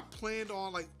 Like, I planned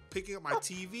on like picking up my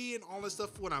TV and all that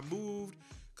stuff when I moved,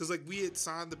 because like we had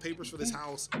signed the papers for this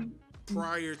house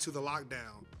prior to the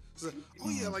lockdown. So like, oh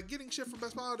yeah, like getting shit from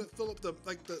Best Buy to fill up the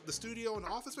studio and the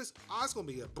office space. Oh, it's gonna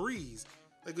be a breeze.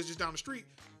 Like, it's just down the street.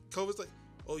 COVID's like,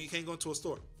 oh, you can't go into a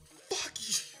store. Fuck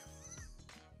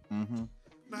you. Mm-hmm.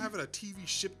 Not having a TV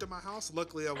shipped to my house.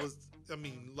 Luckily, I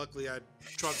had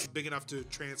trucks big enough to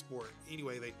transport.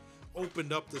 Anyway, they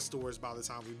opened up the stores by the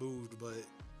time we moved, but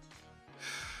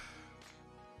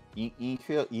you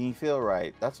feel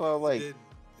right. That's why I like. it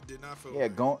did not feel. Yeah,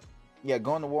 right.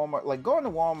 going to Walmart. Like, going to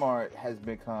Walmart has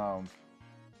become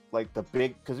like the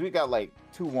big, because we got like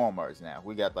 2 Walmarts now.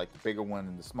 We got like the bigger one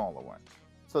and the smaller one.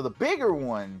 So the bigger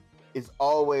one is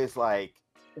always like,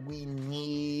 we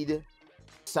need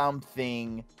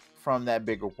something from that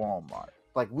bigger Walmart.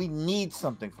 Like, we need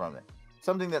something from it.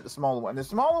 Something that the smaller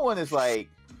one is like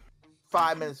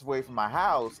 5 minutes away from my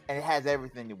house, and it has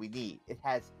everything that we need. It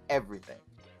has everything.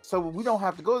 So we don't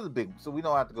have to go to the big one. So we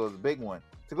don't have to go to the big one.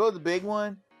 To go to the big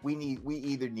one, we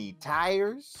either need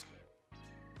tires.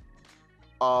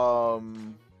 We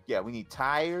need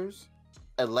tires,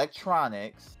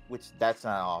 electronics, which that's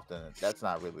not often. That's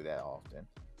not really that often,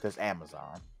 because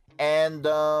Amazon. And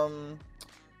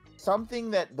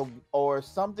something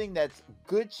that's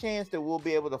good chance that we'll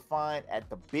be able to find at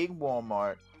the big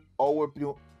Walmart, or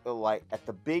we're like at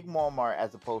the big Walmart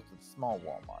as opposed to the small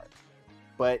Walmart.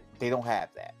 But they don't have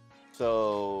that.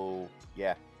 So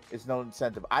yeah, it's no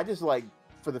incentive. I just, like,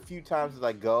 for the few times that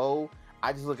I go,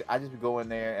 I just go in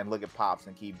there and look at pops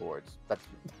and keyboards. That's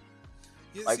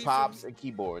Yeah, like see, pops and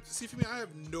keyboards. See, for me, I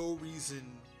have no reason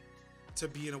to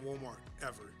be in a Walmart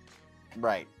ever.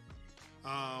 Right.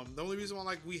 The only reason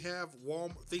why we have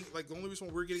Walmart the only reason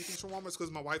why we're getting things from Walmart is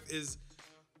because my wife is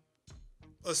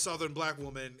a Southern black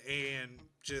woman and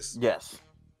just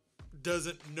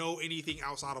doesn't know anything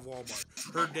outside of Walmart.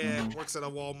 Her dad works at a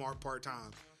Walmart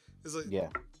part-time. It's like,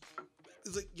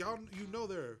 y'all,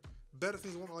 there are better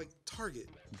things than Walmart, like Target.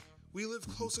 We live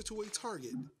closer to a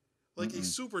Target, like a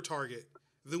super Target,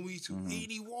 than we to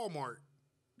any Walmart.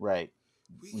 Right.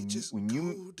 We just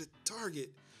go to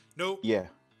Target. Nope. Yeah.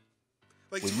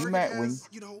 Like, Target has,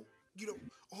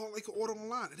 all they can order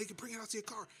online and they can bring it out to your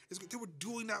car. They were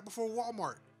doing that before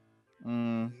Walmart.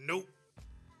 Nope.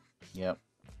 Yep.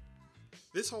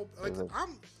 This whole,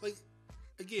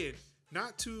 again,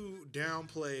 not to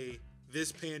downplay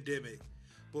this pandemic,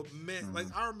 but man,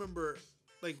 I remember,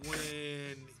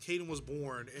 when Caden was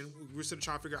born and we were still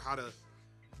trying to figure out how to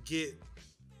get,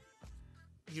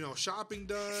 shopping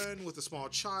done with a small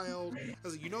child. I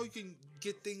was like, you can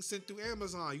get things sent through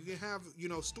Amazon. You can have,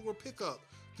 store pickup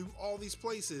through all these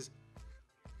places.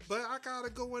 But I gotta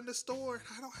go in the store and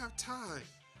I don't have time.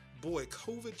 Boy,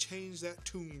 COVID changed that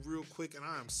tune real quick, and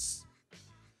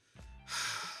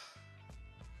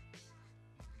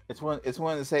It's one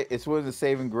of the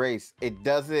saving grace.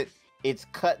 It's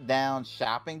cut down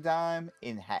shopping time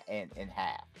in half.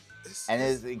 It's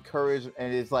encouraged,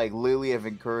 and it's like literally have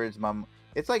encouraged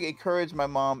encouraged my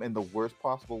mom in the worst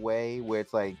possible way, where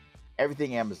it's like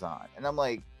everything Amazon. And I'm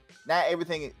like, not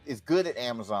everything is good at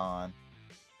Amazon.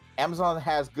 Amazon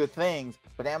has good things,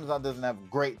 but Amazon doesn't have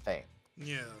great things.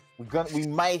 Yeah. We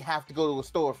might have to go to a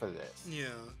store for this. Yeah.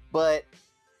 But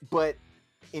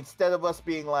instead of us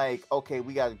being like, okay,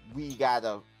 we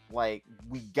gotta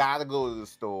go to the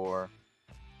store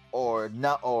or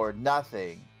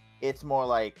nothing, It's more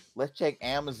like let's check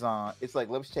Amazon. It's like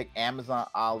let's check Amazon,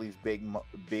 Ollie's,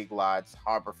 Big Lots,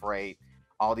 Harbor Freight,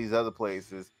 all these other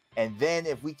places, and then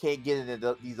if we can't get it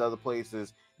at these other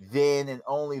places, then and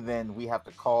only then we have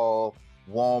to call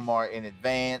Walmart in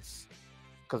advance.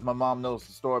 Because my mom knows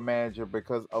the store manager.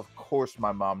 Because of course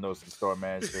my mom knows the store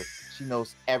manager. She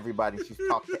knows everybody. She's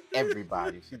talked to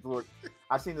everybody.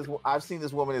 I've seen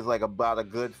this woman is like about a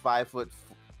good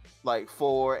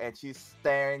 5'4", and she's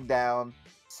staring down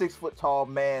 6 foot tall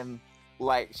man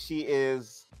like she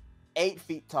is 8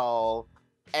 feet tall,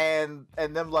 and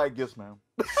them like, yes ma'am.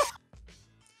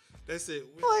 That's it.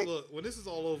 Look, when this is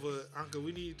all over, Uncle,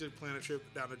 we need to plan a trip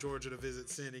down to Georgia to visit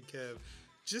Sin and Kev.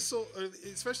 Just so,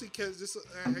 especially Kev, just so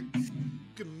I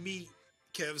can meet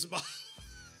Kev's mom.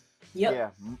 Yep.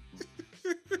 Yeah.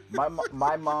 My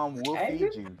mom will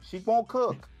feed you. She won't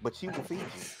cook, but she will feed you.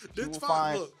 She will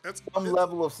find some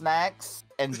level of snacks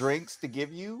and drinks to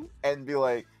give you and be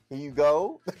like, here you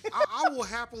go. I will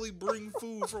happily bring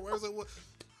food from where I was like, what?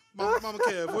 Mama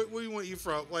Kev, where do you want to eat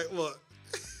from? Like, look.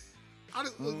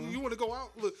 Look, you want to go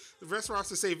out? Look, the restaurants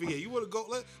are safe again. You want to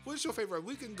go? What's your favorite?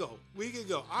 We can go.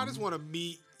 I just want to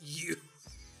meet you.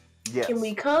 Yes. Can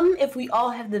we come if we all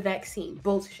have the vaccine?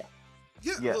 Both shots.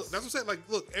 Yeah, yes. Look, that's what I'm saying. Like,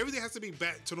 look, everything has to be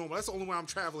back to normal. That's the only way I'm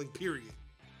traveling, period.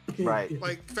 Right.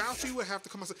 Like, Fauci would have to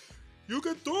come and say, you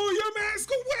can throw your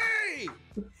mask away!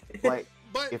 Like,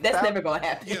 but that's never going to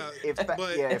happen. Yeah, if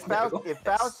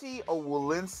Fauci or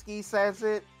Walensky says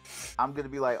it, I'm going to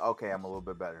be like, okay, I'm a little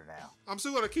bit better now. I'm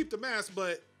still going to keep the mask,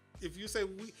 but if you say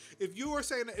if you are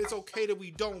saying that it's okay that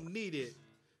we don't need it,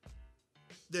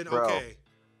 then okay.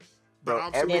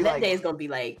 But that day is going to be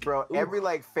like, bro, every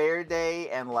fair day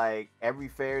and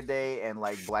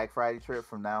Black Friday trip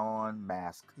from now on,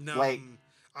 mask. No,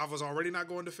 I was already not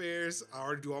going to fairs. I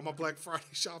already do all my Black Friday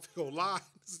shopping online.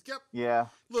 Yep. Yeah.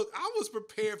 Look, I was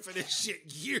prepared for this shit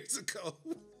years ago.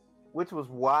 Which was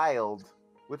wild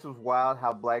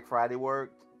how Black Friday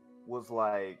worked. Was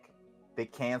like they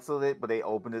canceled it, but they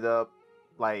opened it up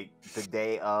like the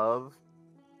day of,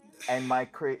 and my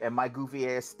goofy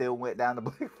ass still went down to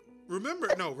Black Friday.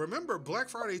 Remember Black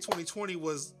Friday 2020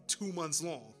 was 2 months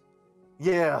long.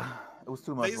 Yeah, it was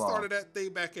 2 months long. They started that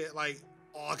thing back at like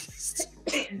August.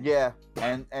 Yeah,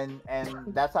 and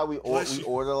that's how we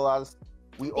ordered a lot of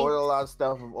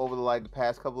stuff over the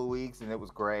past couple of weeks, and it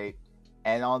was great.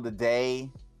 And on the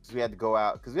day, we had to go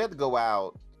out to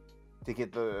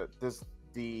get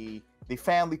the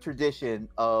family tradition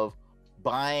of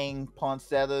buying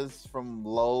poinsettias from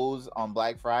Lowe's on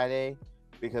Black Friday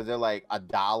because they're like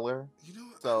 $1. You know,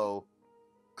 so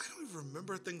I don't even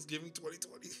remember Thanksgiving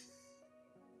 2020.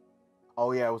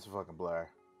 Oh yeah, it was a fucking blur.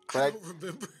 But I don't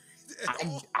remember.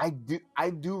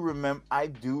 I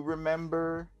do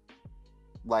remember,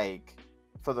 like,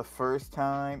 for the first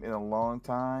time in a long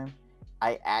time,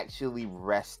 I actually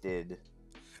rested.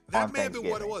 That may have been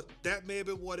what it was. That may have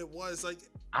been what it was. Like,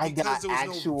 I got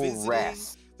actual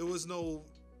rest. There was no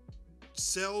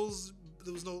sales.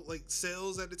 There was no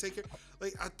sales that to take care.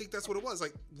 Like, I think that's what it was.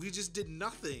 Like, we just did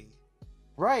nothing.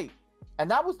 Right,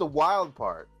 and that was the wild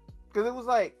part, because it was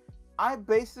like I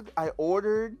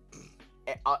ordered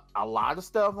a lot of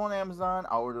stuff on Amazon.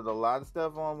 I ordered a lot of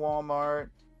stuff on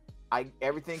Walmart.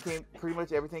 Pretty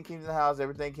much everything came to the house.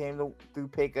 Everything came through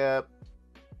pickup,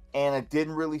 and I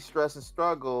didn't really stress and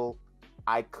struggle.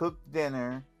 I cooked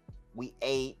dinner, we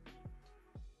ate,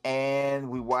 and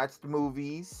we watched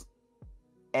movies,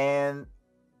 and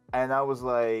I was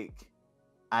like,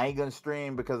 I ain't gonna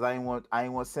stream because I ain't want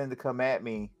Sin to come at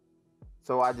me.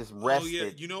 So I just rested. Oh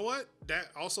yeah, you know what? That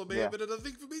also may have been another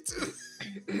thing for me too.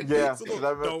 Yeah, so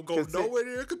look, don't go nowhere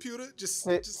near a computer. Just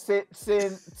Sin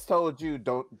told you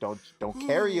don't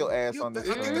carry your ass on this.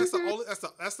 I think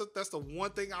that's the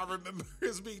one thing I remember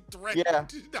is being threatened. Yeah.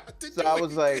 So I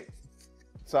was like,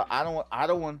 so I don't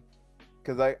want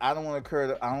because I don't want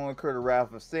to incur the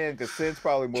wrath of Sin, because Sin's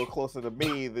probably more closer to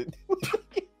me than.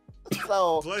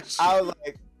 So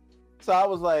I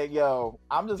was like, yo,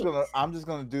 I'm just gonna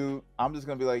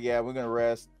be like, yeah, we're gonna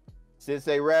rest. Sid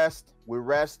say rest, we're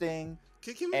resting.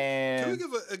 Can we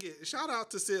give a shout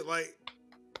out to Sid? Like,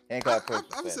 I'm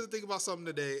just thinking about something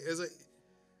today. It's like,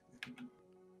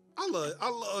 I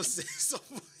love Sid so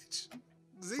much.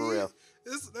 For real.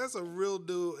 That's a real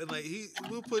dude, and like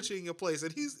we'll put you in your place,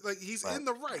 and he's right. In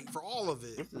the right for all of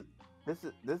it. This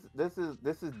is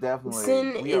definitely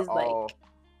Sin is like,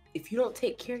 if you don't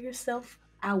take care of yourself,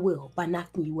 I will by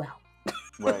knocking you out.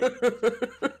 Right.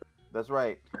 That's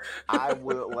right. I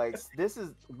will. Like, this is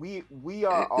we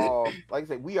are all, like I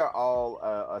said, we are all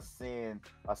a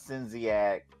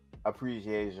Sinziac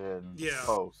appreciation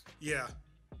post. Yeah.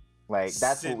 Like,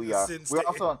 that's what we are.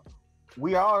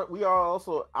 we are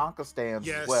also Anka stands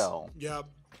as Yes. well. Yep.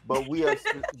 But we are,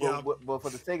 Yep. but for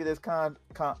the sake of this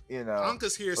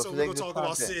Anka's here, but so for we're the gonna sake of talk this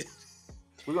about content, Sid.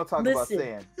 we're gonna talk about Listen,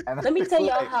 Sin. And let me tell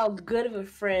y'all like, how good of a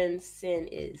friend Sin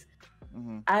is.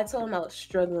 I told him I was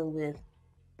struggling with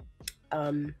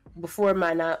before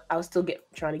I was still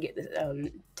trying to get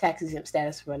the tax exempt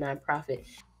status for my nonprofit,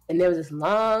 and there was this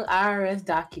long IRS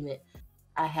document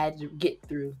I had to get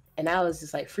through, and I was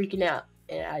just like freaking out.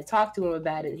 And I talked to him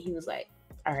about it, and he was like,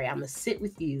 "All right, I'm gonna sit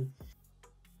with you,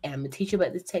 and I'm gonna teach you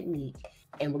about this technique,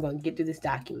 and we're gonna get through this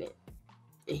document."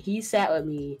 And he sat with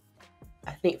me,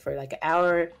 I think for like an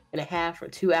hour and a half or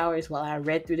 2 hours while I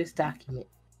read through this document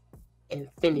and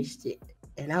finished it.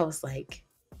 And I was like,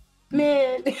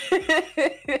 man,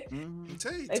 mm-hmm.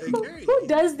 like, who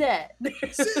does that?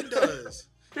 Sid does.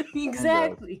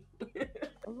 Exactly.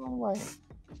 I'm like,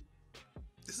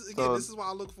 This is why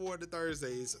I look forward to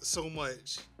Thursdays so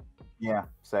much. Yeah,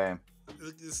 same.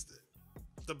 It's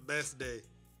the best day.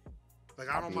 Like,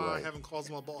 I don't mind having calls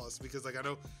with my boss because, like, I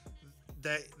know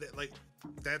that like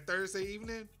that Thursday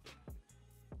evening,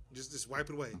 just wipe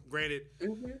it away. Granted,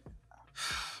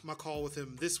 my call with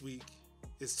him this week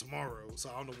is tomorrow, so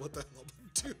I don't know what the hell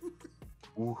I'm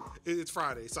gonna do. It's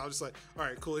Friday, so I'm just like, all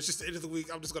right, cool. It's just the end of the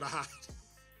week. I'm just gonna hide.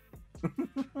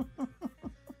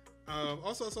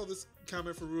 Also, I saw this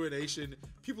comment from Ruination.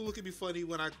 People look at me funny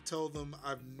when I tell them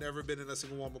I've never been in a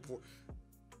single Walmart before.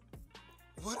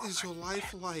 What is your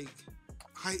life like?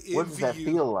 I envy you. What does that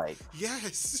feel like?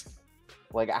 Yes.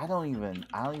 Like I don't even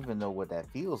know what that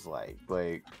feels like.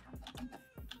 Like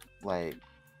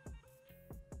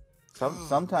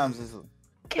sometimes man.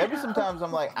 sometimes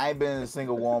I'm like, I ain't been in a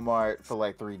single Walmart for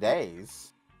like 3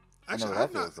 days. Actually, I know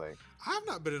what that feels like. I've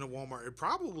not been in a Walmart. It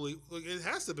probably, like, it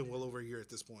has to have been well over a year at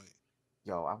this point.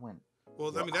 Yo, I went.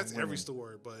 Well, I mean, that's every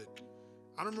store, but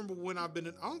I don't remember when I've been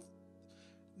in.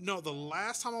 No, the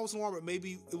last time I was in Walmart,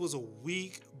 maybe it was a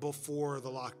week before the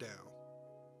lockdown.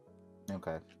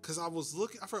 Okay. Because I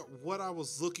forgot what I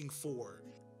was looking for,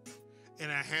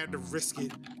 and I had to risk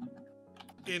it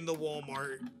in the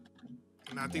Walmart.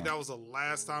 And I think that was the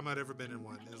last time I'd ever been in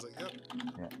one. It was like, yep,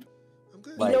 I'm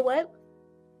good. You know what?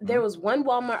 There was one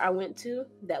Walmart I went to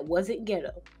that wasn't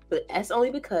ghetto, but that's only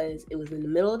because it was in the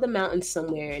middle of the mountains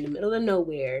somewhere, in the middle of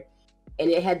nowhere, and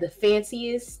it had the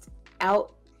fanciest outer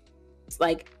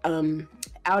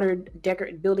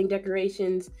building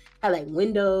decorations, had like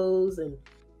windows and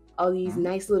all these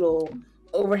nice little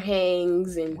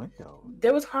overhangs, and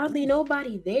there was hardly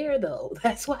nobody there though.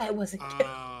 That's why it wasn't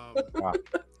ghetto.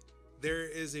 There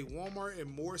is a Walmart in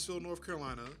Morrisville, North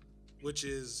Carolina, which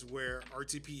is where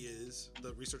RTP is,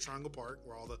 the Research Triangle Park,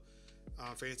 where all the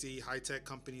fancy high-tech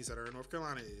companies that are in North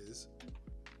Carolina is.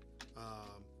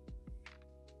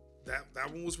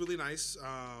 That one was really nice.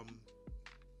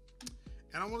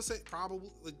 And I want to say probably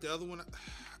like the other one.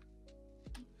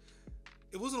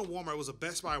 It wasn't a Walmart. It was a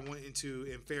Best Buy I went into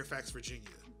in Fairfax, Virginia,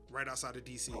 right outside of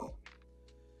DC.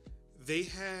 They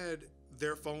had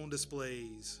their phone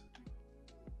displays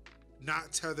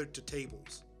not tethered to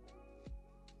tables.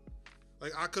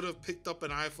 Like, I could have picked up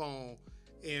an iPhone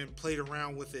and played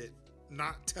around with it,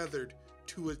 not tethered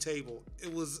to a table.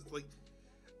 It was like,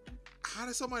 how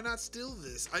does somebody not steal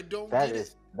this? I don't get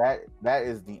it. That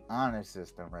is the honor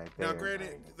system right there. Now,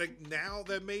 granted, like now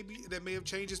that may have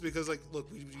changed because, like,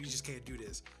 look, we just can't do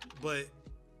this. But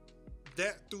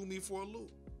that threw me for a loop.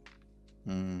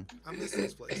 I miss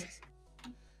those places.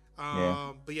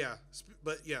 But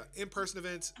yeah, in-person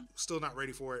events, still not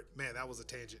ready for it. Man, that was a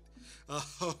tangent.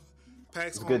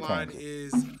 PAX Online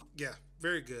is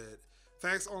very good.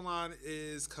 PAX Online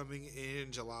is coming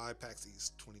in July. PAX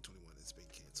East 2021 is being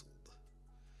canceled.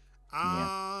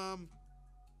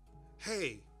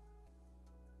 Hey,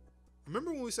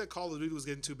 remember when we said Call of Duty was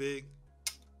getting too big?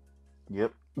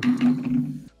 Yep.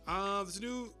 There's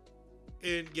new,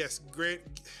 and yes,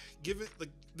 given like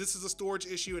this is a storage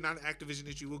issue and not an Activision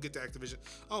issue. We'll get to Activision.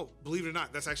 Oh, believe it or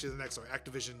not, that's actually the next story.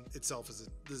 Activision itself is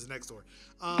the next story.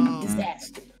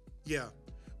 Disaster. Yeah,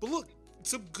 but look,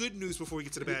 some good news before we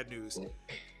get to the bad news.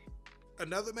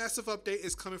 Another massive update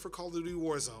is coming for Call of Duty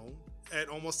Warzone at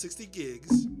almost 60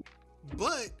 gigs,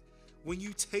 but when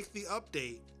you take the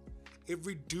update, it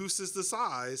reduces the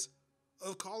size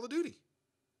of Call of Duty.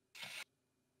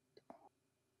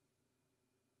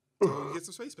 So you get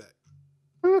some space back.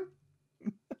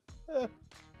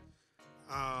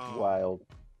 Wild.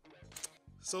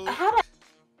 So how does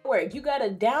that work? You gotta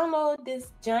download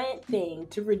this giant thing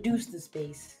to reduce the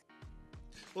space.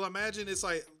 Well, imagine it's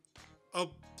like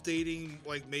updating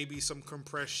like maybe some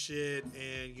compressed shit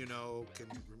and I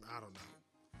don't know.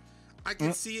 I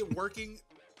can see it working.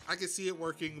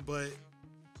 But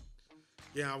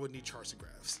Yeah, I would need charts and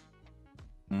graphs.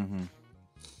 Mm-hmm.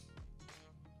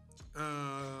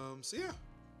 So yeah.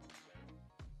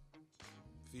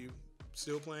 If you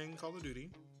still playing Call of Duty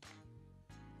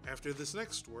after this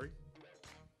next story,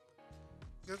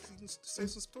 you can save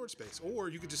some storage space, or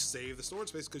you could just save the storage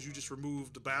space because you just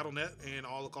removed the BattleNet and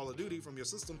all of Call of Duty from your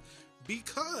system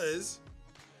because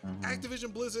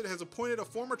Activision Blizzard has appointed a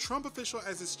former Trump official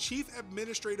as its chief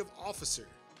administrative officer,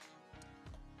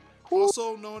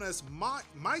 also known as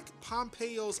Mike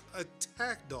Pompeo's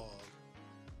attack dog.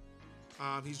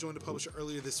 He's joined the publisher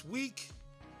earlier this week.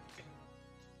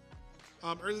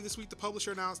 Earlier this week, the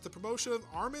publisher announced the promotion of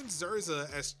Armin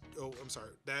Zerza as... Oh, I'm sorry.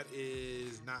 That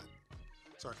is not...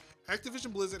 Sorry.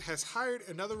 Activision Blizzard has hired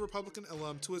another Republican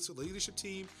alum to its leadership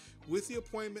team with the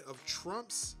appointment of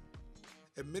Trump's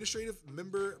administrative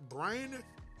member Brian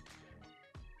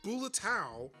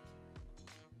Bulatao,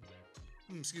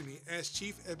 as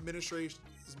chief administrative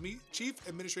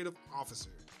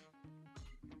officer.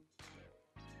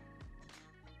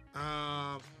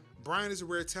 Brian is a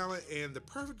rare talent and the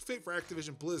perfect fit for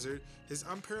Activision Blizzard. His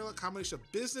unparalleled combination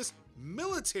of business,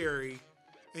 military,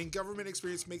 and government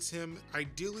experience makes him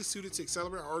ideally suited to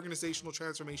accelerate our organizational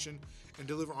transformation and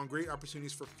deliver on great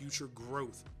opportunities for future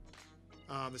growth.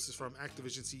 This is from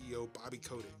Activision CEO Bobby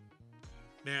Kotick.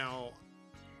 Now,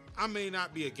 I may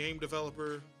not be a game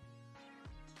developer.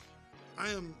 I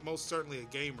am most certainly a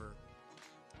gamer.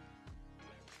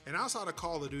 And outside of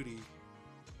Call of Duty,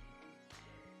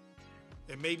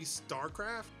 and maybe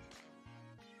StarCraft,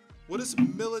 what does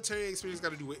military experience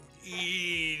got to do with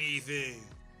anything?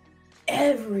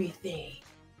 Everything.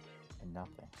 And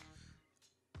nothing.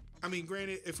 I mean,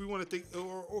 granted, if we want to think,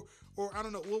 or I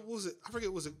don't know, what was it? I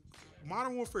forget, was it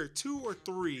Modern Warfare 2 or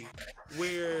 3,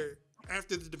 where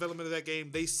after the development of that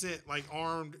game, they sent like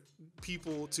armed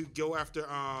people to go after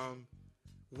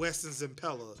Weston's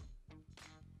Impella.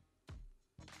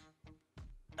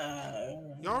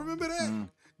 Y'all remember that?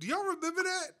 Do y'all remember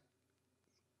that?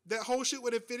 That whole shit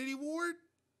with Infinity Ward?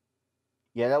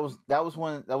 Yeah, that was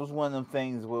one of them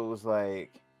things where it was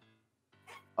like,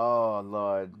 oh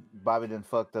Lord, Bobby done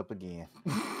fucked up again.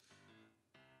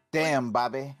 Damn,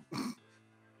 Bobby.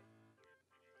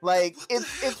 Like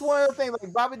it's one of the things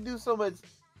like Bobby do so much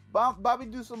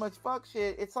fuck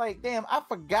shit. It's like, damn, I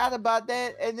forgot about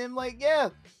that, and then like, yeah,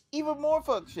 even more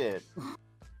fuck shit.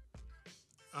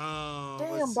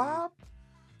 Damn, Bob.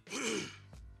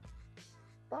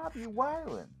 Bob, you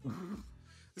wildin'.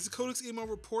 This Codex email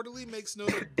reportedly makes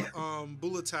note of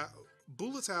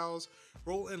Bulatao's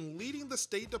role in leading the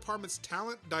State Department's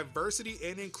talent, diversity,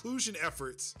 and inclusion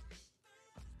efforts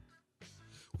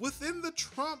within the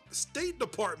Trump State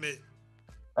Department.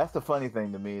 That's the funny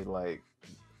thing to me. Like,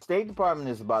 State Department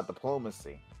is about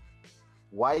diplomacy.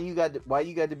 Why you got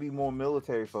to be more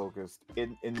military focused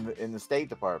in the State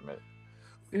Department?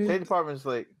 State Department is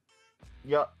like,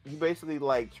 you basically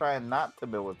like trying not to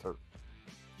military.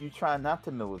 You try not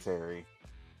to military.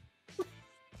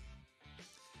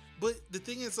 But the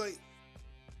thing is, like,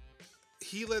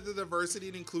 he led the diversity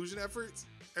and inclusion efforts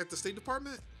at the State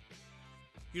Department.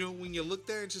 You know, when you look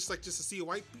there and just to see a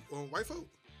white folk.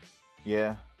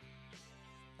 Yeah.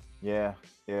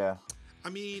 I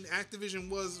mean, Activision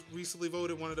was recently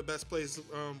voted one of the best places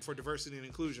for diversity and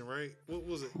inclusion, right? What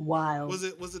was it? Wow. Was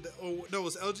it? It was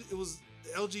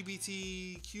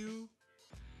LGBTQ.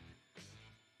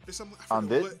 There's something on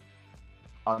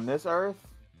this earth.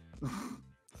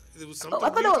 It was something.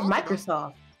 I thought it was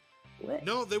Microsoft. What?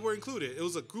 No, they were included. It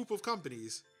was a group of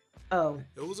companies. Oh.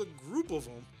 It was a group of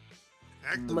them.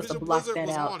 Must have Activision blocked Blizzard that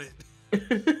was out. on it.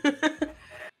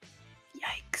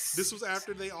 Yikes. This was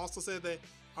after they also said that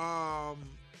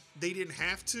they didn't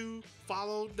have to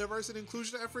follow diversity and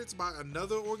inclusion efforts by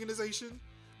another organization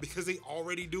because they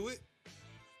already do it.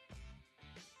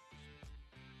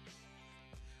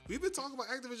 We've been talking about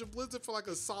Activision Blizzard for like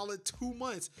a solid 2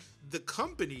 months. The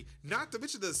company, not to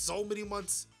mention the so many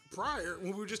months prior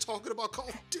when we were just talking about Call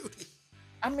of Duty.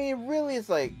 I mean, really, it's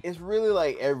like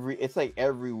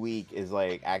every week is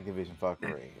like Activision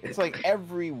fuckery. It's like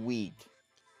every week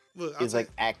is like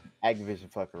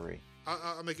Activision fuckery.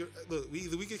 I'll make it. Look,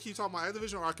 either we can keep talking about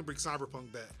Activision or I can bring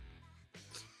Cyberpunk back.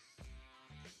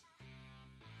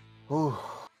 Ooh.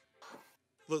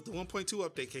 Look, the 1.2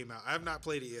 update came out. I have not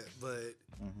played it yet, but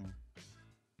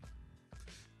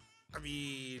I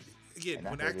mean, again,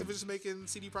 when Activision's making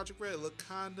CD Projekt Red look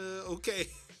kinda okay.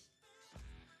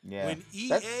 Yeah. When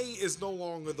EA is no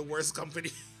longer the worst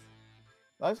company.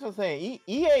 That's what I'm saying.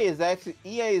 EA is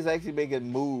actually making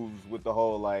moves with the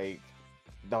whole EA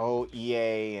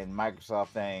and Microsoft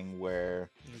thing where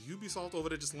Ubisoft over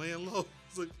there just laying low.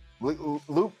 It's like,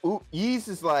 Yeast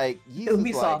is like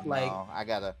Ubisoft, like- no,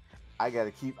 I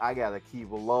gotta keep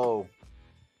it low.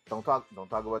 Don't talk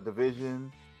about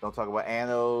Division. Don't talk about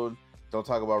Anode. Don't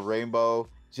talk about Rainbow.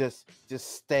 Just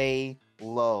stay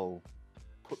low.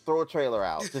 Throw a trailer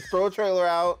out. Just throw a trailer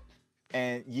out,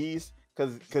 and Yeast,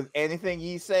 because anything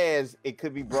Yeast says, it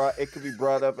could be brought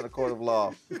up in a court of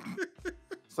law.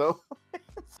 So,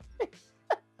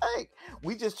 like,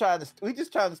 we just trying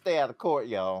to stay out of court,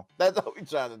 y'all. That's all we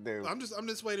trying to do. I'm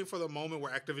just waiting for the moment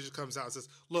where Activision comes out and says,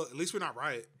 "Look, at least we're not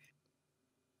Riot."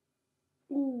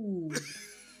 Ooh.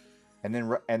 And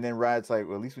then Riot's like,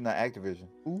 well, at least we're not Activision.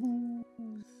 Ooh.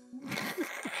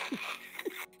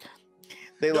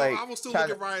 They like. I will still look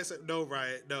at Riot and say, "No,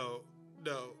 Riot, no,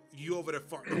 you over there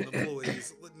farting on the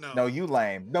employees. No, you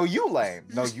lame. No, you lame.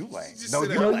 Just No,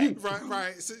 sit you down. lame.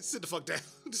 Right. Sit the fuck down.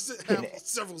 Just have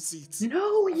several seats.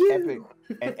 No, you.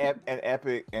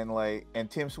 Epic and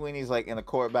Tim Sweeney's like in a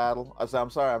court battle. I said, I'm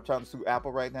sorry, I'm trying to sue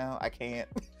Apple right now. I can't.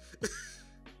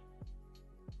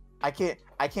 I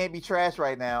can't be trash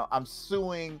right now. I'm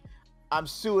suing a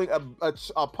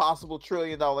possible $1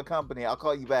 trillion company. I'll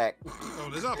call you back. Oh,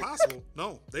 that's not possible.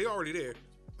 No, they already there.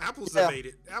 Apple's made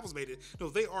it. Apple's made it. No,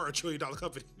 they are a $1 trillion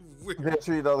company. They're a $1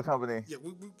 trillion company. Yeah,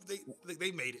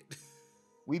 they made it.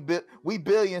 We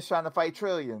billions trying to fight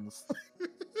trillions.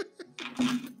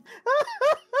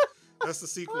 That's the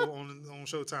sequel on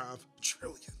Showtime.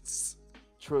 Trillions.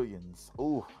 Trillions.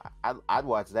 Ooh, I'd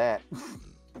watch that.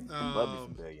 Love me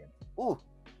some billion. Ooh.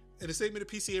 In a statement, a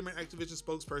PCM and Activision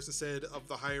spokesperson said of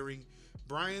the hiring,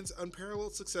 Brian's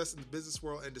unparalleled success in the business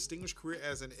world and distinguished career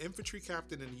as an infantry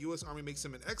captain in the U.S. Army makes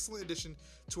him an excellent addition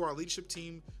to our leadership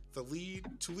team, to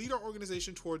lead our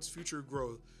organization towards future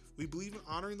growth. We believe in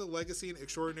honoring the legacy and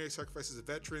extraordinary sacrifices of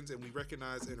veterans, and we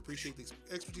recognize and appreciate the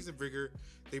expertise and vigor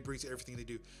they bring to everything they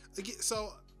do. Again,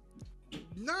 so,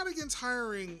 not against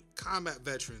hiring combat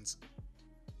veterans.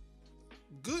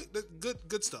 Good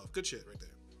stuff. Good shit right there.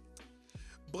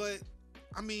 But,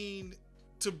 I mean,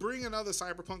 to bring a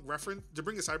cyberpunk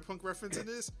reference in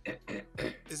this,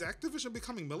 is Activision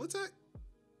becoming Militech?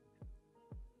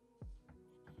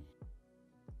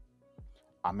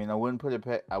 I mean, I wouldn't put it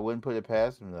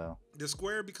past them though. Did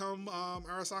Square become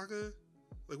Arasaka?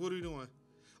 Like, what are we doing?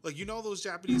 Like, you know, those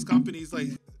Japanese companies, like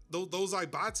those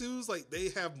Ibatus, like they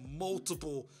have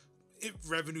multiple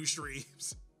revenue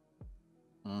streams.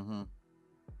 Mm-hmm.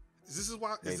 Is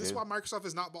this why Microsoft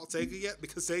has not bought Sega yet?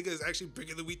 Because Sega is actually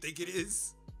bigger than we think it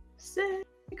is.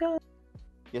 Sega.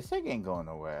 Yeah, Sega ain't going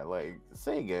nowhere. Like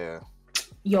Sega.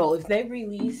 Yo, if they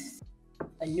release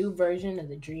a new version of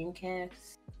the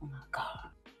Dreamcast, oh my god.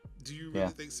 Do you really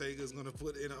think Sega is gonna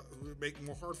make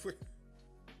more hardware?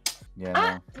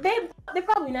 Yeah. They're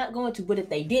probably not going to, but if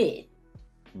they did.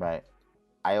 Right.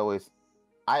 I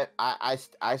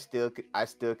still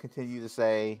continue to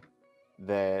say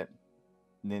that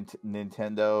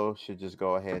Nintendo should just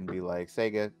go ahead and be like,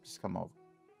 Sega, just come over.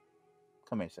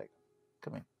 Come here, Sega.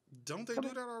 Come here. Don't they do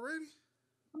that already?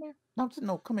 Come here.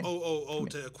 No, come here. Oh,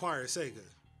 to acquire Sega.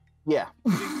 Yeah.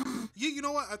 Yeah, you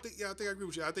know what? I think I agree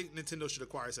with you. I think Nintendo should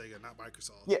acquire Sega, not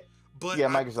Microsoft. Yeah. But yeah,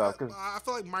 Microsoft. I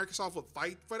feel like Microsoft would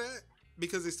fight for that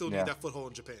because they still need that foothold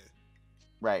in Japan.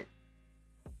 Right.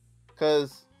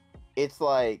 Because it's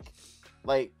like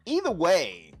either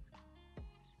way,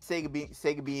 Sega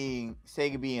being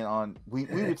on, we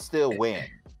would still win.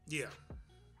 Yeah.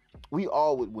 We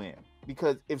all would win.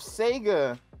 Because if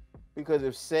Sega,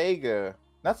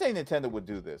 not saying Nintendo would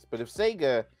do this, but if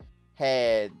Sega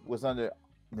was under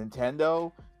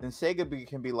Nintendo, then Sega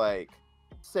can be like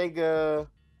Sega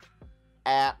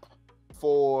app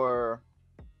for,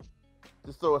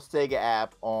 just throw a Sega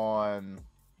app on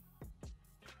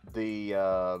the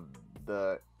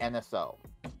NSO.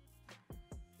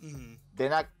 Mm-hmm. They're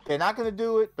not going to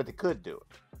do it, but they could do it.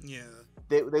 Yeah.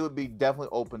 They would be definitely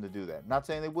open to do that. Not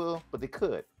saying they will, but they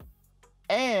could.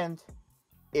 And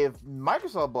if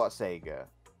Microsoft bought Sega,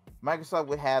 Microsoft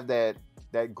would have that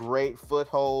great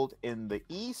foothold in the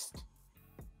East,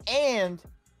 and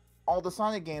all the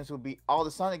Sonic games would be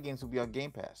on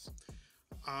Game Pass.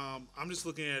 I'm just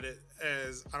looking at it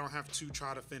as I don't have to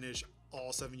try to finish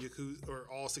all 7 Yakuza or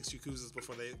all 6 Yakuzas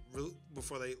before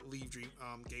they leave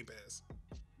Game Pass.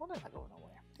 Well, they're not going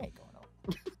nowhere. They ain't going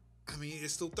nowhere. I mean,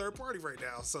 it's still third party right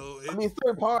now, so it's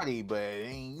third party, but it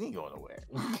ain't going nowhere.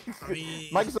 I mean,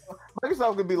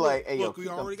 Microsoft could be like, "Hey, look, you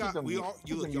already got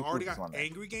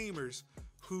angry gamers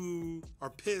who are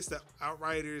pissed that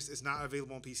Outriders is not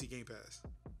available on PC Game Pass."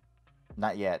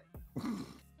 Not yet.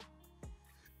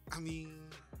 I mean,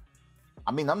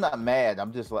 I'm not mad.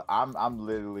 I'm just like, I'm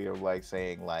literally like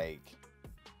saying, like,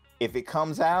 if it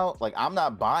comes out, like, I'm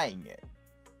not buying it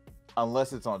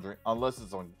unless it's on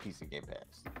PC Game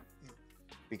Pass,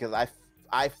 because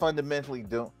I fundamentally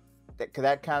don't.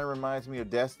 That kind of reminds me of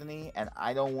Destiny, and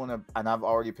I don't want to. And I've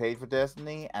already paid for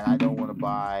Destiny, and I don't want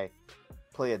to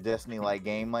play a Destiny-like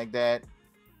game like that,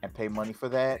 and pay money for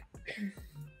that.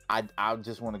 I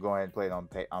just want to go ahead and play it on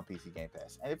PC Game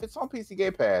Pass. And if it's on PC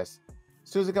Game Pass, as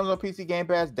soon as it comes on PC Game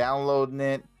Pass, downloading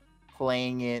it,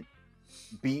 playing it,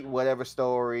 beat whatever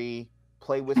story,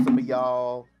 play with some of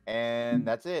y'all, and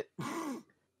that's it.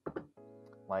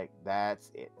 Like,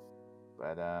 that's it.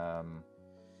 But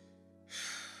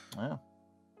yeah.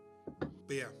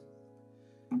 But yeah,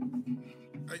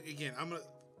 again, I'm gonna.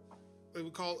 We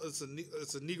call it's a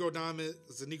Negro Diamond.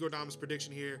 It's a Negro Diamond's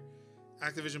prediction here.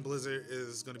 Activision Blizzard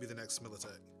is going to be the next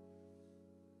Militech.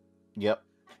 Yep.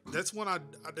 That's one.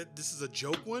 This is a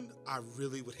joke one. I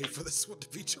really would hate for this one to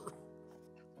be true.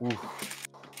 Oof.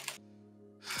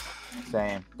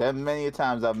 Same. There many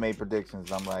times I've made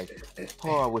predictions. I'm like,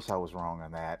 oh, I wish I was wrong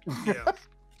on that. Yeah.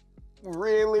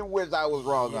 Really wish I was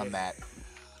wrong on that.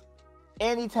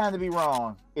 Anytime to be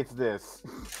wrong, it's this.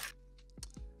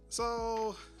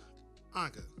 So,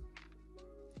 Anka,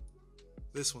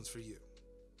 this one's for you.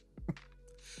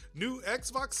 New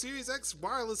Xbox Series X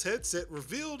wireless headset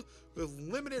revealed with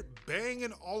limited Bang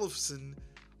 & Olufsen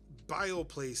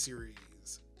BioPlay series.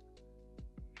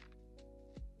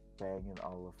 Bang &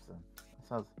 Olufsen.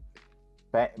 Sounds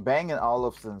Bang &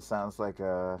 Olufsen sounds like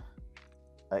an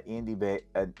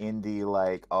indie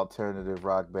like alternative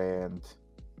rock band.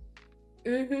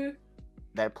 Mm-hmm.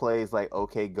 That plays like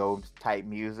OK Go type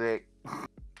music.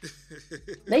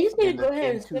 They just need to go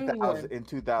ahead and send me one. In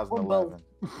 2011.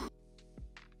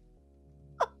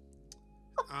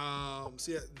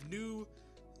 So yeah, new.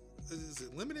 Is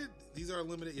it limited? These are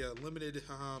limited. Yeah, limited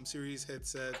series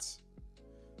headsets.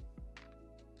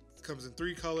 It comes in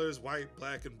 3 colors: white,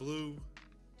 black, and blue.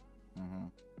 Mm-hmm.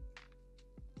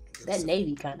 That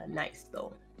navy kind of nice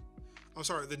though. I'm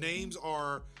sorry. The names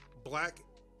are black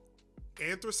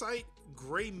anthracite,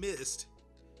 gray mist,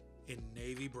 and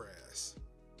navy brass.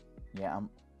 Yeah,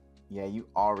 you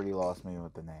already lost me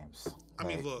with the names. I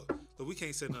mean, look, we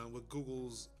can't say nothing with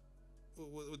Google's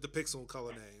with the pixel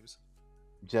color names.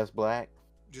 Just black.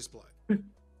 Just black.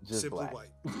 Just simply black.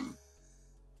 white.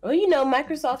 Well, you know,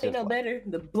 Microsoft ain't no better.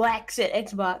 The blacks at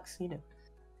Xbox, you know.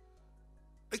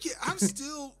 Again, I'm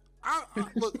still. I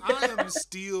am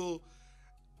still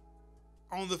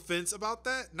on the fence about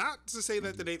that. Not to say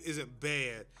that the name isn't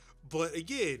bad, but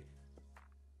again,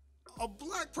 a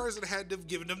black person had to have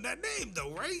given them that name,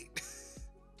 though, right?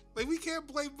 Like, we can't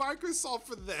blame Microsoft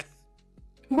for that.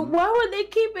 But why would they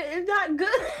keep it? It's not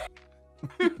good.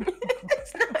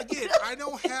 It's not Again, good. I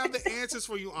don't have the answers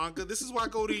for you, Anka. This is why I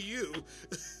go to you.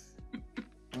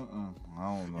 I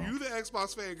don't know. You, the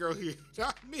Xbox fan girl here,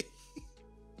 not me.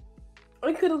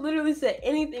 I could have literally said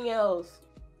anything else.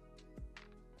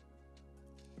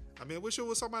 I mean, I wish it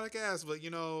was somebody I could ask, but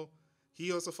you know,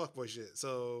 he also fuckboy shit.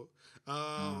 So,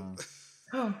 I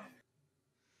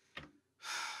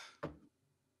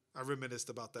reminisced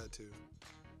about that too.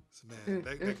 So man,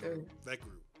 that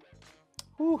group.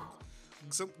 Whew.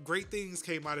 Some great things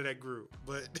came out of that group,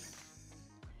 but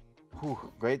Whew.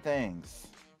 Great things.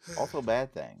 Also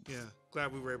bad things. yeah,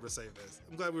 glad we were able to save this.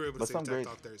 I'm glad we were able to save Tech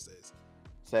Talk Thursdays.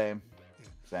 Same. Yeah.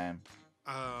 Same.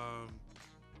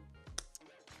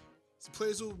 So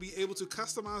players will be able to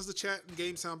customize the chat and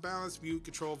game sound balance, mute,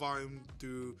 control volume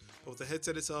through both the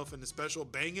headset itself and the special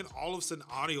Bang & Olufsen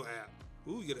audio app.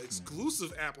 Ooh, you get an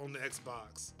exclusive app on the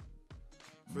Xbox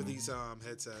for these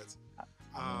headsets.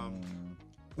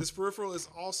 This peripheral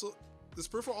also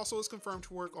is confirmed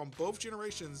to work on both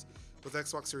generations with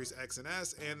Xbox Series X and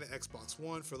S and the Xbox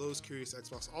One. For those curious,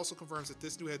 Xbox also confirms that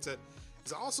this new headset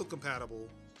is also compatible.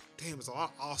 Damn, there's a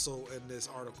lot also in this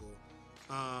article.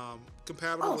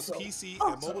 Compatible with PC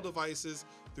and mobile devices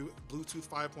through Bluetooth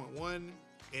 5.1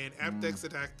 and aptX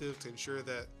Adaptive to ensure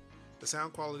that the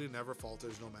sound quality never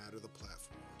falters no matter the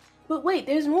platform. But wait,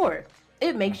 there's more.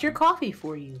 It makes your coffee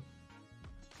for you.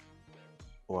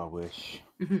 Oh, I wish.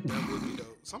 That would be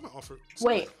dope. Someone offered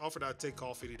I'd take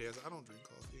coffee today. I don't drink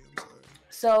coffee. I'm sorry.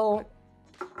 So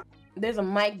there's a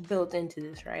mic built into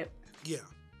this, right? Yeah.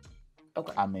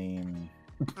 Okay. I mean,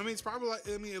 it's probably like.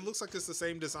 It looks like it's the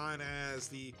same design as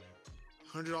the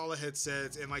 $100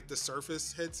 headsets and like the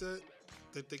Surface headset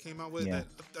that they came out with. Yeah.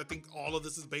 That I think all of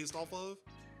this is based off of.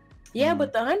 Yeah,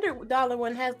 but the $100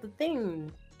 one has the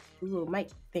thing, the little mic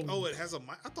thing. Oh, it has a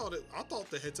mic. I thought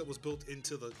the headset was built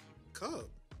into the cup.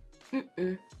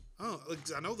 Mm-mm. Oh,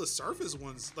 I know the Surface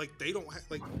ones, like they don't have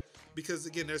because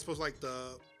again they're supposed to like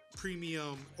the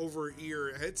premium over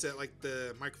ear headset, like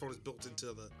the microphone is built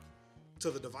into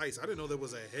to the device. I didn't know there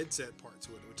was a headset part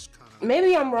to it, which kind of.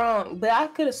 Maybe I'm wrong, but I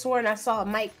could have sworn I saw a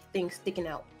mic thing sticking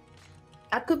out.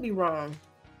 I could be wrong.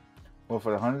 Well,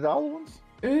 for the $100 ones?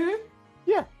 Mm-hmm.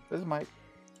 Yeah, there's a mic.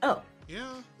 Oh.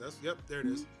 Yeah, yep, there it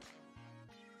is.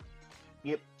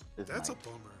 Yep. That's a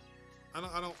bummer. I'm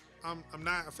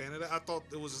not a fan of that. I thought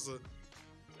it was just a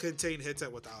contained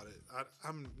headset without it.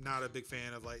 I'm not a big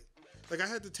fan of like I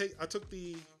took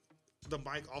the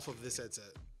mic off of this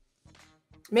headset.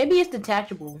 Maybe it's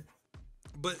detachable.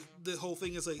 But the whole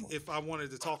thing is like, if I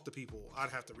wanted to talk to people, I'd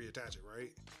have to reattach it,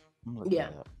 right? Yeah.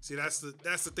 See, that's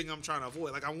the thing I'm trying to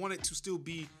avoid. Like, I want it to still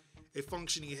be a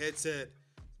functioning headset,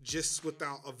 just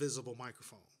without a visible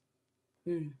microphone.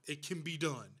 It can be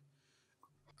done.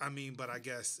 I mean, but I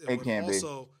guess it would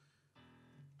also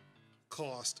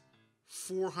cost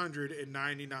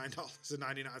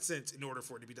 $499.99 in order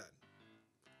for it to be done.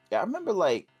 Yeah, I remember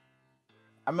like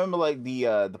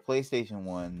the PlayStation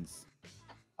ones,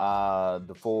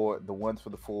 the ones for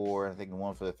the 4, I think the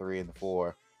one for the 3 and the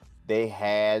 4. They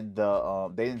had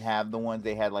they didn't have the ones,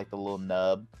 they had like the little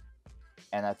nub,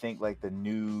 and I think like the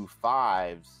new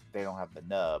 5s, they don't have the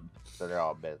nub, so they're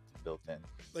all built in.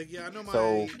 Like, yeah, I know my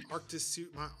Arctis,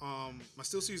 my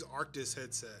SteelSeries Arctis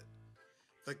headset,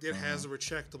 like it has a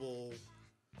retractable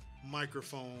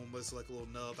microphone, but it's like a little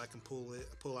nub I can pull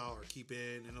out or keep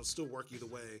in, and it'll still work either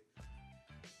way.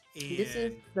 And this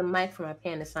is the mic for my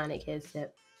Panasonic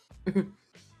headset. Yes,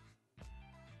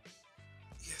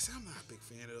 I'm not a big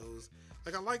fan of those.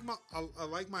 Like, I like my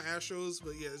Astros,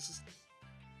 but yeah, it's just,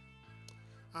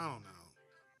 I don't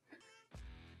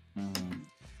know.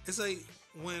 It's like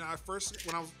when I first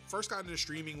got into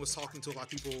streaming, was talking to a lot of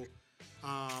people,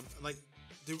 like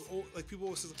people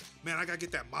was just, man, I gotta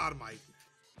get that mod mic.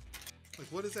 Like,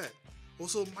 what is that?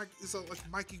 Also, mic, it's like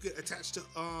mic you get attached to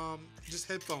just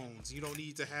headphones. You don't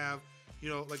need to have,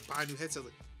 like, buy a new headset.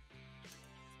 Like,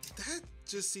 that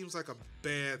just seems like a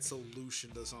bad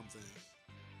solution to something.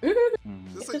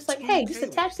 It's just like, hey, just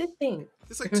attach this thing.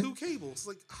 It's like 2 cables. It's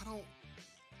like, I don't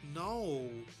know.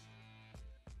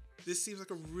 This seems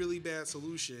like a really bad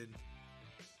solution.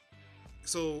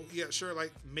 So yeah, sure,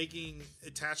 like making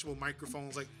attachable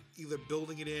microphones, like either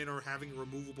building it in or having it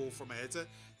removable from a headset,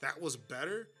 that was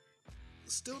better.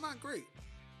 Still not great.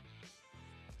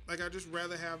 Like, I'd just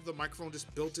rather have the microphone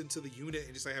just built into the unit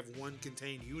and just like have one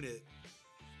contained unit.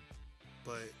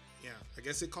 But yeah, I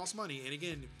guess it costs money. And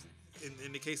again,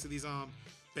 in the case of these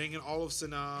Bang &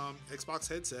 Olufsen Xbox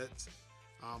headsets,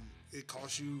 it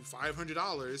costs you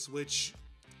 $500, which,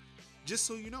 just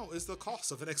so you know, is the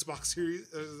cost of an Xbox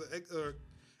Series.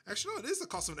 Actually, no, it is the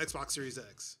cost of an Xbox Series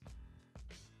X.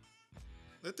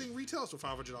 That thing retails for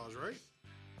 $500, right?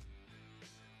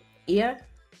 Yeah,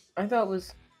 I thought it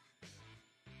was.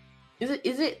 Is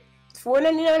it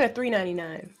 $499 or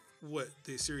 $399? What,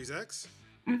 the Series X?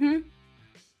 Mm-hmm.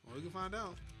 Well, we can find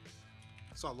out.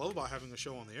 So I love about having a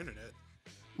show on the internet.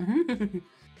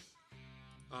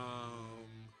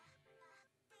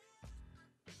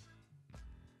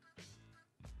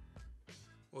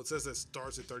 Well, it says that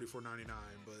starts at $34.99,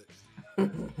 but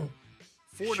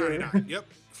 $4.99. Sure. Yep,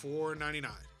 $4.99.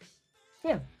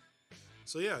 Yeah.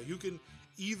 So yeah, you can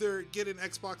either get an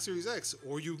Xbox Series X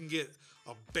or you can get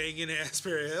a banging ass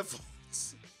pair of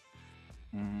headphones.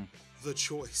 The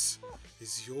choice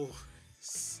is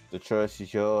yours. The choice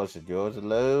is yours and yours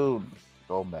alone.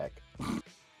 Go back.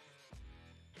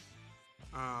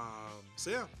 So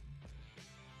yeah,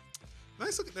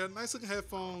 nice looking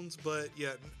headphones, but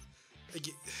yeah,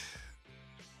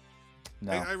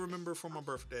 no. I remember for my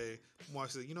birthday, I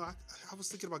said, I was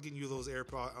thinking about getting you those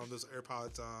AirPods,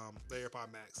 the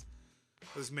AirPod Max.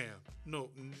 This man,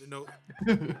 no.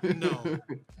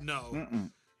 No.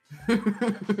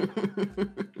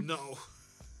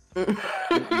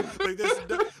 Like this,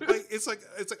 like it's like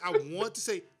I want to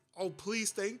say, oh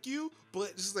please, thank you,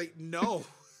 but just like no.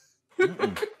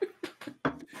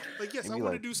 Like, yes, I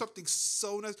want to do something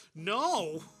so nice.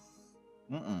 No.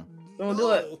 Don't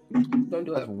do it. Don't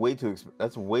do it.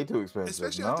 That's way too expensive.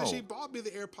 Especially after she bought me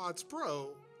the AirPods Pro.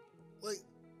 Like,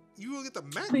 you will get the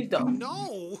Mac. Please don't.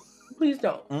 No. Please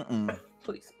don't.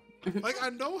 Please. Like, I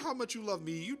know how much you love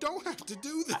me. You don't have to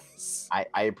do this.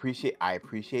 I appreciate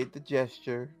the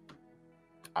gesture.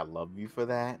 I love you for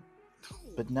that. No.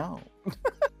 But no.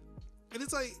 And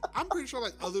it's like, I'm pretty sure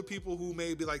like other people who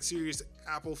may be like serious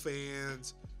Apple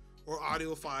fans or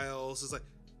audiophiles, is like,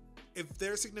 if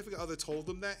their significant other told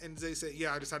them that and they say,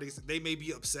 yeah, I decided to get, they may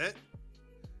be upset.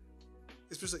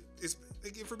 Especially, it's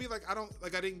like, for me, like, I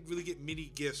didn't really get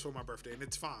many gifts for my birthday, and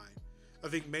it's fine. I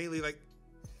think mainly like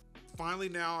finally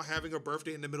now having a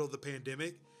birthday in the middle of the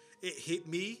pandemic, it hit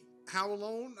me how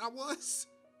alone I was.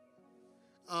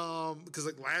 Because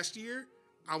like last year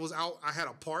I was out, I had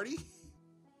a party.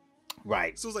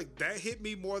 Right. So it's like that hit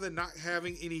me more than not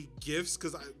having any gifts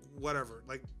because whatever.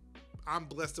 Like I'm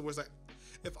blessed to where it's like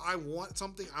if I want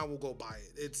something, I will go buy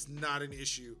it. It's not an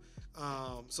issue.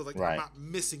 So like I'm not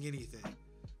missing anything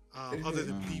other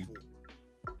than people.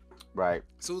 Right.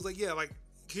 So it was like, yeah, like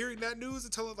hearing that news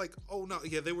and telling like, oh no,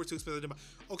 yeah, they were too expensive to buy.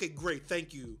 Okay, great,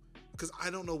 thank you. Because I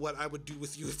don't know what I would do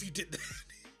with you if you did that.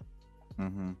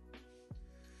 Mm-hmm.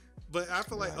 But I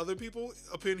feel like other people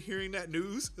upon hearing that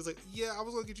news, it's like, yeah, I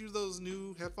was gonna get you those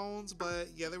new headphones, but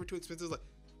yeah, they were too expensive. It's like,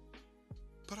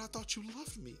 but I thought you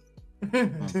loved me.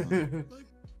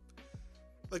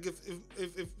 like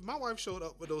if my wife showed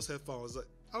up with those headphones, like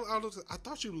I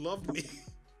thought you loved me.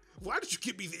 Why did you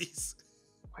give me these?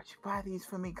 Why'd you buy these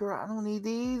for me, girl? I don't need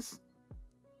these.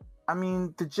 I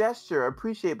mean, the gesture,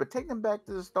 appreciate, but take them back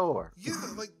to the store. Yeah,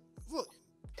 like look,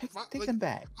 take them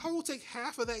back. I will take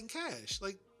half of that in cash.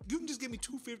 Like you can just give me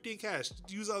 $250 in cash.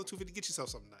 Use all the $250, get yourself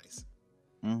something nice.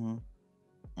 Mm-hmm.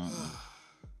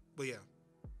 But yeah.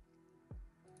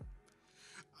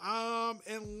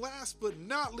 And last but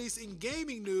not least, in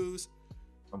gaming news,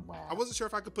 I wasn't sure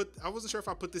if I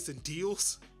put this in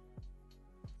deals,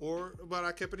 but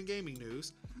I kept it in gaming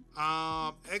news.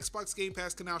 Xbox Game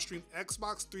Pass can now stream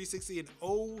Xbox 360 and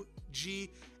OG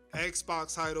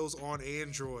Xbox titles on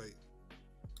Android.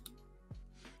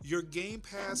 Your Game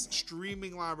Pass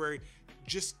streaming library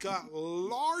just got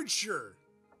larger.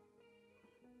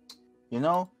 You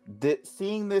know,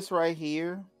 seeing this right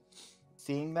here,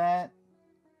 seeing that,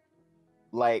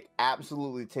 like,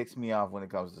 absolutely ticks me off when it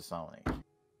comes to Sony.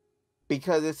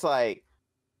 Because it's like,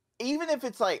 even if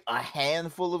it's like a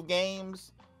handful of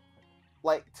games,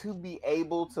 like to be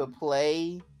able to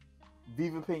play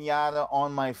Viva Pinata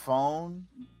on my phone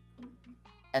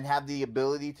and have the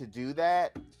ability to do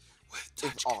that with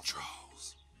touch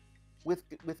controls. With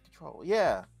control,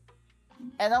 yeah.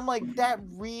 And I'm like, that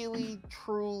really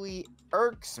truly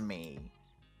irks me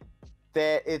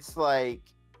that it's like,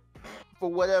 for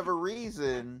whatever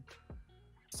reason,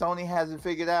 Sony hasn't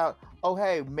figured out, oh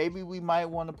hey, maybe we might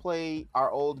want to play our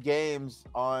old games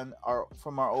from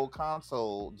our old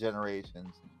console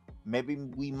generations. Maybe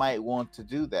we might want to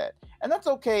do that. And that's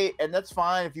okay, and that's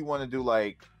fine if you want to do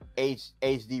like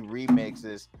HD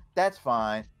remixes. That's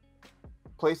fine.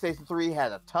 PlayStation 3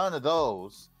 had a ton of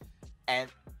those, and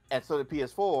so did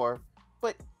PS4,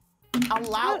 but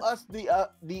allow us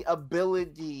the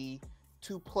ability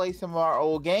to play some of our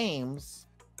old games.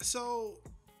 So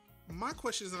my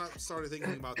question is, and I started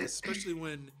thinking about this, especially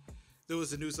when there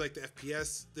was the news like the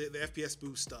FPS, the FPS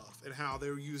boost stuff, and how they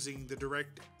were using the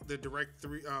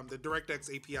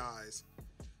DirectX APIs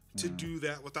to do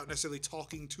that without necessarily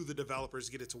talking to the developers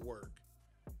to get it to work.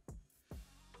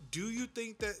 Do you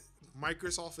think that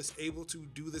Microsoft is able to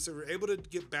do this, or able to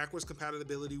get backwards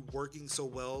compatibility working so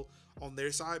well on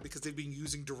their side because they've been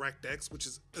using DirectX, which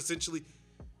is essentially,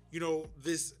 you know,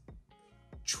 this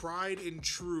tried and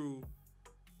true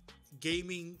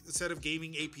set of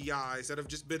gaming APIs that have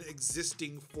just been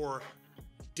existing for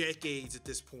decades at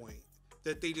this point,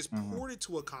 that they just ported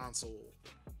to a console,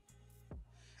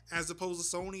 as opposed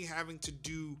to Sony having to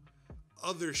do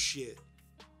other shit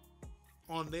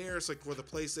on theirs, like for the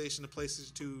PlayStation, the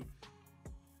PlayStation 2,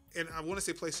 and I want to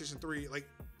say PlayStation 3. Like,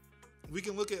 we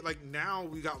can look at, like, now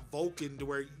we got Vulkan, to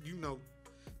where, you know,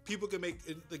 people can make,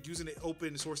 like, using the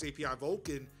open source API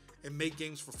Vulkan and make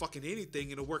games for fucking anything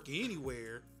and it'll work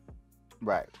anywhere.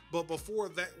 Right. But before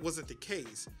that wasn't the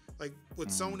case. Like with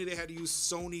Sony, they had to use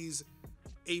Sony's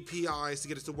APIs to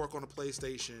get it to work on a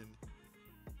PlayStation.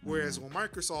 Whereas with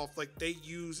Microsoft, like, they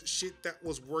use shit that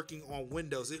was working on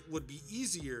Windows. It would be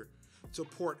easier to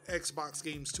port Xbox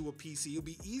games to a PC. It would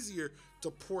be easier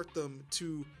to port them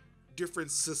to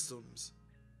different systems.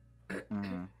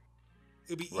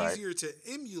 It'd be easier to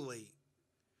emulate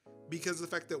because of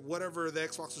the fact that whatever the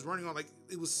Xbox was running on, like,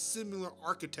 it was similar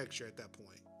architecture at that point.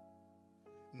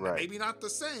 Right. Maybe not the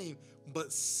same,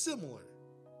 but similar.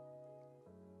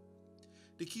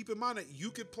 To keep in mind that you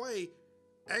could play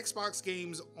Xbox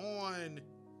games on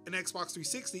an Xbox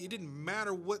 360, it didn't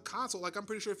matter what console. Like, I'm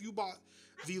pretty sure if you bought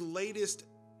the latest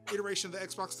iteration of the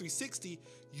Xbox 360,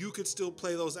 you could still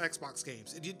play those Xbox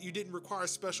games. You didn't require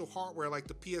special hardware like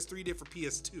the PS3 did for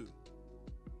PS2.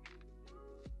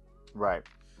 Right.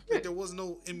 Like, there was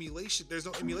no emulation. There's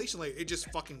no emulation layer. It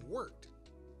just fucking worked.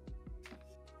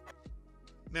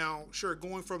 Now, sure,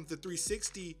 going from the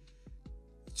 360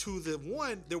 to the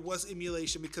one, there was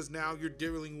emulation because now you're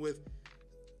dealing with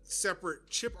separate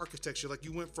chip architecture. Like,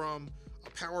 you went from a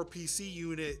PowerPC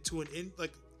unit to an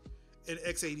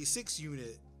x86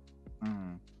 unit.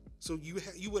 So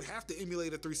you would have to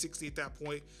emulate a 360 at that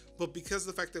point, but because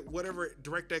of the fact that whatever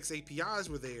DirectX APIs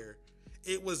were there,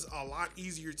 it was a lot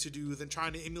easier to do than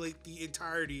trying to emulate the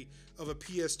entirety of a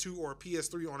PS2 or a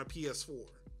PS3 on a PS4.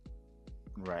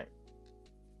 Right.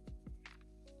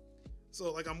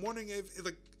 So like I'm wondering if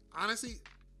like honestly,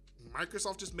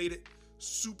 Microsoft just made it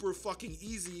super fucking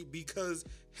easy because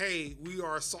hey, we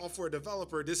are a software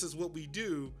developer. This is what we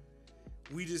do.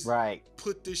 We just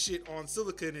put this shit on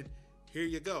silicon and here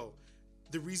you go.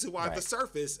 The reason why the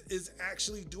Surface is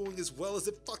actually doing as well as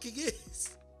it fucking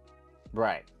is.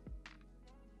 Right.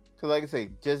 Because like I say,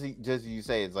 just you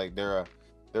say, it's like there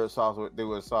was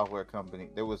a software company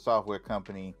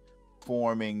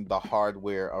forming the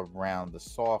hardware around the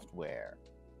software.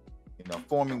 You know,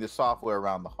 forming the software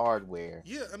around the hardware.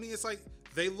 Yeah, I mean, it's like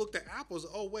they looked at Apple's.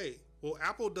 Oh wait, well,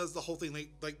 Apple does the whole thing.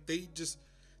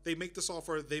 They make the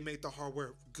software, they make the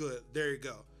hardware. Good, there you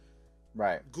go.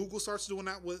 Right. Google starts doing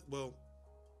that with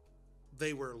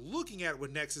they were looking at it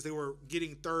with Nexus. They were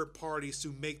getting third parties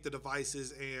to make the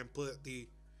devices and put the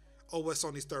OS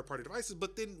on these third party devices.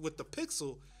 But then with the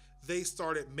Pixel, they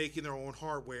started making their own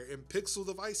hardware. And Pixel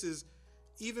devices,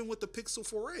 even with the Pixel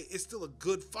 4a, it's still a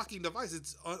good fucking device.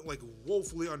 It's like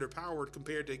woefully underpowered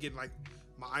compared to getting like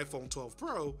my iPhone 12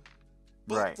 Pro.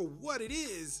 But for what it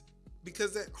is,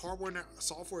 because that hardware and that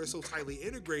software is so tightly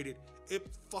integrated, it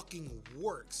fucking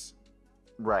works.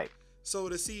 Right. So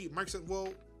to see Microsoft,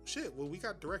 well, we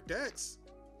got DirectX.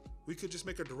 We could just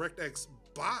make a DirectX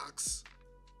box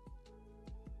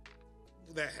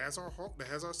that has our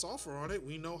software on it.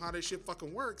 We know how this shit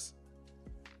fucking works.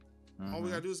 Mm-hmm. All we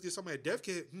gotta do is get somebody a dev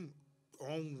kit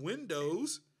on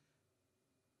Windows.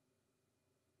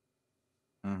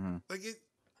 Mm-hmm. Like it,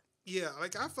 yeah.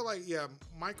 Like I feel like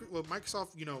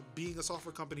Microsoft, you know, being a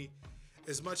software company,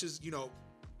 as much as you know,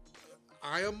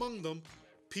 I among them.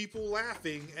 People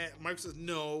laughing at Microsoft.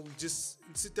 No, just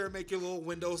sit there and make your little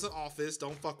Windows and Office.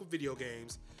 Don't fuck with video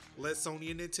games. Let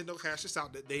Sony and Nintendo hash this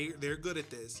out. That they're good at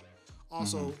this.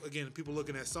 Also, again, people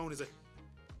looking at Sony's like,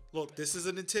 look, this is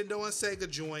a Nintendo and Sega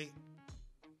joint.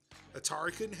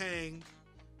 Atari couldn't hang.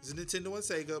 It's a Nintendo and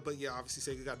Sega, but yeah,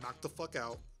 obviously Sega got knocked the fuck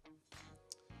out.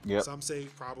 Yeah. Some say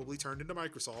probably turned into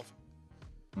Microsoft.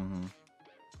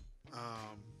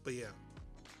 But yeah,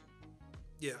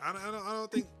 I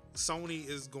don't think Sony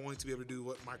is going to be able to do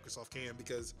what Microsoft can,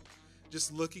 because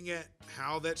just looking at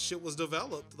how that shit was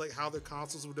developed, like how their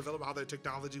consoles were developed, how their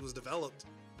technology was developed,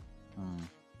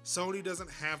 Sony doesn't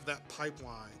have that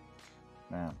pipeline.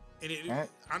 Yeah. And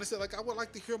honestly, like I would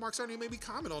like to hear Mark Cerny maybe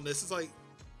comment on this. It's like,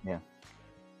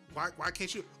 why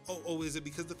can't you? Oh, is it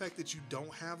because the fact that you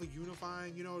don't have a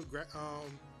unifying, you know,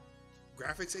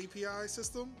 graphics API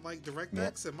system like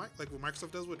DirectX and like what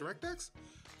Microsoft does with DirectX?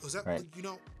 Was that you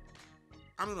know?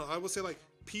 I don't know. I would say like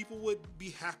people would be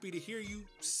happy to hear you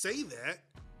say that.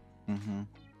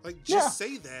 Like just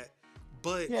say that.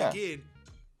 But again,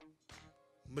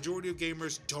 majority of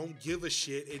gamers don't give a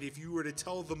shit. And if you were to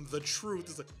tell them the truth,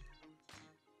 it's like,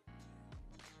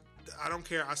 I don't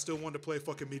care. I still want to play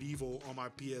fucking Medieval on my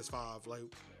PS5. Like,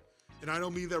 and I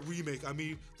don't mean that remake. I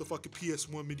mean the fucking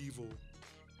PS1 Medieval.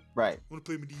 Right. I want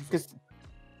to play Medieval.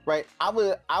 Right. I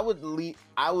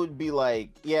would be like,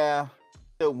 yeah,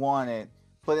 still want it.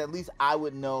 But at least I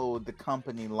would know the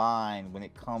company line when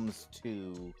it comes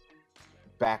to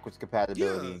backwards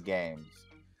compatibility in games.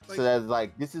 Like, so that's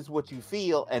like, this is what you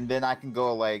feel, and then I can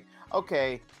go like,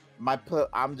 okay,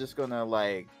 I'm just gonna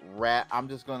wrap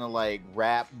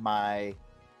my,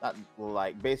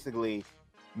 basically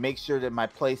make sure that my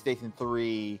PlayStation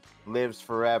 3 lives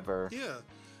forever. Yeah.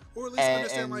 Or at least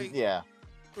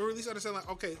understand like,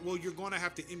 okay, well, you're gonna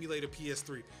have to emulate a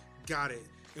PS3. Got it.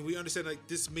 And we understand like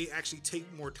this may actually take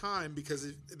more time because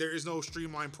there is no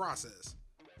streamlined process.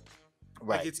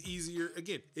 Right. Like it's easier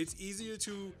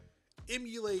to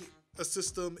emulate a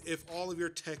system if all of your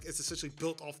tech is essentially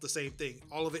built off the same thing,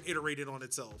 all of it iterated on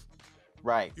itself.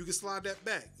 Right. You can slide that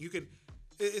back.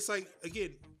 It's like,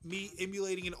 again, me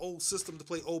emulating an old system to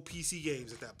play old PC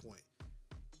games at that point.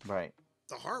 Right.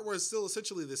 The hardware is still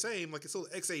essentially the same. Like it's still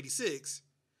x86.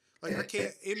 Like I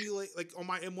can't emulate, like on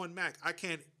my M1 Mac, I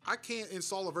can't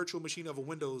install a virtual machine of a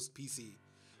Windows PC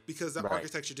because that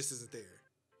architecture just isn't there.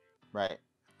 Right.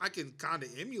 I can kind of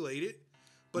emulate it,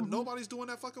 but nobody's doing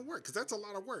that fucking work because that's a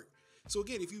lot of work. So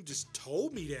again, if you just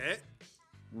told me that,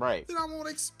 then I won't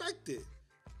expect it.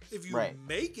 If you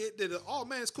make it, then oh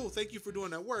man, it's cool. Thank you for doing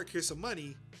that work. Here's some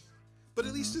money. But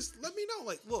at least just let me know.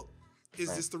 Like, look,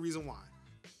 is this the reason why?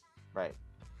 Right.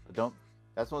 But don't.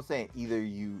 That's what I'm saying. Either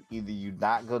you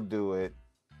not gonna do it,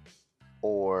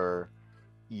 or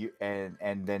you and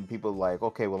then people like,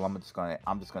 okay, well I'm just gonna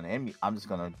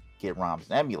get ROMs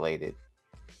and emulate it.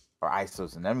 or ISO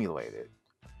isn't emulated,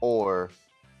 or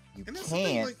you And that's the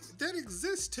thing, can't. like that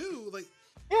exists too. Like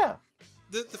Yeah,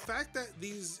 the fact that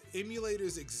these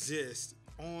emulators exist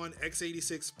on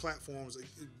x86 platforms,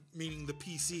 meaning the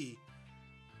PC,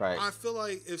 right. I feel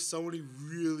like if somebody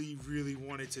really, really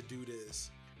wanted to do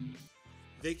this,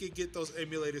 they could get those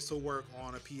emulators to work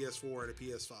on a PS4 and a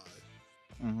PS5.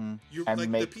 Mm-hmm. You're And like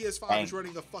the make PS5 bank. is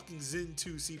running a fucking Zen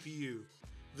 2 CPU,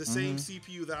 the Mm-hmm. same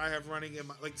CPU that I have running in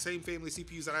my same family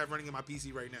CPUs that I have running in my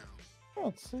PC right now.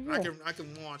 Yeah, I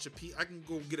can launch I can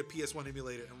go get a PS1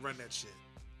 emulator and run that shit.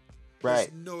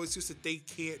 right, No, it's just that they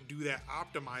can't do that,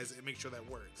 optimize it, and make sure that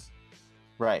works,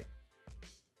 right,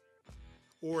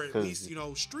 or at least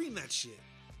stream that shit.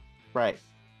 right.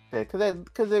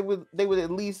 Because they would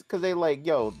at least because they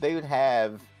they would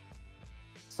have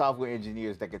software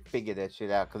engineers that could figure that shit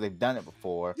out because they've done it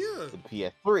before Yeah, with the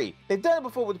PS3. They've done it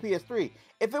before with the PS3.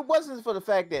 If it wasn't for the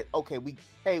fact that we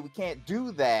can't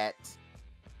do that,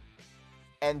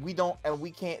 and we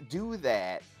can't do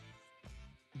that,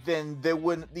 then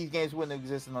these games wouldn't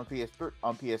exist on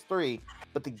PS3.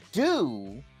 But they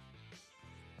do,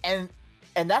 and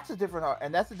that's a different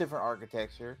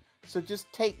architecture. So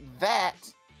just take that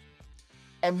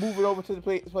and move it over to the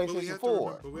PlayStation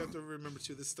 4. But we have to remember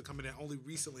too, this is the company that only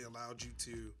recently allowed you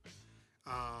to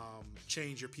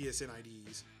change your PSN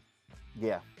IDs.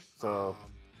 Yeah. So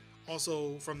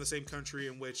also from the same country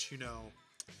in which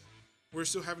we're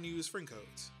still having to use friend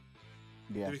codes.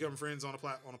 Yeah. To become friends on a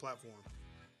platform.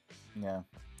 Yeah.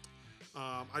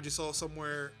 I just saw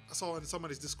in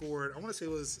somebody's Discord. I want to say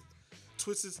it was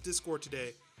Twitch's Discord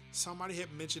today. Somebody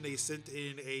had mentioned they sent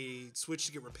in a Switch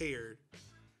to get repaired.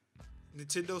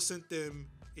 Nintendo sent them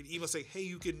an email saying, "Hey,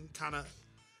 you can kind of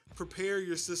prepare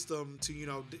your system to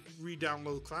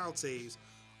re-download cloud saves,"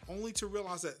 only to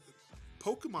realize that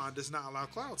Pokemon does not allow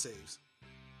cloud saves,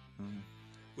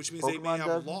 which means they may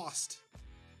have lost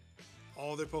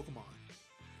all their Pokemon.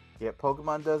 Yeah,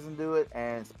 Pokemon doesn't do it,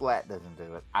 and Splat doesn't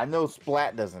do it. I know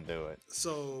Splat doesn't do it.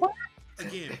 So,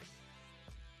 again,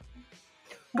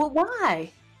 but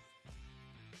why?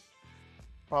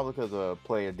 Probably because of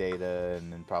player data,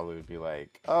 and then probably would be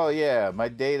like, "Oh yeah, my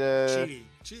data."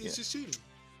 cheating. It's just cheating.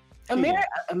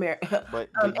 America. But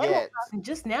Animal yet, Crossing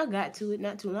just now got to it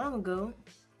not too long ago.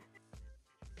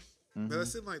 But it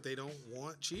seems like they don't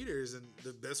want cheaters, and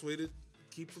the best way to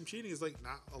keep from cheating is like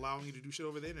not allowing you to do shit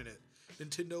over the internet.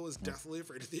 Nintendo is definitely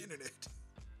afraid of the internet.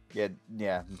 Yeah,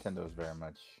 Nintendo is very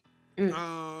much.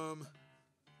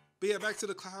 But yeah, back to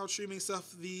the cloud streaming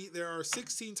stuff. There are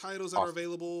 16 titles that are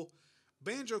available: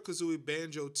 Banjo-Kazooie,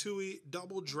 Banjo-Tooie,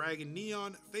 Double Dragon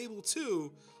Neon, Fable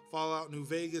 2, Fallout New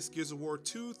Vegas, Gears of War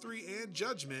 2, 3, and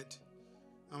Judgment.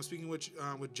 Speaking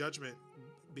with Judgment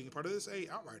being a part of this,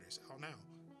 Outriders out now.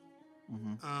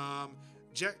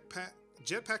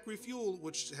 Jetpack Refuel,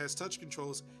 which has touch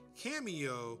controls,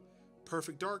 Cameo,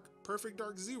 Perfect Dark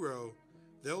Zero,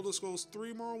 The Elder Scrolls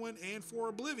 3 Morrowind and 4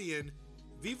 Oblivion,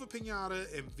 Viva Pinata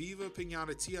and Viva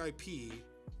Pinata TIP.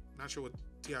 Not sure what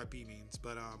TIP means,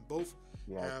 but both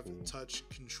have touch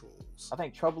controls. I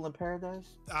think Trouble in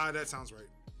Paradise. That sounds right.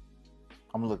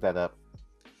 I'm gonna look that up.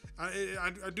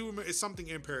 I do remember it's something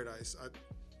in Paradise. I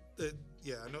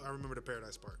remember the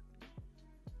Paradise part.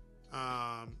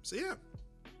 So yeah,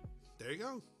 there you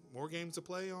go. More games to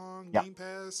play on Game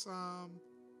Pass.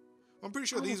 I'm pretty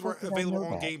sure these were available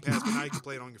on Game Pass, but now you can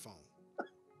play it on your phone.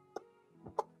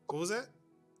 What was that?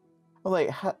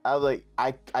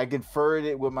 I conferred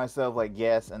it with myself, like,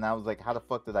 yes, and I was like, how the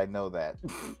fuck did I know that?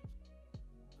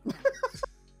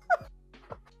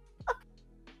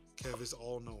 Kev is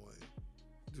all knowing.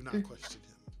 Do not question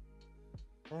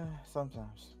him.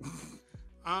 Sometimes.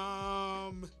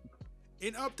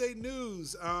 In update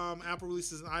news, Apple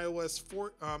releases an iOS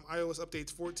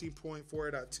updates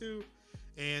 14.4.2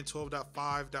 and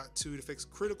 12.5.2 to fix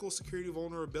critical security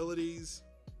vulnerabilities.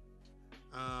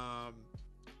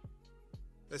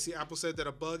 Let's see. Apple said that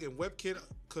a bug in WebKit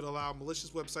could allow malicious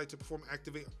website to perform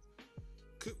activate.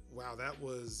 Wow, that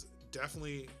was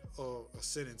definitely a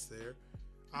sentence there.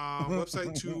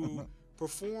 Website to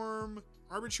perform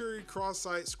arbitrary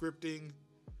cross-site scripting.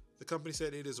 The company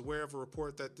said it is aware of a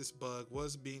report that this bug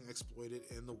was being exploited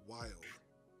in the wild.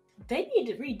 They need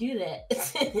to redo that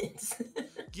sentence.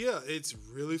 Yeah, it's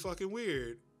really fucking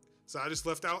weird. So I just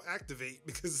left out activate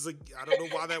because it's like, I don't know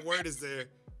why that word is there.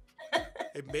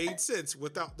 It made sense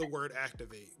without the word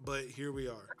activate, but here we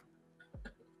are.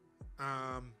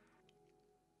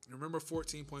 Remember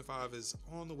 14.5 is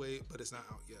on the way, but it's not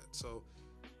out yet. So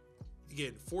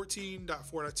again,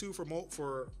 14.4.2 for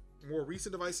more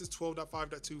recent devices,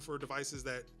 12.5.2 for devices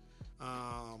that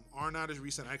are not as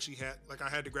recent. I actually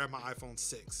had to grab my iPhone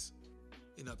 6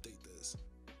 and update this.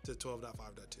 to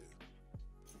 12.5.2.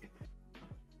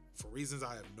 For reasons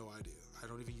I have no idea. I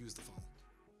don't even use the phone.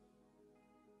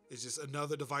 It's just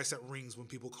another device that rings when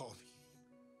people call me.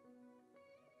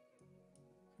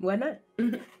 Why not?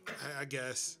 I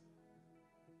guess.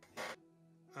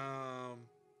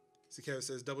 See, Kevin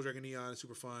says Double Dragon Neon is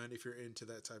super fun if you're into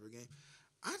that type of game.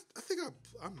 I think I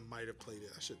might have played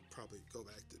it. I should probably go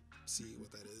back to see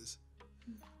what that is.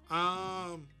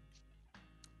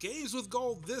 Games with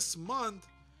gold this month.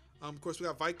 Of course, we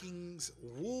got Vikings,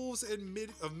 Wolves, and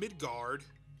Midgard.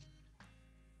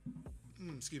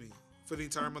 Excuse me. For the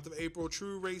entire month of April,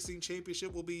 True Racing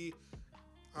Championship will be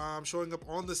showing up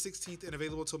on the 16th and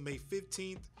available till May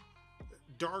 15th.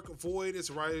 Dark Void is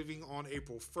arriving on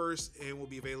April 1st and will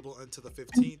be available until the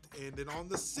 15th. And then on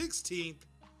the 16th,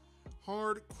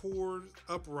 Hardcore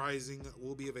Uprising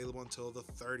will be available until the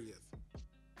 30th.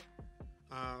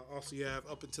 Also, you have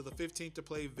up until the 15th to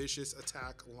play Vicious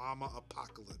Attack Llama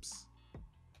Apocalypse.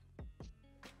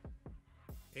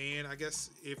 And I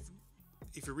guess if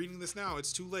you're reading this now,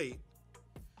 it's too late.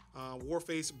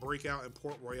 Warface, Breakout, and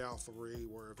Port Royale 3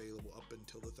 were available up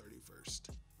until the 31st.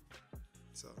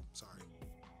 So, sorry.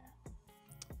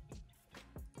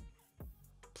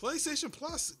 PlayStation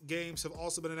Plus games have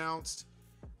also been announced.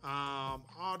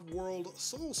 Oddworld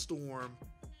Soulstorm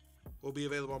will be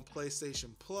available on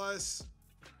PlayStation Plus.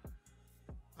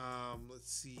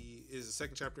 Let's see, is the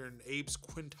second chapter in Abe's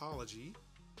Quintology.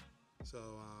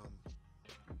 So,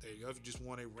 there you go. If you just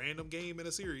want a random game in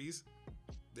a series,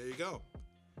 there you go.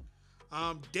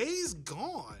 Days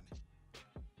Gone.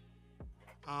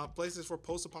 Places for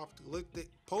post-apocalyptic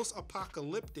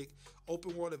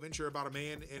open world adventure about a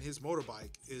man and his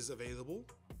motorbike is available.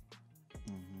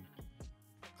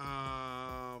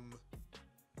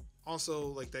 Also,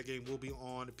 like, that game will be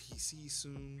on PC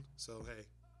soon. So hey,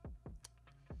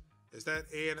 is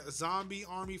that, and Zombie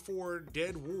Army 4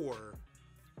 Dead War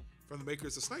from the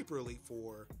makers of Sniper Elite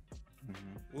 4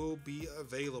 will be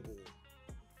available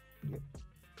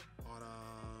on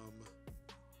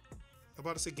I'm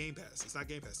about to say Game Pass. It's not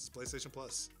Game Pass. It's PlayStation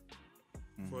Plus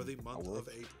for the month of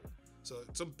April. So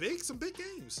some big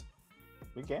games.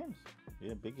 Big games.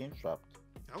 Yeah, big games dropped.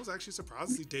 I was actually surprised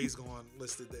to see Days Gone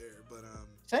listed there, but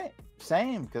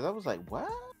same, because I was like,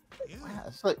 what? Yeah. Wow,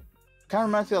 it's like kind of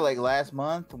reminds me of like last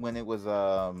month when it was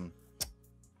well,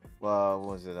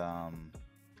 was it yeah,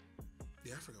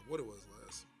 I forgot what it was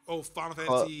last. Oh, Final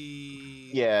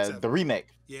Fantasy. Yeah, 7. the remake.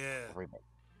 Yeah. The remake.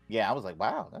 Yeah, I was like,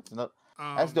 wow, that's enough.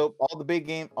 That's dope. All the big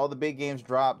games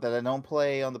dropped that I don't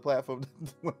play on the platform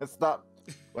when I stopped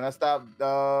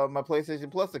my PlayStation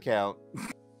Plus account.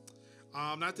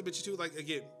 Not to mention too, like,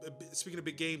 again, speaking of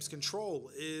big games,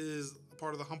 Control is a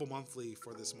part of the Humble Monthly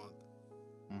for this month.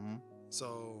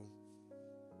 So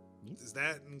is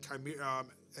that and Chimera,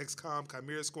 XCOM,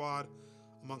 Chimera Squad,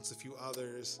 amongst a few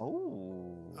others.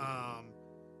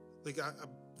 Like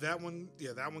that one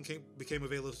became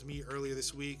available to me earlier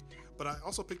this week. But I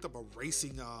also picked up a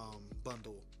racing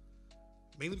bundle,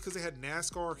 mainly because they had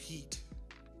NASCAR Heat.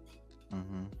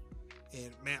 And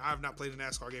man, I have not played a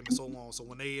NASCAR game in so long. So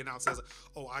when they announced that, I was like,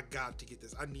 oh, I got to get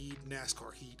this. I need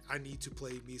NASCAR Heat. I need to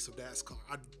play me some NASCAR.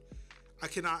 I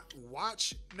cannot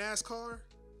watch NASCAR,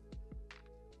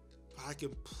 but I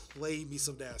can play me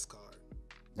some NASCAR.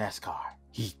 NASCAR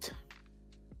Heat.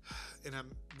 And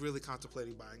I'm really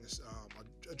contemplating buying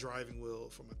a driving wheel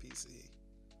for my PC.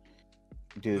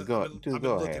 Dude, go ahead.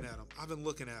 I've been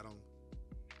looking at them.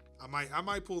 I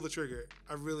might pull the trigger.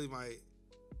 I really might.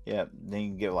 Yeah, then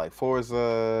you can get like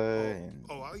Forza and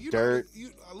Dirt.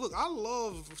 Look, I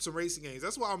love some racing games.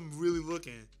 That's why I'm really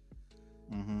looking.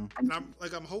 And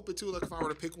I'm hoping too, like, if I were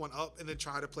to pick one up and then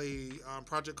try to play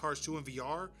Project Cars 2 in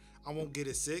VR, I won't get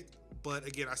as sick. But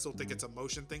again, I still think it's a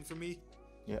motion thing for me.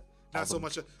 Yeah. Not so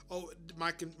much.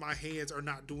 My hands are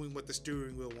not doing what the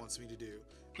steering wheel wants me to do.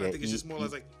 Yeah, I think it's just more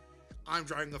like I'm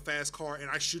driving a fast car and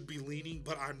I should be leaning,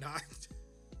 but I'm not.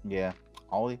 Yeah.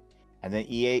 Ollie. And then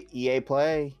EA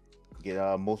Play, get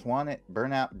Most Wanted,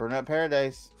 Burnout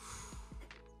Paradise.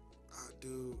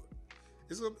 Dude,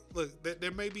 look,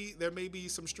 there may be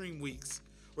some stream weeks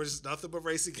where it's nothing but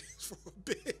racing games for a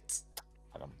bit.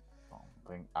 I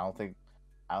don't think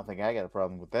I got a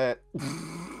problem with that.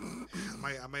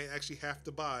 I might actually have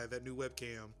to buy that new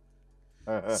webcam.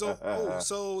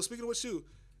 So speaking of which too,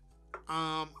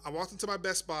 I walked into my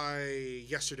Best Buy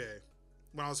yesterday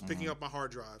when I was picking up my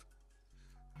hard drive.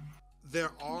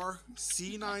 There are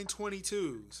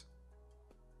C922s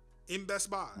in Best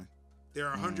Buy. They're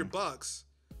 $100,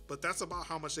 but that's about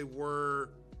how much they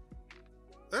were.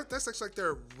 That's actually like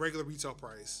their regular retail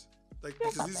price, like,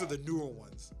 because these are the newer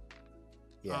ones.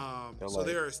 Yeah. So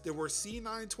there were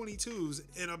C922s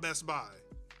in a Best Buy.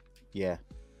 Yeah.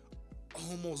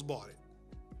 Almost bought it.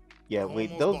 Yeah. Almost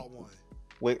Wait, those. bought one.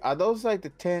 Wait, are those like the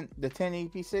 10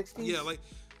 EP60s? Yeah, like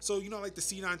so like the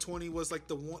C920 was like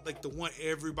the one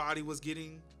everybody was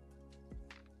getting.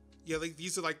 Yeah, like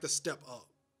these are like the step up.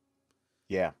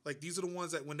 Yeah. Like these are the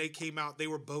ones that when they came out, they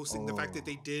were boasting the fact that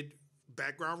they did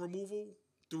background removal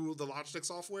through the Logitech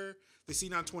software. The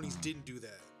C920s didn't do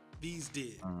that. These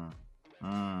did.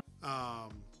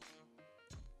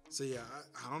 So yeah,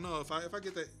 I don't know if I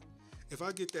get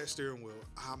that steering wheel,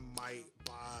 I might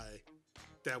buy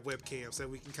that webcam so that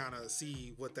we can kind of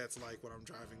see what that's like when I'm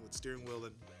driving with steering wheel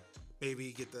and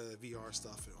maybe get the VR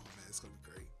stuff. Oh man, it's gonna be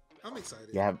great. I'm excited.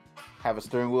 Yeah, have a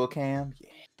steering wheel cam.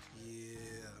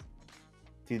 Yeah.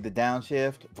 See the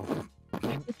downshift.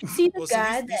 See the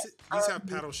guy these have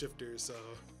paddle shifters, so.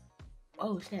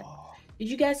 Oh snap! Did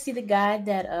you guys see the guy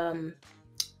that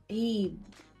he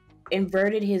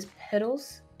inverted his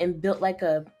pedals and built like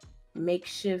a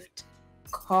makeshift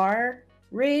car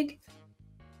rig,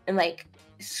 and like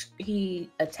he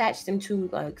attached them to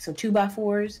like some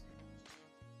 2x4s,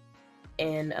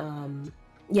 and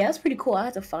yeah, that's pretty cool. I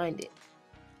have to find it.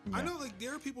 Yeah. I know, like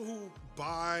there are people who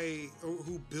buy or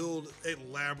who build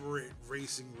elaborate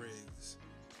racing rigs.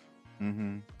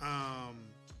 Mm-hmm.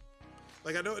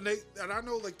 Like I know, and I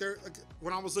know, like they're like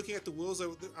when I was looking at the wheels,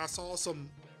 I saw some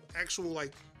actual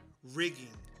like rigging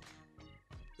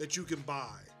that you can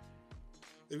buy.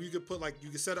 That you could put like you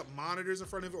can set up monitors in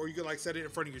front of it, or you could like set it in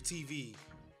front of your TV,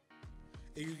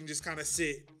 and you can just kind of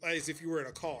sit like, as if you were in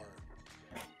a car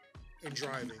and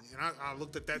driving. And I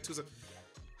looked at that too. So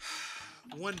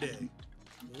one day,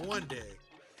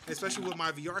 especially with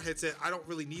my VR headset, I don't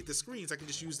really need the screens. I can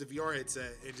just use the VR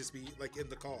headset and just be like in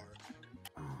the car.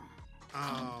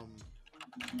 And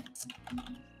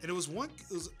it was a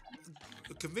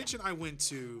convention I went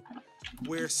to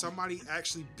where somebody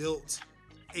actually built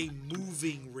a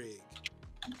moving rig,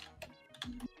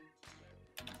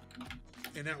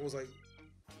 and that was like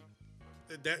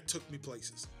that took me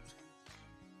places.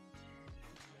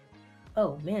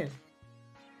 Oh man.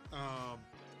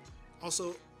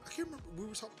 Also, I can't remember. We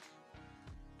were talking.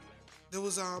 There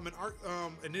was an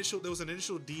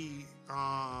initial D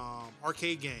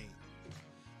arcade game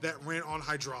that ran on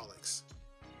hydraulics.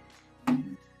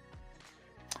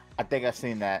 I think I've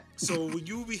seen that. So when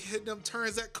you be hitting them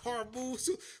turns, that car moves.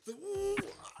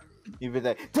 You be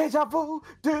like deja vu,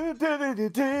 and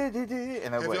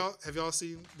have y'all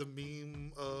seen the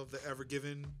meme of the Ever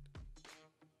Given?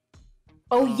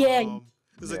 Oh yeah.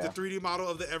 It's like the 3D model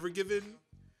of the Ever Given,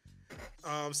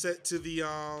 set to the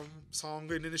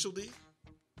song in Initial D.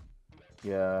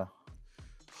 Yeah.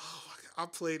 Oh my God. I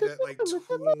played that like 20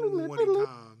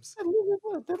 times.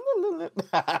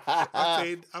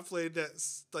 I played that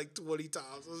like 20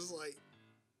 times. I was just like,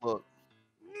 look.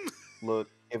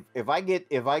 If I get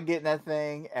in that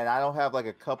thing and I don't have like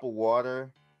a cup of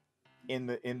water in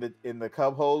the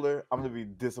cup holder, I'm gonna be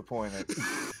disappointed.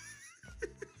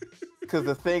 Because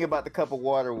the thing about the cup of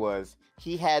water was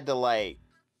he had to like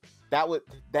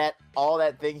all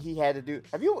that thing he had to do.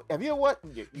 Have you what?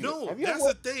 No, that's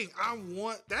the thing. I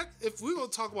want that. If we're gonna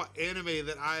talk about anime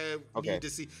that I need to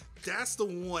see, that's the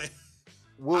one.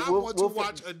 I want to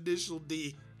watch Initial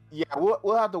D. Yeah,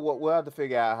 we'll have to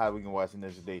figure out how we can watch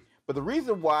Initial D. But the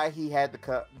reason why he had the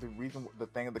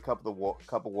thing of the cup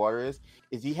of water is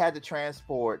he had to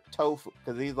transport tofu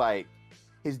because he's like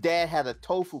his dad had a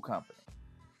tofu company,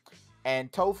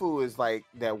 and tofu is like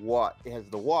that. It has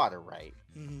the water, right?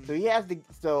 Mm-hmm. So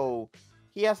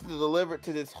he has to deliver it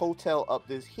to this hotel up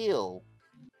this hill,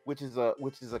 which is a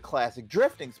classic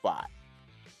drifting spot.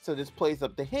 So this place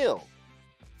up the hill.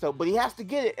 So, but he has to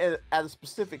get it at a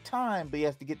specific time, but he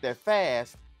has to get there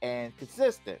fast and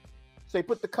consistent. So he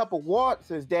put the cup of water.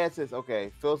 So his dad says,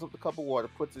 "Okay," fills up the cup of water,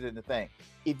 puts it in the thing.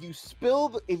 If he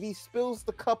spills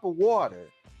the cup of water,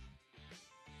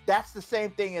 that's the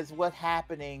same thing as what's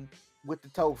happening with the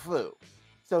tofu.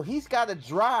 So he's got to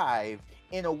drive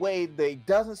in a way that he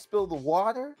doesn't spill the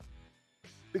water,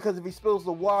 because if he spills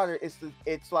the water, it's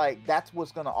like that's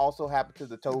what's going to also happen to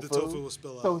the tofu. The tofu will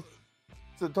spill out. So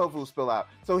the tofu will spill out.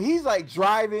 So he's like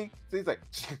driving. So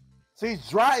he's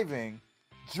driving,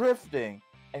 drifting.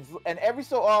 And every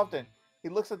so often, he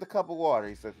looks at the cup of water.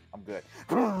 He says, "I'm good."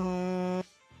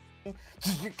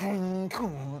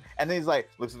 And then he's like,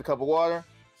 looks at the cup of water.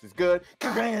 He's good.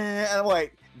 And I'm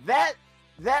like, that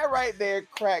right there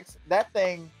cracks. That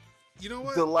thing, you know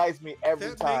what? Delights me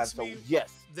every time.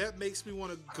 Yes. That makes me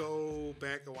want to go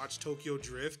back and watch Tokyo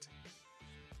Drift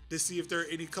to see if there are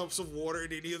any cups of water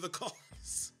in any of the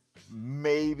cars.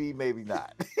 Maybe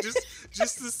not.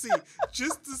 just to see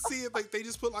if like they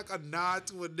just put like a nod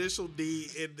to Initial D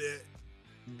in there.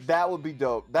 That would be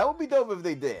dope. That would be dope if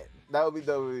they did. That would be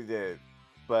dope if they did.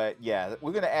 But yeah,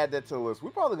 we're gonna add that to the list.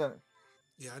 We're probably gonna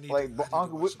Yeah, I need like to, I need to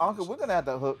Uncle. watch some Uncle, we're gonna have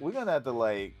to hook. We're gonna have to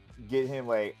like get him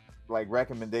like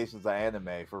recommendations of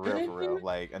anime for real.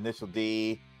 Like Initial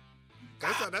D.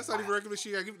 That's not even regular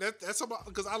shit. That's about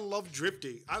because I love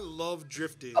drifting. I love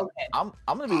drifting. Okay. I'm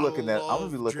gonna be looking at. I'm gonna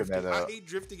be looking drifting. at. I hate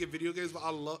drifting in video games, but I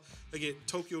love again.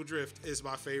 Tokyo Drift is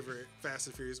my favorite Fast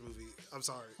and Furious movie. I'm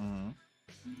sorry. Mm-hmm.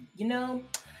 You know,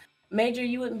 Major,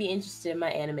 you wouldn't be interested in my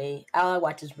anime. All I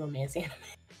watch is romance anime.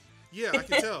 Yeah, I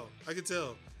can tell. I can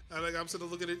tell. I'm sort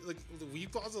of looking at it like when you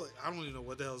pause, like I don't even know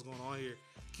what the hell is going on here.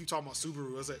 Keep talking about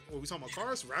Subaru. I was like, we talking about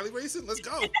cars, rally racing? Let's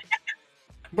go.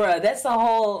 Bruh, that's a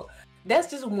whole.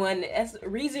 That's just one.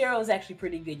 ReZero is actually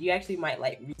pretty good. You actually might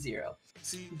like ReZero.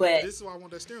 See, but this is why I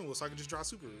want that steering wheel so I can just drive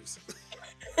Subarus.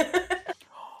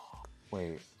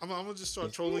 Wait, I'm gonna just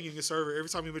start trolling in your server every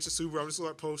time you mention Subaru. I'm just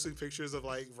start posting pictures of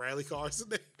like rally cars in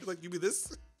there. Like, give me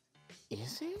this.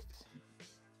 is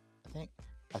it?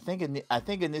 I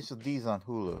think Initial D's on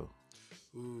Hulu.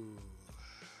 Ooh.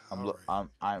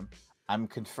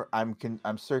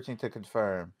 I'm searching to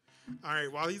confirm. All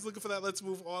right, while he's looking for that, let's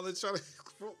move on. Let's try to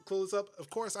close up. Of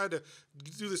course, I had to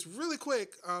do this really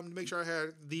quick to make sure I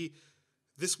had the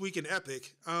This Week in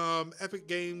Epic. Epic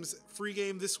Games free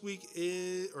game this week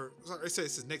is, or sorry, it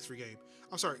says next free game.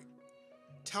 I'm sorry.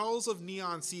 Tales of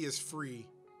Neon Sea is free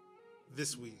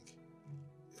this week,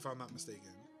 if I'm not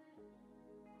mistaken.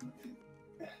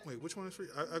 Wait, which one is free?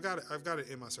 I've got it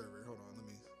in my server. Hold on,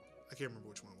 I can't remember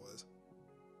which one it was.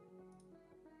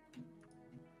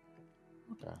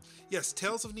 Okay. Yes,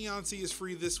 Tales of Neon Sea is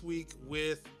free this week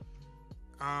with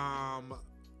oh,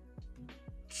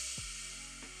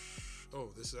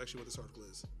 this is actually what this article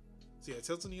is. So yeah,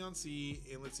 Tales of Neon Sea,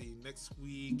 and let's see, next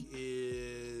week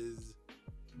is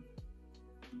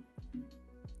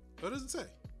oh, it doesn't say.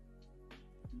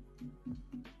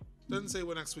 Doesn't say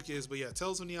what next week is, but yeah,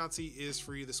 Tales of Neon Sea is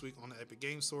free this week on the Epic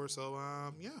Games Store. So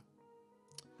yeah.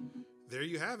 There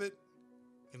you have it.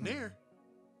 And there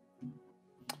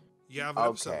you have an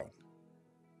episode.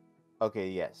 Okay,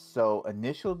 yes. So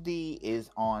Initial D is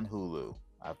on Hulu.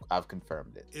 I've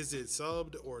confirmed it. Is it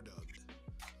subbed or dubbed?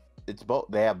 It's both.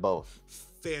 They have both.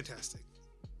 Fantastic.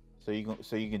 So you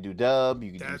can do dub.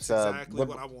 You can That's do sub. exactly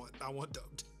what I want. I want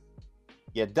dubbed.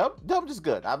 Yeah, dubbed is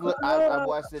good. I've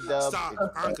watched it dubbed. Stop,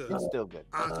 Anka. It's still good.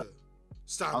 Anka,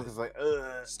 stop Anka's it. like,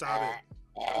 Stop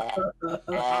it.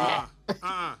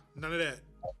 None of that.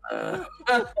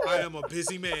 I am a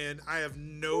busy man. I have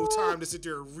no time to sit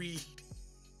there and read.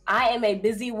 I am a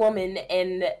busy woman,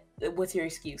 and what's your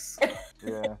excuse?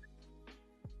 Yeah.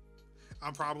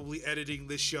 I'm probably editing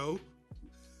this show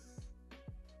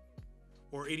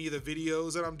or any of the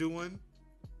videos that I'm doing,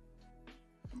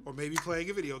 or maybe playing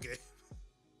a video game.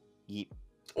 Yep.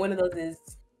 One of those is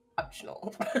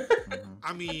optional. Mm-hmm.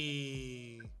 I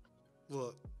mean,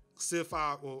 look, Civ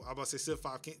 5. Well, I'm about to say Civ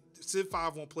 5 can't. Civ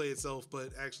 5 won't play itself,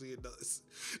 but actually it does.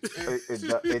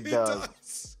 It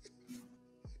does.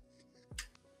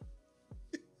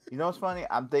 You know what's funny?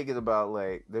 I'm thinking about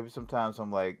like there's sometimes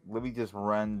I'm like, let me just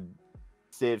run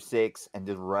Civ 6 and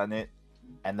just run it,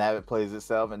 and that it plays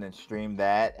itself, and then stream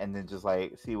that, and then just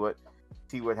like see what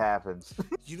happens.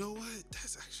 You know what?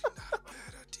 That's actually not a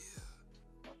bad idea.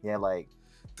 Yeah, like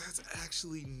that's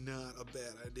actually not a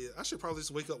bad idea. I should probably just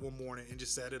wake up one morning and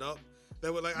just set it up.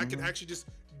 That way, like I can actually just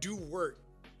do work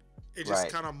and just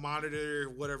kind of monitor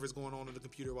whatever's going on in the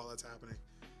computer while that's happening.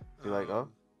 Be like,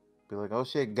 oh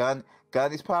shit,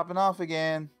 Gandhi's popping off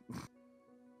again.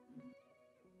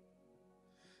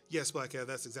 Yes, Black Cat,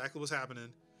 that's exactly what's happening.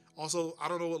 Also, I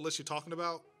don't know what list you're talking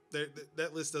about.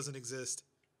 That list doesn't exist.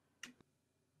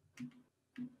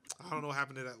 I don't know what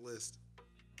happened to that list.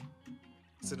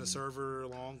 It's in a server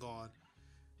long gone.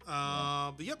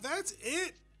 But yep, that's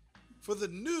it for the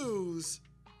news.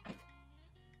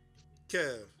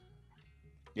 Kev,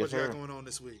 Yes, what you sir. got going on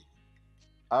this week?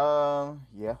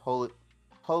 Yeah,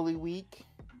 Holy Week.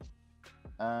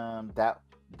 That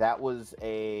was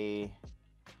a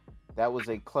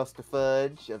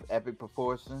clusterfudge of epic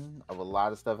proportion of a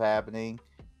lot of stuff happening.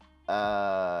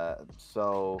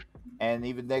 So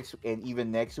even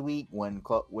next week when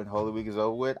Holy Week is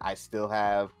over with, I still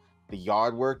have the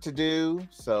yard work to do.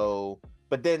 So,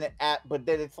 but then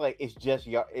it's like it's just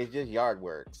yard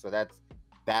work. So that's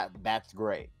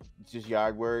great. It's just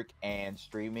yard work and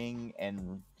streaming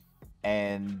and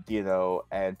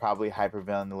probably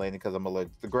hyperventilating because I'm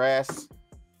allergic to grass.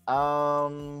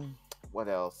 What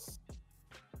else?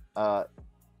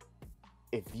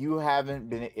 If you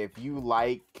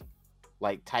like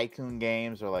tycoon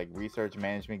games or like research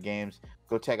management games,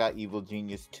 Go check out Evil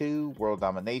Genius 2 World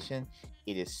Domination.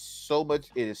 It is so much.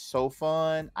 It is so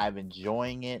fun. I'm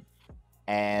enjoying it.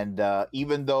 And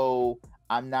even though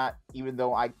my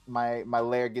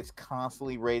lair gets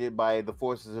constantly raided by the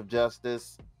forces of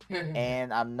justice,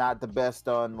 and I'm not the best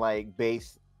on like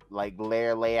base like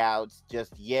lair layouts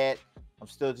just yet, I'm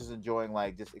still just enjoying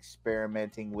like just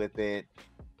experimenting with it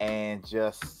and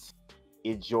just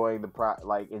enjoying the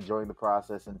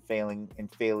process and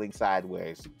failing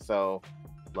sideways. So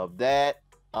love that.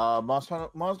 Monster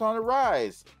Hunter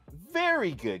Rise,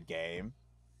 very good game.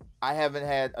 I haven't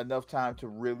had enough time to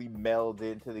really meld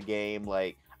into the game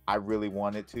like I really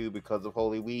wanted to because of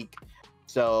Holy Week.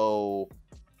 So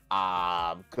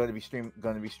I'm gonna be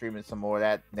streaming some more of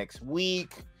that next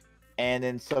week, and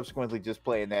then subsequently just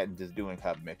playing that and just doing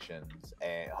hub missions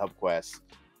and hub quests.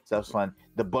 So that's fun.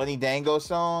 The Bunny Dango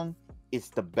song is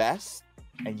the best,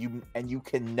 and you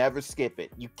can never skip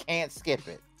it. You can't skip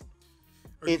it.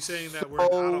 Are you saying that we're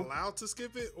not allowed to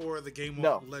skip it, or the game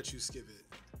won't let you skip it?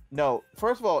 No,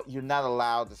 first of all, you're not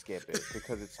allowed to skip it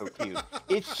because it's so cute.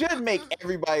 It should make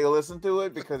everybody listen to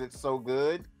it because it's so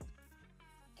good.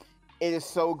 It is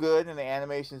so good, and the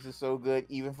animations are so good,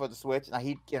 even for the Switch. And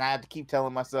I have to keep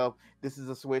telling myself, this is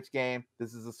a Switch game,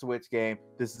 this is a Switch game,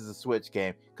 this is a Switch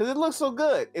game. Because it looks so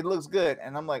good. It looks good.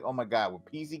 And I'm like, oh my God, when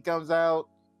PC comes out,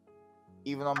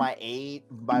 even on my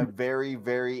very,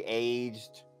 very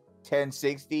aged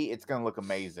 1060, it's going to look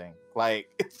amazing. Like,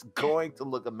 it's going to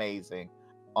look amazing.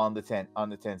 On the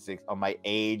 1060, on my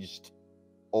aged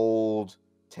old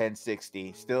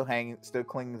 1060, still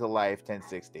clinging to life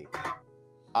 1060.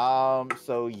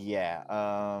 So yeah.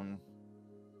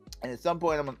 And at some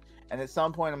point I'm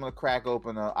gonna crack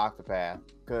open an Octopath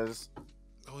because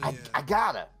I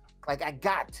got to. Like I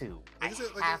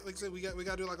said, we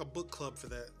gotta do like a book club for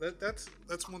that.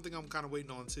 That's one thing I'm kind of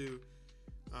waiting on too.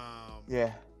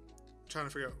 Trying to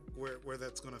figure out where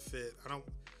that's gonna fit.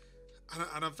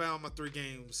 I done found my 3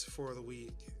 games for the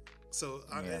week, so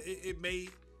it may.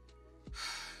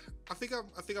 I think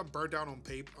I'm burned out on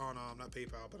not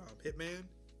PayPal, but Hitman.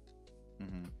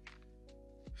 Mm-hmm.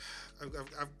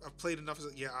 I've played enough.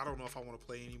 I don't know if I want to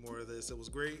play any more of this. It was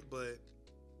great, but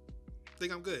I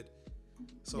think I'm good.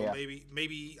 So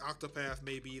maybe Octopath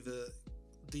may be the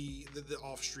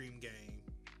off stream game.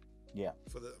 Yeah.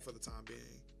 For the time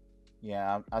being.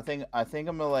 Yeah, I think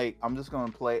I'm gonna I'm just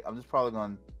probably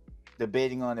gonna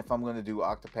debating on if I'm gonna do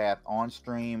Octopath on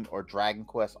stream or Dragon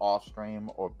Quest off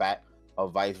stream or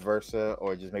vice versa,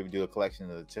 or just maybe do a collection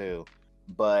of the two.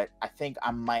 But I think I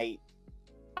might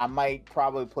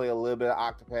probably play a little bit of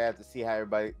Octopath to see how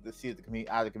the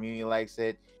community likes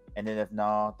it, and then if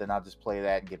not, then I'll just play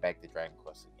that and get back to Dragon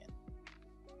Quest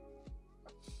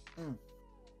again.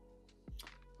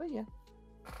 But yeah.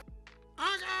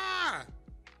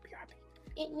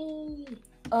 Hit me.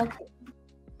 Okay.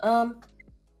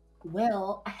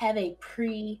 Well, I have a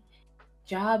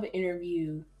pre-job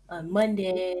interview on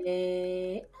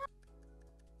Monday.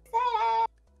 Oh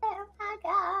my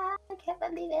God, I can't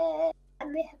believe it.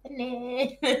 I'm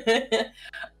happening.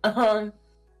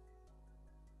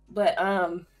 But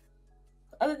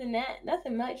other than that,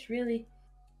 nothing much really.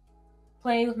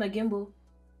 Playing with my gimbal.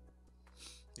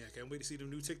 Yeah, can't wait to see the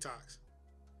new TikToks.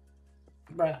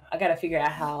 Bruh, I gotta figure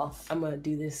out how I'm gonna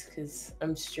do this because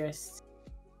I'm stressed.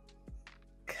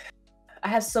 I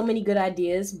have so many good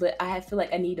ideas, but I feel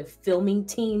like I need a filming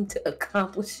team to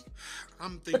accomplish.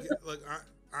 I'm thinking,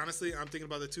 honestly, I'm thinking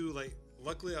about it too. Like,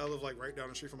 luckily, I live right down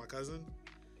the street from my cousin.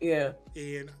 Yeah.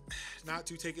 And not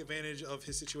to take advantage of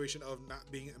his situation of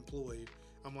not being employed,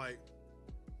 I'm like,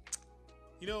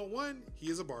 one, he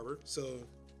is a barber, so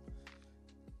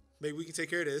maybe we can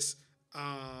take care of this.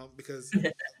 Because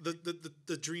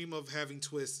the dream of having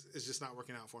twists is just not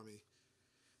working out for me.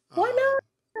 Why not?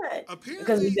 Apparently,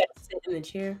 because we got to sit in the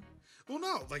chair. Well,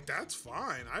 no, that's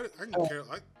fine. I can care.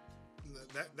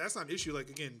 That's not an issue.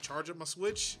 Again, charge up my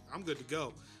Switch. I'm good to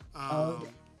go.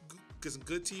 Get some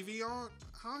good TV on.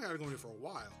 I gotta go in there for a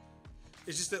while.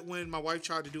 It's just that when my wife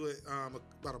tried to do it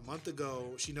about a month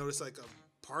ago, she noticed a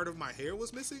part of my hair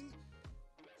was missing.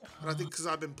 And I think because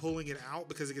I've been pulling it out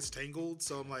because it gets tangled.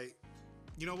 So I'm like,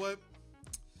 you know what?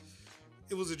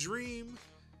 It was a dream.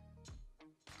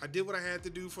 I did what I had to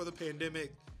do for the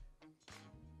pandemic.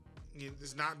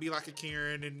 Just not be like a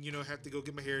Karen and have to go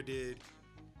get my hair did.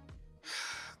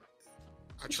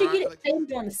 You should get it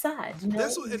tamed on the side.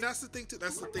 That's the thing too.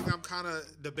 That's the thing I'm kind of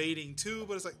debating too.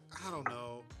 But it's I don't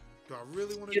know. Do I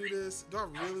really want to do this? Do I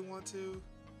really want to? You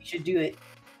should do it,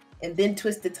 and then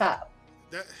twist the top.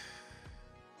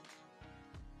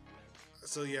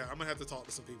 So yeah, I'm gonna have to talk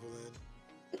to some people then.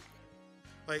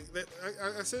 I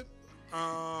said,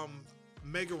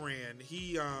 Mega Ran,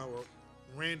 he or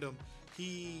Random,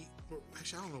 he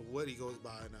actually I don't know what he goes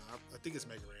by now. I think it's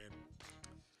Mega Ran.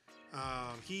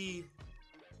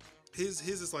 His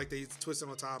is like they twist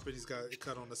on top and he's got it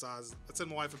cut on the sides. I sent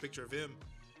my wife a picture of him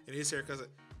and his haircut. Like,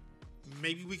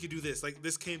 maybe we could do this. Like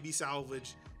this can be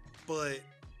salvaged, but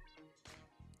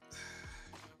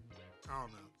I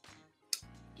don't know.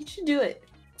 You should do it.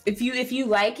 If you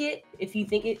like it, if you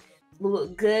think it will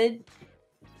look good,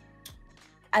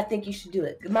 I think you should do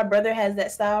it. My brother has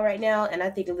that style right now, and I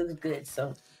think it looks good.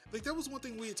 So, like that was one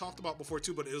thing we had talked about before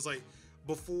too, but it was like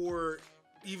before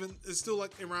even it's still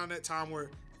like around that time where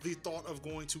the thought of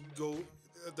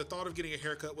the thought of getting a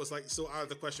haircut was like still out of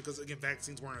the question because again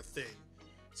vaccines weren't a thing.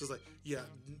 So it's like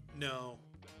no,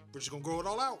 we're just gonna grow it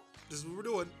all out. This is what we're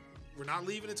doing. We're not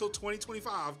leaving until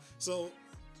 2025. So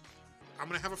I'm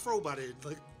gonna have a fro by then.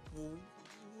 Like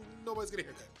nobody's getting a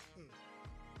haircut.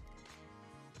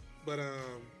 But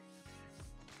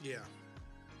yeah.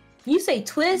 You say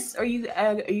twists, or are you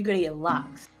gonna get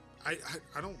locks? I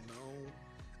don't know.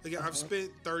 Like I've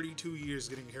spent 32 years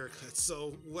getting haircuts,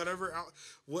 so whatever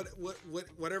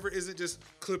whatever isn't just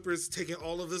clippers taking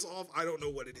all of this off, I don't know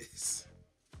what it is.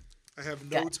 I have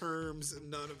no terms,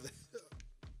 none of that.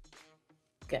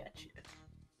 Gotcha.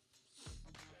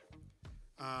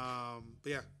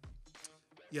 But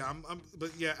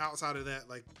but outside of that,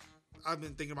 like I've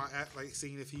been thinking about like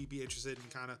seeing if he'd be interested in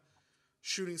kind of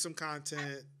shooting some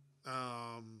content.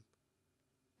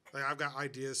 Like I've got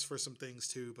ideas for some things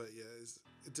too, but yeah,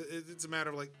 it's a matter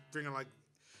of like bringing like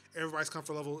everybody's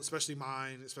comfort level, especially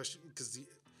mine, especially because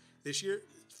this year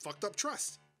fucked up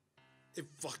trust. It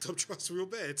fucked up trust real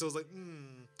bad. So I was like,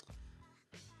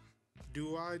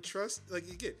 do I trust? Like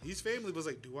again, he's family, but it's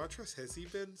like, do I trust? Has he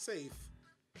been safe?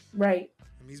 Right.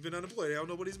 I mean, he's been unemployed. I don't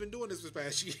know what he's been doing this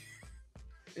past year.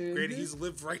 Mm-hmm. Granted, he's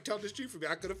lived right down the street from me.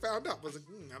 I could have found out. I was like,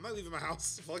 I'm not leaving my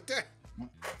house. Fuck that.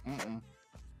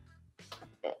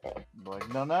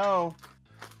 Like, no.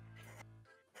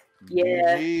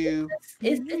 Yeah.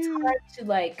 It's hard to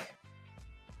like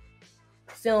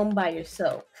film by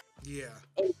yourself. Yeah.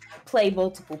 And play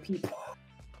multiple people.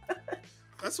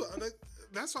 That's why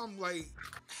I'm like,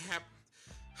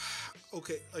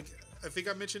 okay. Like I think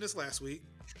I mentioned this last week.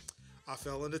 I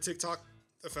fell into TikTok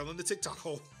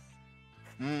hole.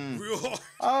 Real hard.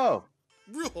 Oh.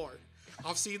 Real hard.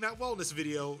 I've seen that wellness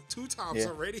video 2 times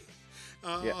already.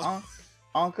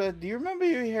 Anka, do you remember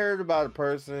you heard about a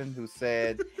person who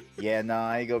said,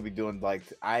 I ain't gonna be doing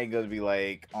I ain't gonna be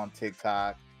like on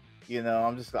TikTok. You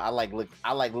know, I like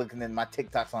looking at my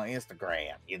TikToks on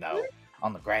Instagram,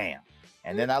 on the gram.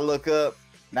 And then I look up,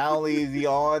 not only is he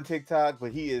on TikTok,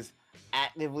 but he is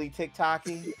actively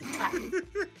TikToking.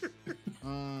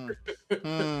 When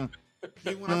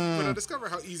I discovered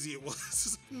how easy it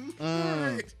was.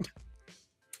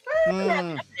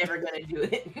 I'm never gonna do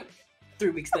it. 3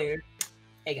 weeks later.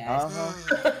 Hey guys.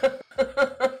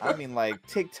 I mean, like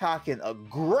TikToking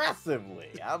aggressively.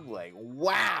 I'm like,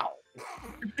 wow.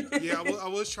 Yeah, I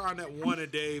was trying that one a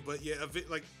day, but I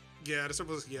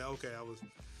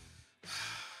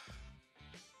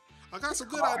got some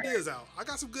good ideas out.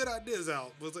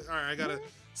 But it's like, all right, I gotta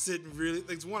sit and really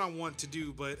it's one I want to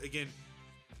do, but again,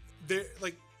 there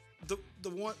like the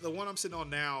one I'm sitting on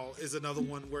now is another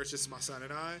one where it's just my son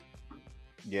and I.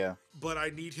 Yeah. But I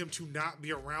need him to not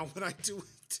be around when I do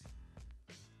it.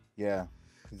 Yeah.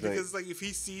 Because like if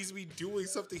he sees me doing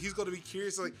something, he's gonna be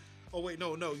curious. Like, oh wait,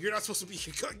 no, you're not supposed to be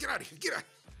here. Get out of here. Get out.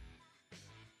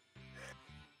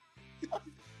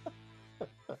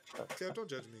 Sam, don't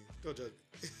judge me. Don't judge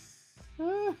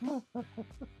me.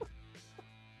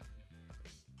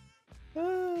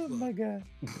 Oh my god.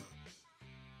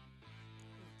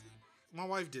 My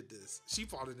wife did this. She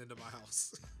brought it into my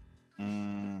house.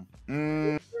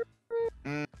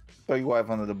 Throw your wife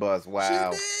under the bus.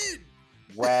 Wow. She did.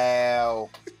 Wow.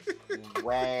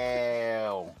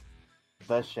 Wow.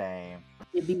 The shame.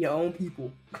 You be your own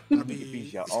people. You be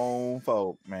your own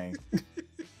folk, man.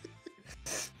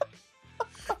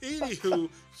 Anywho,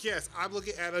 yes, I'm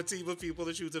looking at a team of people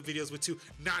that shoot the videos with too,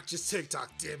 not just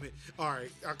TikTok. Damn it! All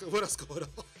right, what else going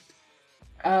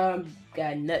on?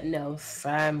 Got nothing else.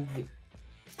 I'm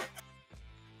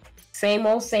same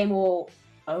old.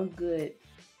 I'm good.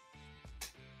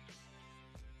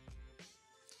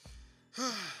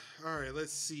 All right,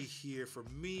 let's see here. For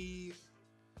me,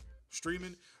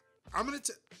 streaming, I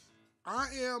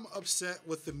am upset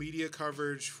with the media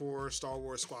coverage for Star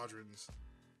Wars Squadrons.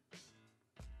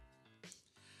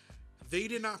 They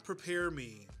did not prepare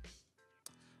me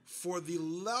for the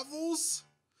levels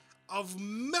of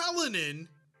melanin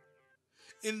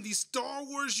in the Star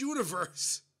Wars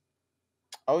universe.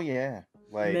 Oh yeah,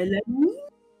 like melanin?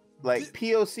 like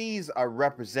POCs are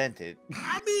represented.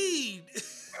 I mean,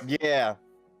 Yeah.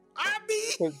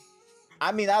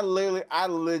 I mean, I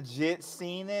legit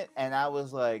seen it, and I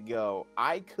was like, yo,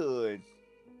 I could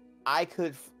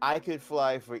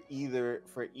fly for either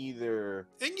and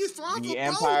you fly the for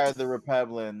Empire, both. the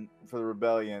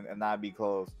Rebellion, and not be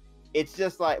close. It's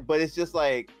just like,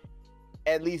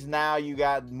 at least now you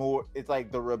got more. It's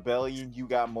like the Rebellion, you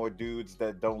got more dudes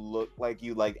that don't look like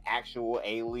you, like actual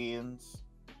aliens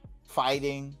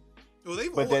fighting. Well,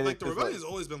 they've But always, then like it's the just Rebellion's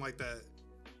always been like that.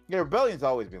 Yeah, Rebellion's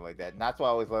always been like that, and that's what I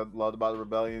always loved about the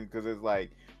Rebellion, because it's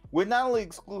like we're not only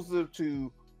exclusive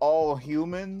to all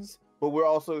humans, but we're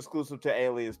also exclusive to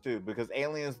aliens too, because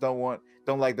aliens don't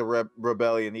like the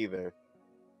Rebellion either.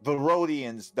 The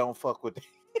Rhodians don't fuck with.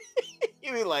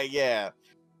 You be like, yeah,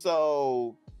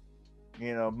 so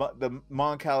the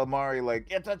Mon Calamari, like,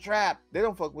 it's a trap. They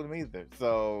don't fuck with them either.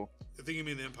 So I think you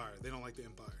mean the Empire. They don't like the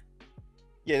Empire.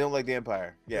 yeah, they don't like the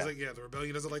Empire. Yeah, It's like, yeah, the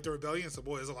Rebellion doesn't like the Rebellion, so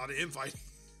boy, there's a lot of infighting.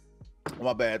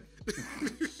 my bad.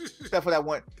 Except for that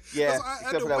one, yeah.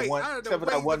 Except for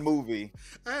that one movie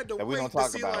I had to that we wait don't to talk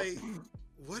see, about. like,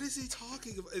 what is he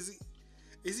talking about? Is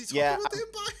he talking Yeah, about the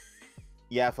Empire?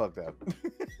 Yeah, I fucked up.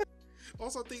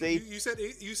 Also, I think See?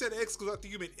 you said exclusive. I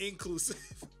think you meant inclusive.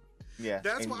 Yeah,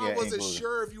 That's why I wasn't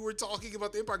sure if you were talking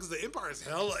about the Empire, because the Empire is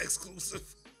hella exclusive.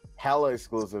 Hella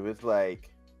exclusive. It's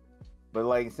like, but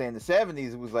like saying the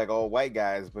 70s, it was like all white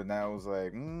guys, but now it was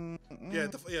like, Yeah,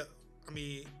 I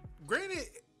mean, granted,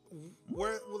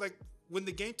 where like when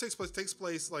the game takes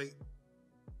place like,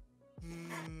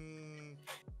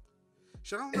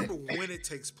 shit, I don't remember when it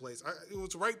takes place. It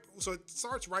was right, so it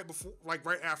starts right before, like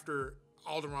right after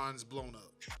Alderaan's blown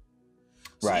up.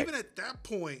 So right. Even at that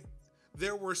point,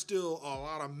 there were still a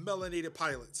lot of melanated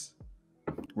pilots,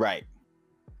 right,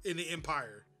 in the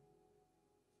Empire.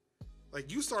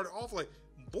 Like, you started off like,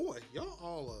 boy, y'all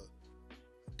all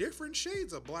different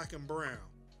shades of black and brown.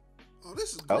 Oh,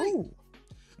 this is great.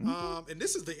 Oh. And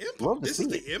this is the Empire. This is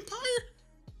the Empire?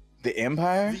 The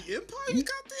Empire? The Empire? You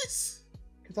got this?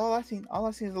 Because all I seen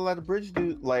is a lot of British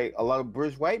dudes, like a lot of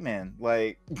British white men.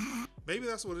 Like, maybe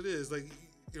that's what it is. Like,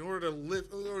 in order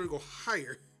to go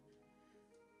higher.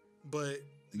 But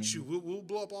shoot, we'll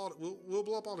blow up all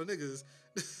the niggas.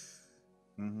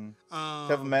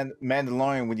 Except for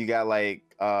Mandalorian, when you got like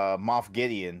Moff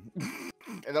Gideon,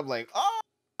 and I'm like, oh,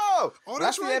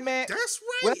 that's right. That's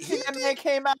right. When I see that man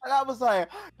came out, and I was like,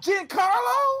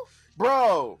 Giancarlo,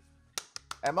 bro.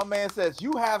 And my man says,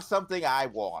 "You have something I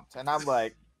want," and I'm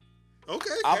like,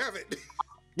 "Okay, have it."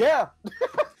 Yeah.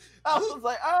 I was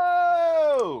like,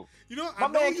 oh. You know, my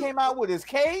man came out with his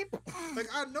cape. Like,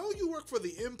 I know you work for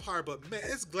the Empire, but man,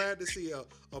 it's glad to see a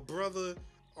brother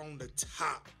on the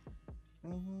top.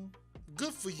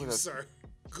 Good for you, sir.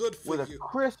 Good for you.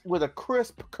 With a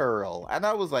crisp curl, and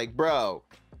I was like, bro.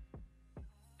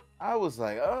 I was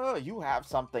like, oh, you have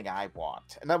something I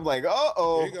want, and I'm like,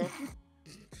 oh. There you go.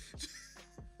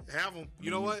 Have them. You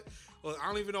know what? Well, I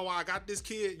don't even know why I got this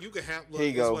kid. You can have. Look,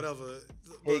 here you go. Whatever.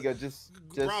 Here you go. Just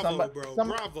bravo, somebody, bro.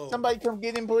 Bravo. Somebody come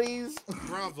get him, please.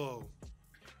 Bravo.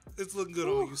 It's looking good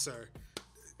on you, sir.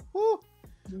 Woo.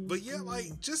 But yeah,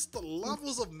 like, just the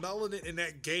levels of melanin in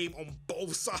that game on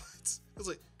both sides. It's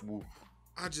like,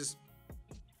 I just.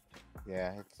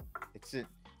 Yeah, it's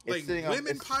like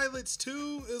women pilots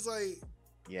too is like.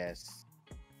 Yes.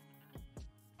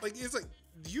 Like, it's like,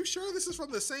 you sure this is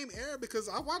from the same era? Because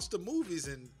I watched the movies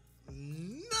and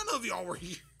none of y'all were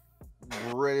here.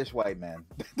 British white man.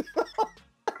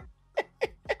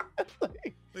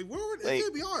 Like, where were they?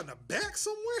 Be all in the back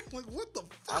somewhere? Like, what the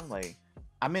fuck? I'm like,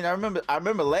 I mean, I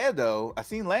remember Lando. I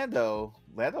seen Lando.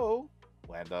 Lando.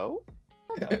 You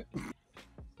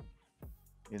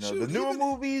know, the newer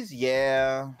movies,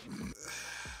 yeah.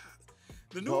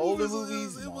 The newer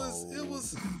movies,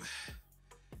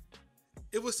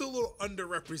 it was still a little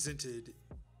underrepresented.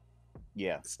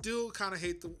 Yeah. Still kind of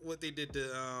hate what they did to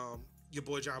your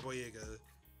boy John Boyega.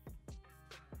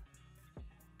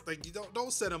 Like, you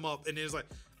don't set him up and it's like,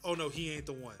 oh no, he ain't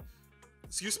the one.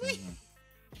 Excuse me?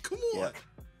 Come on. Yeah.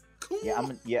 Come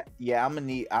on. I'm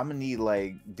gonna need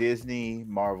like Disney,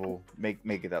 Marvel make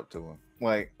it up to him.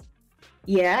 Like,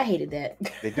 yeah, I hated that.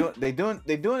 They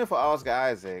doing it for Oscar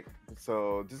Isaac.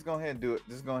 So just go ahead and do it.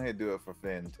 Just go ahead and do it for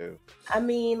Finn too. I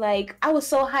mean, like, I was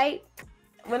so hyped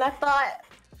when I thought,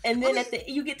 and then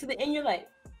you get to the end, you're like,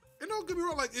 and don't get me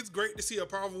wrong, like, it's great to see a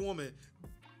powerful woman.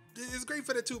 It's great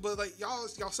for that too, but like, y'all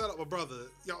set up a brother.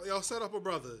 Y'all set up a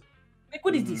brother. Like,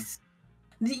 what is this?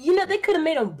 You know, they could have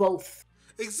made them both.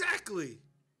 Exactly.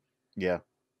 Yeah.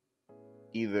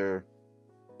 Either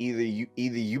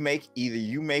you make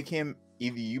him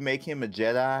a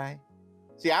Jedi,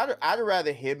 See, I'd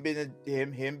rather him be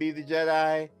him be the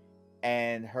Jedi,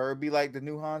 and her be like the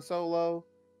new Han Solo.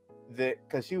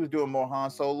 Because she was doing more Han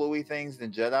Solo-y things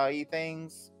than Jedi-y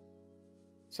things.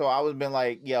 So I would have been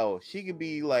like, yo, she could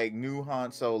be like new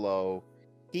Han Solo.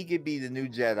 He could be the new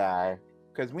Jedi.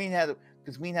 Because we ain't had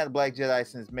a black Jedi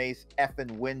since Mace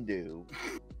effing Windu.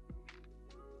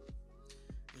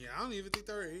 Yeah, I don't even think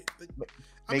they're.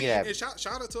 I Make mean, it happen. and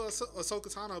shout out to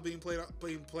Ahsoka Tano being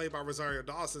played by Rosario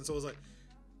Dawson. So it was like,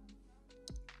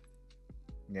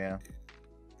 Yeah.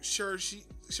 sure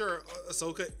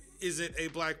Ahsoka isn't a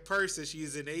black person.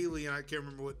 She's an alien. I can't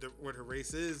remember what her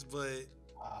race is, but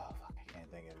Oh, fuck, I can't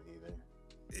think of it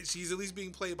either. she's at least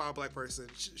being played by a black person.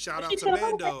 Shout out to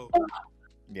Mando.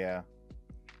 Yeah.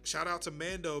 Shout out to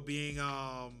Mando being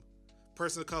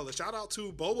person of color. Shout out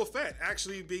to Boba Fett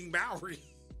actually being Maori.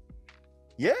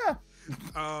 Yeah.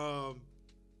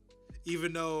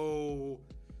 Even though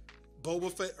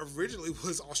Boba Fett originally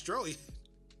was Australian.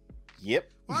 Yep.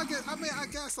 Well, I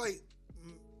guess like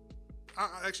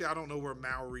I don't know where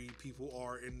Maori people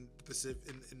are in the Pacific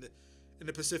in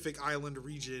the Pacific Island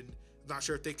region. I'm not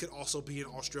sure if they could also be in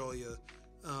Australia.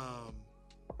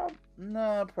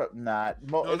 No, not.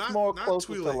 No, It's more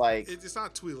closer to Twi'lek. like. It's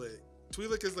not Twi'lek.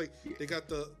 Twi'lek is like they got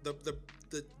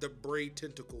the braid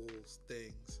tentacles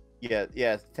things.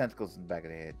 Yeah, tentacles in the back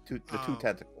of the head. Two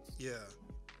tentacles. Yeah.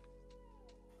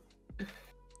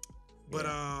 But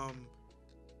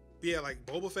yeah, like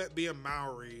Boba Fett being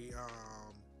Maori,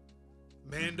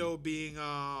 Mando being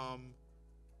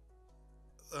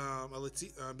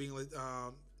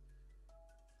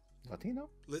Latino.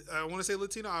 I want to say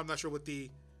Latino. I'm not sure what the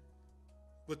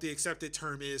accepted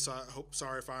term is. So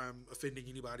sorry if I'm offending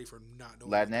anybody for not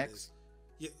knowing. Latinx.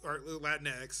 Yeah, or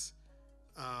Latinx.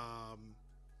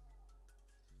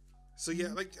 So yeah,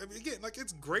 like I mean, again, like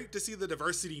it's great to see the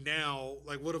diversity now.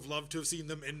 Like would have loved to have seen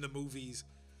them in the movies,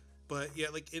 but yeah,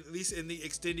 like at least in the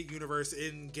extended universe,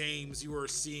 in games, you are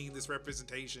seeing this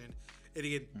representation. And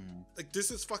again, like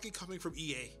this is fucking coming from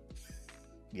EA.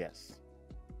 Yes.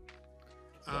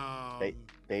 Yeah.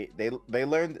 They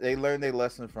learned their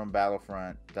lesson from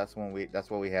Battlefront. That's why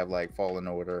we have like Fallen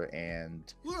Order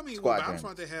and Well, I mean, Squadrons.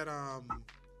 Battlefront they had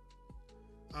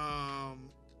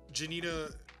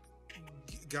Janita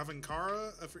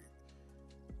Gavankara.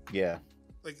 Yeah.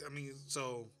 Like I mean,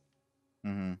 so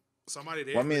Mm-hmm. somebody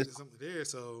there, Well, I mean, something there.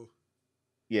 So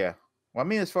yeah. Well, I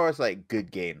mean, as far as like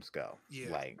good games go, Yeah.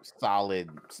 like solid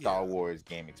Star Yeah. Wars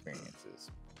game experiences.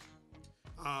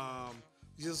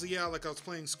 Just yeah, like I was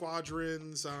playing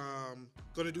Squadrons.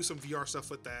 Gonna do some VR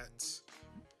stuff with that.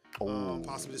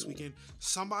 Possibly this weekend.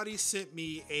 Somebody sent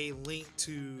me a link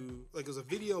to like it was a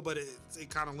video, but it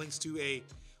kind of links to a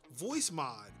voice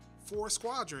mod for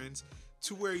Squadrons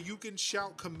to where you can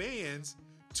shout commands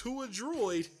to a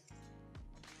droid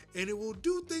and it will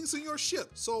do things on your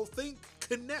ship. So think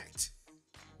connect.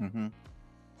 Mm-hmm.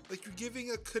 Like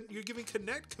you're giving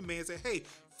connect commands that hey,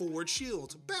 forward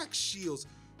shields, back shields,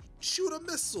 shoot a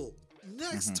missile,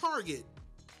 next target.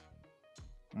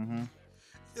 Mm-hmm.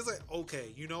 It's like,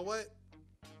 okay, you know what?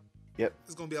 Yep.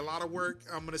 It's gonna be a lot of work.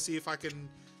 I'm gonna see if I can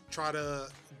try to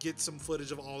get some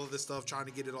footage of all of this stuff, trying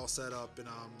to get it all set up, and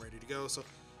I'm ready to go. So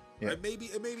Yep.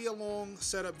 it may be a long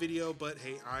setup video, but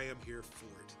hey, I am here for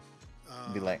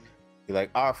it. Be like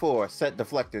R4 set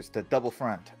deflectors to double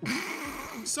front.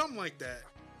 Something like that.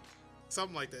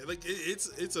 Like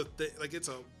it's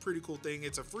a pretty cool thing.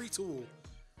 It's a free tool.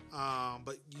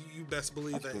 But you best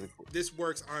believe That's that really cool. this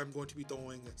works. I'm going to be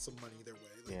throwing some money their way.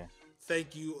 Like, Yeah.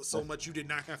 Thank you so much. You did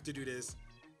not have to do this.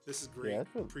 This is great. Yeah, that's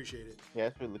really- Appreciate it. Yeah,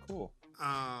 it's really cool.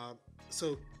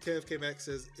 So Kev came back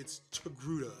says it's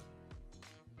Togruta,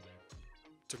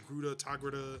 Tagrita. I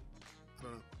don't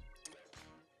know.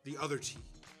 The other T.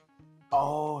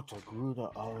 Oh,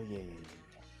 Togruta. Oh yeah.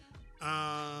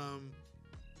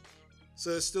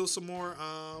 So there's still some more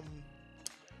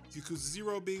Yakuza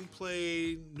 0 being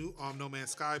played, new No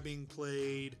Man's Sky being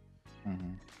played.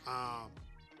 Mm-hmm.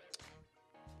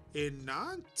 In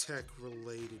non-tech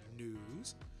related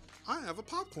news, I have a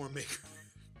popcorn maker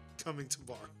coming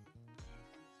tomorrow.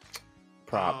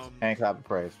 Props. And clap of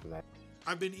praise for that.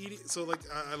 I've been eating, so like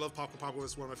I love popcorn. Popcorn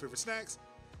is one of my favorite snacks.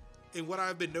 And what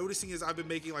I've been noticing is I've been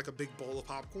making like a big bowl of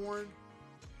popcorn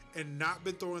and not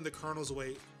been throwing the kernels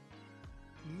away,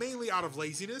 mainly out of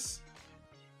laziness.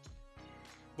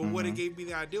 But what it gave me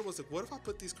the idea was like, what if I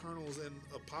put these kernels in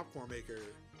a popcorn maker?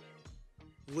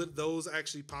 Would those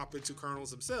actually pop into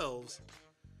kernels themselves?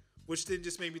 Which then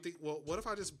just made me think, well, what if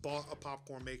I just bought a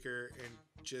popcorn maker and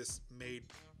just made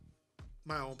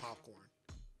my own popcorn?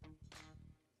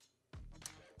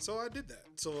 So I did that.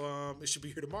 So it should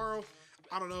be here tomorrow.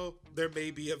 I don't know. There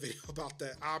may be a video about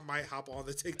that. I might hop on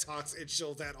the TikToks and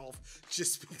show that off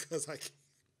just because I can.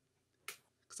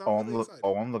 Because I'm really excited.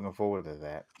 I'm looking forward to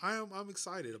that. I'm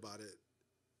excited about it.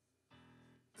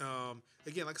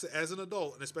 Again, like I said, as an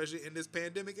adult, and especially in this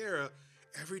pandemic era,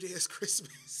 every day is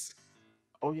Christmas.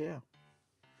 Oh yeah.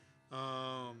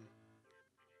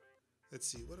 Let's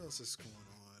see what else is going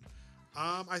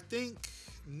on. I think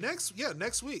next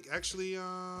week. Actually,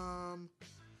 I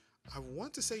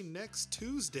want to say next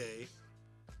Tuesday,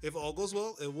 if all goes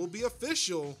well, it will be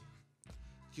official.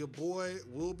 Your boy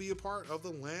will be a part of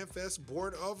the Landfest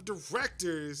Board of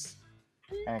Directors.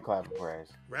 And clap for praise.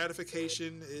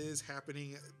 Ratification is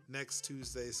happening next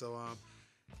Tuesday, so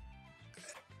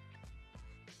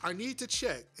I need to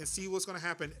check and see what's going to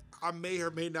happen. I may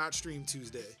or may not stream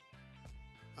Tuesday.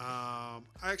 I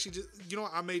actually just,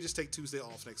 I may just take Tuesday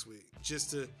off next week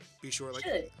just to be sure. Like,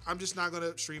 I'm just not going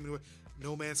to stream anyway.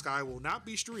 No Man's Sky will not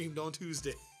be streamed on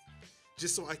Tuesday,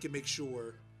 just so I can make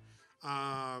sure.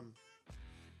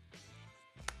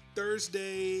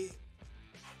 Thursday,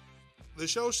 the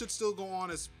show should still go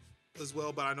on as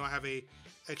well, but I know I have a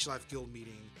Extra Life Guild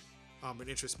meeting, an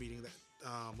interest meeting that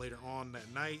later on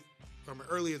that night,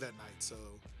 earlier that night. So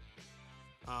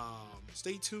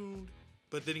stay tuned.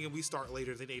 But then again, we start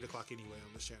later than 8 o'clock anyway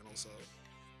on this channel. So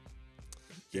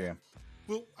yeah.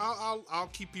 Well, I'll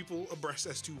keep people abreast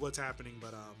as to what's happening,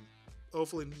 but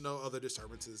hopefully no other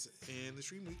disturbances in the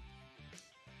stream week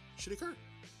should occur.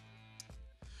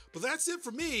 But that's it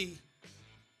for me.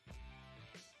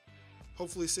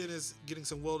 Hopefully Sin is getting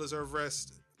some well-deserved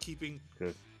rest, keeping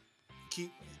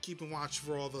watch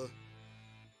for all the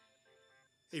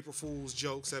April Fool's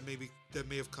jokes that may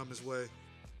have come his way.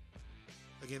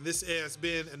 Again, this has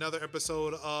been another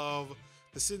episode of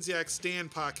the Sinziak Stand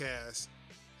Podcast,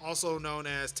 also known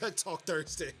as Tech Talk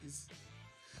Thursdays,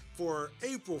 for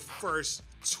April 1st,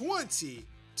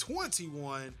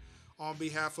 2021. On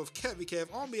behalf of Kev,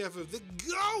 on behalf of the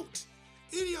GOAT,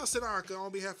 Inio Sanaka,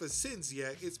 on behalf of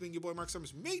Sinziak, it's been your boy Mark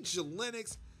Summers, Major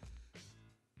Lennox,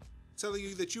 telling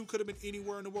you that you could have been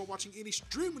anywhere in the world, watching any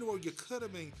stream in the world. You could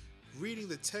have been reading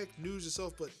the tech news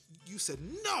yourself, but you said,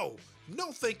 no,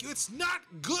 thank you. It's not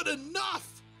good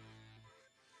enough.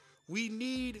 We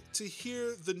need to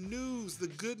hear the news, the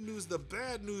good news, the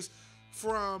bad news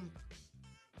from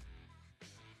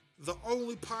the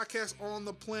only podcast on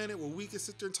the planet where we can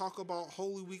sit there and talk about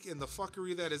Holy Week and the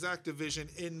fuckery that is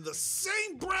Activision in the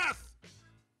same breath.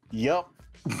 Yep.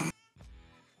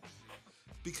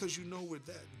 Because we're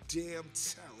that damn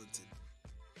talented.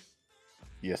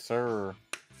 Yes, sir.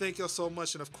 Thank y'all so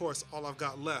much. And of course, all I've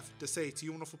got left to say to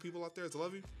you wonderful people out there is I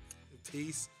love you.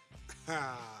 Peace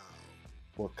out.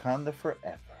 Wakanda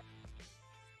forever.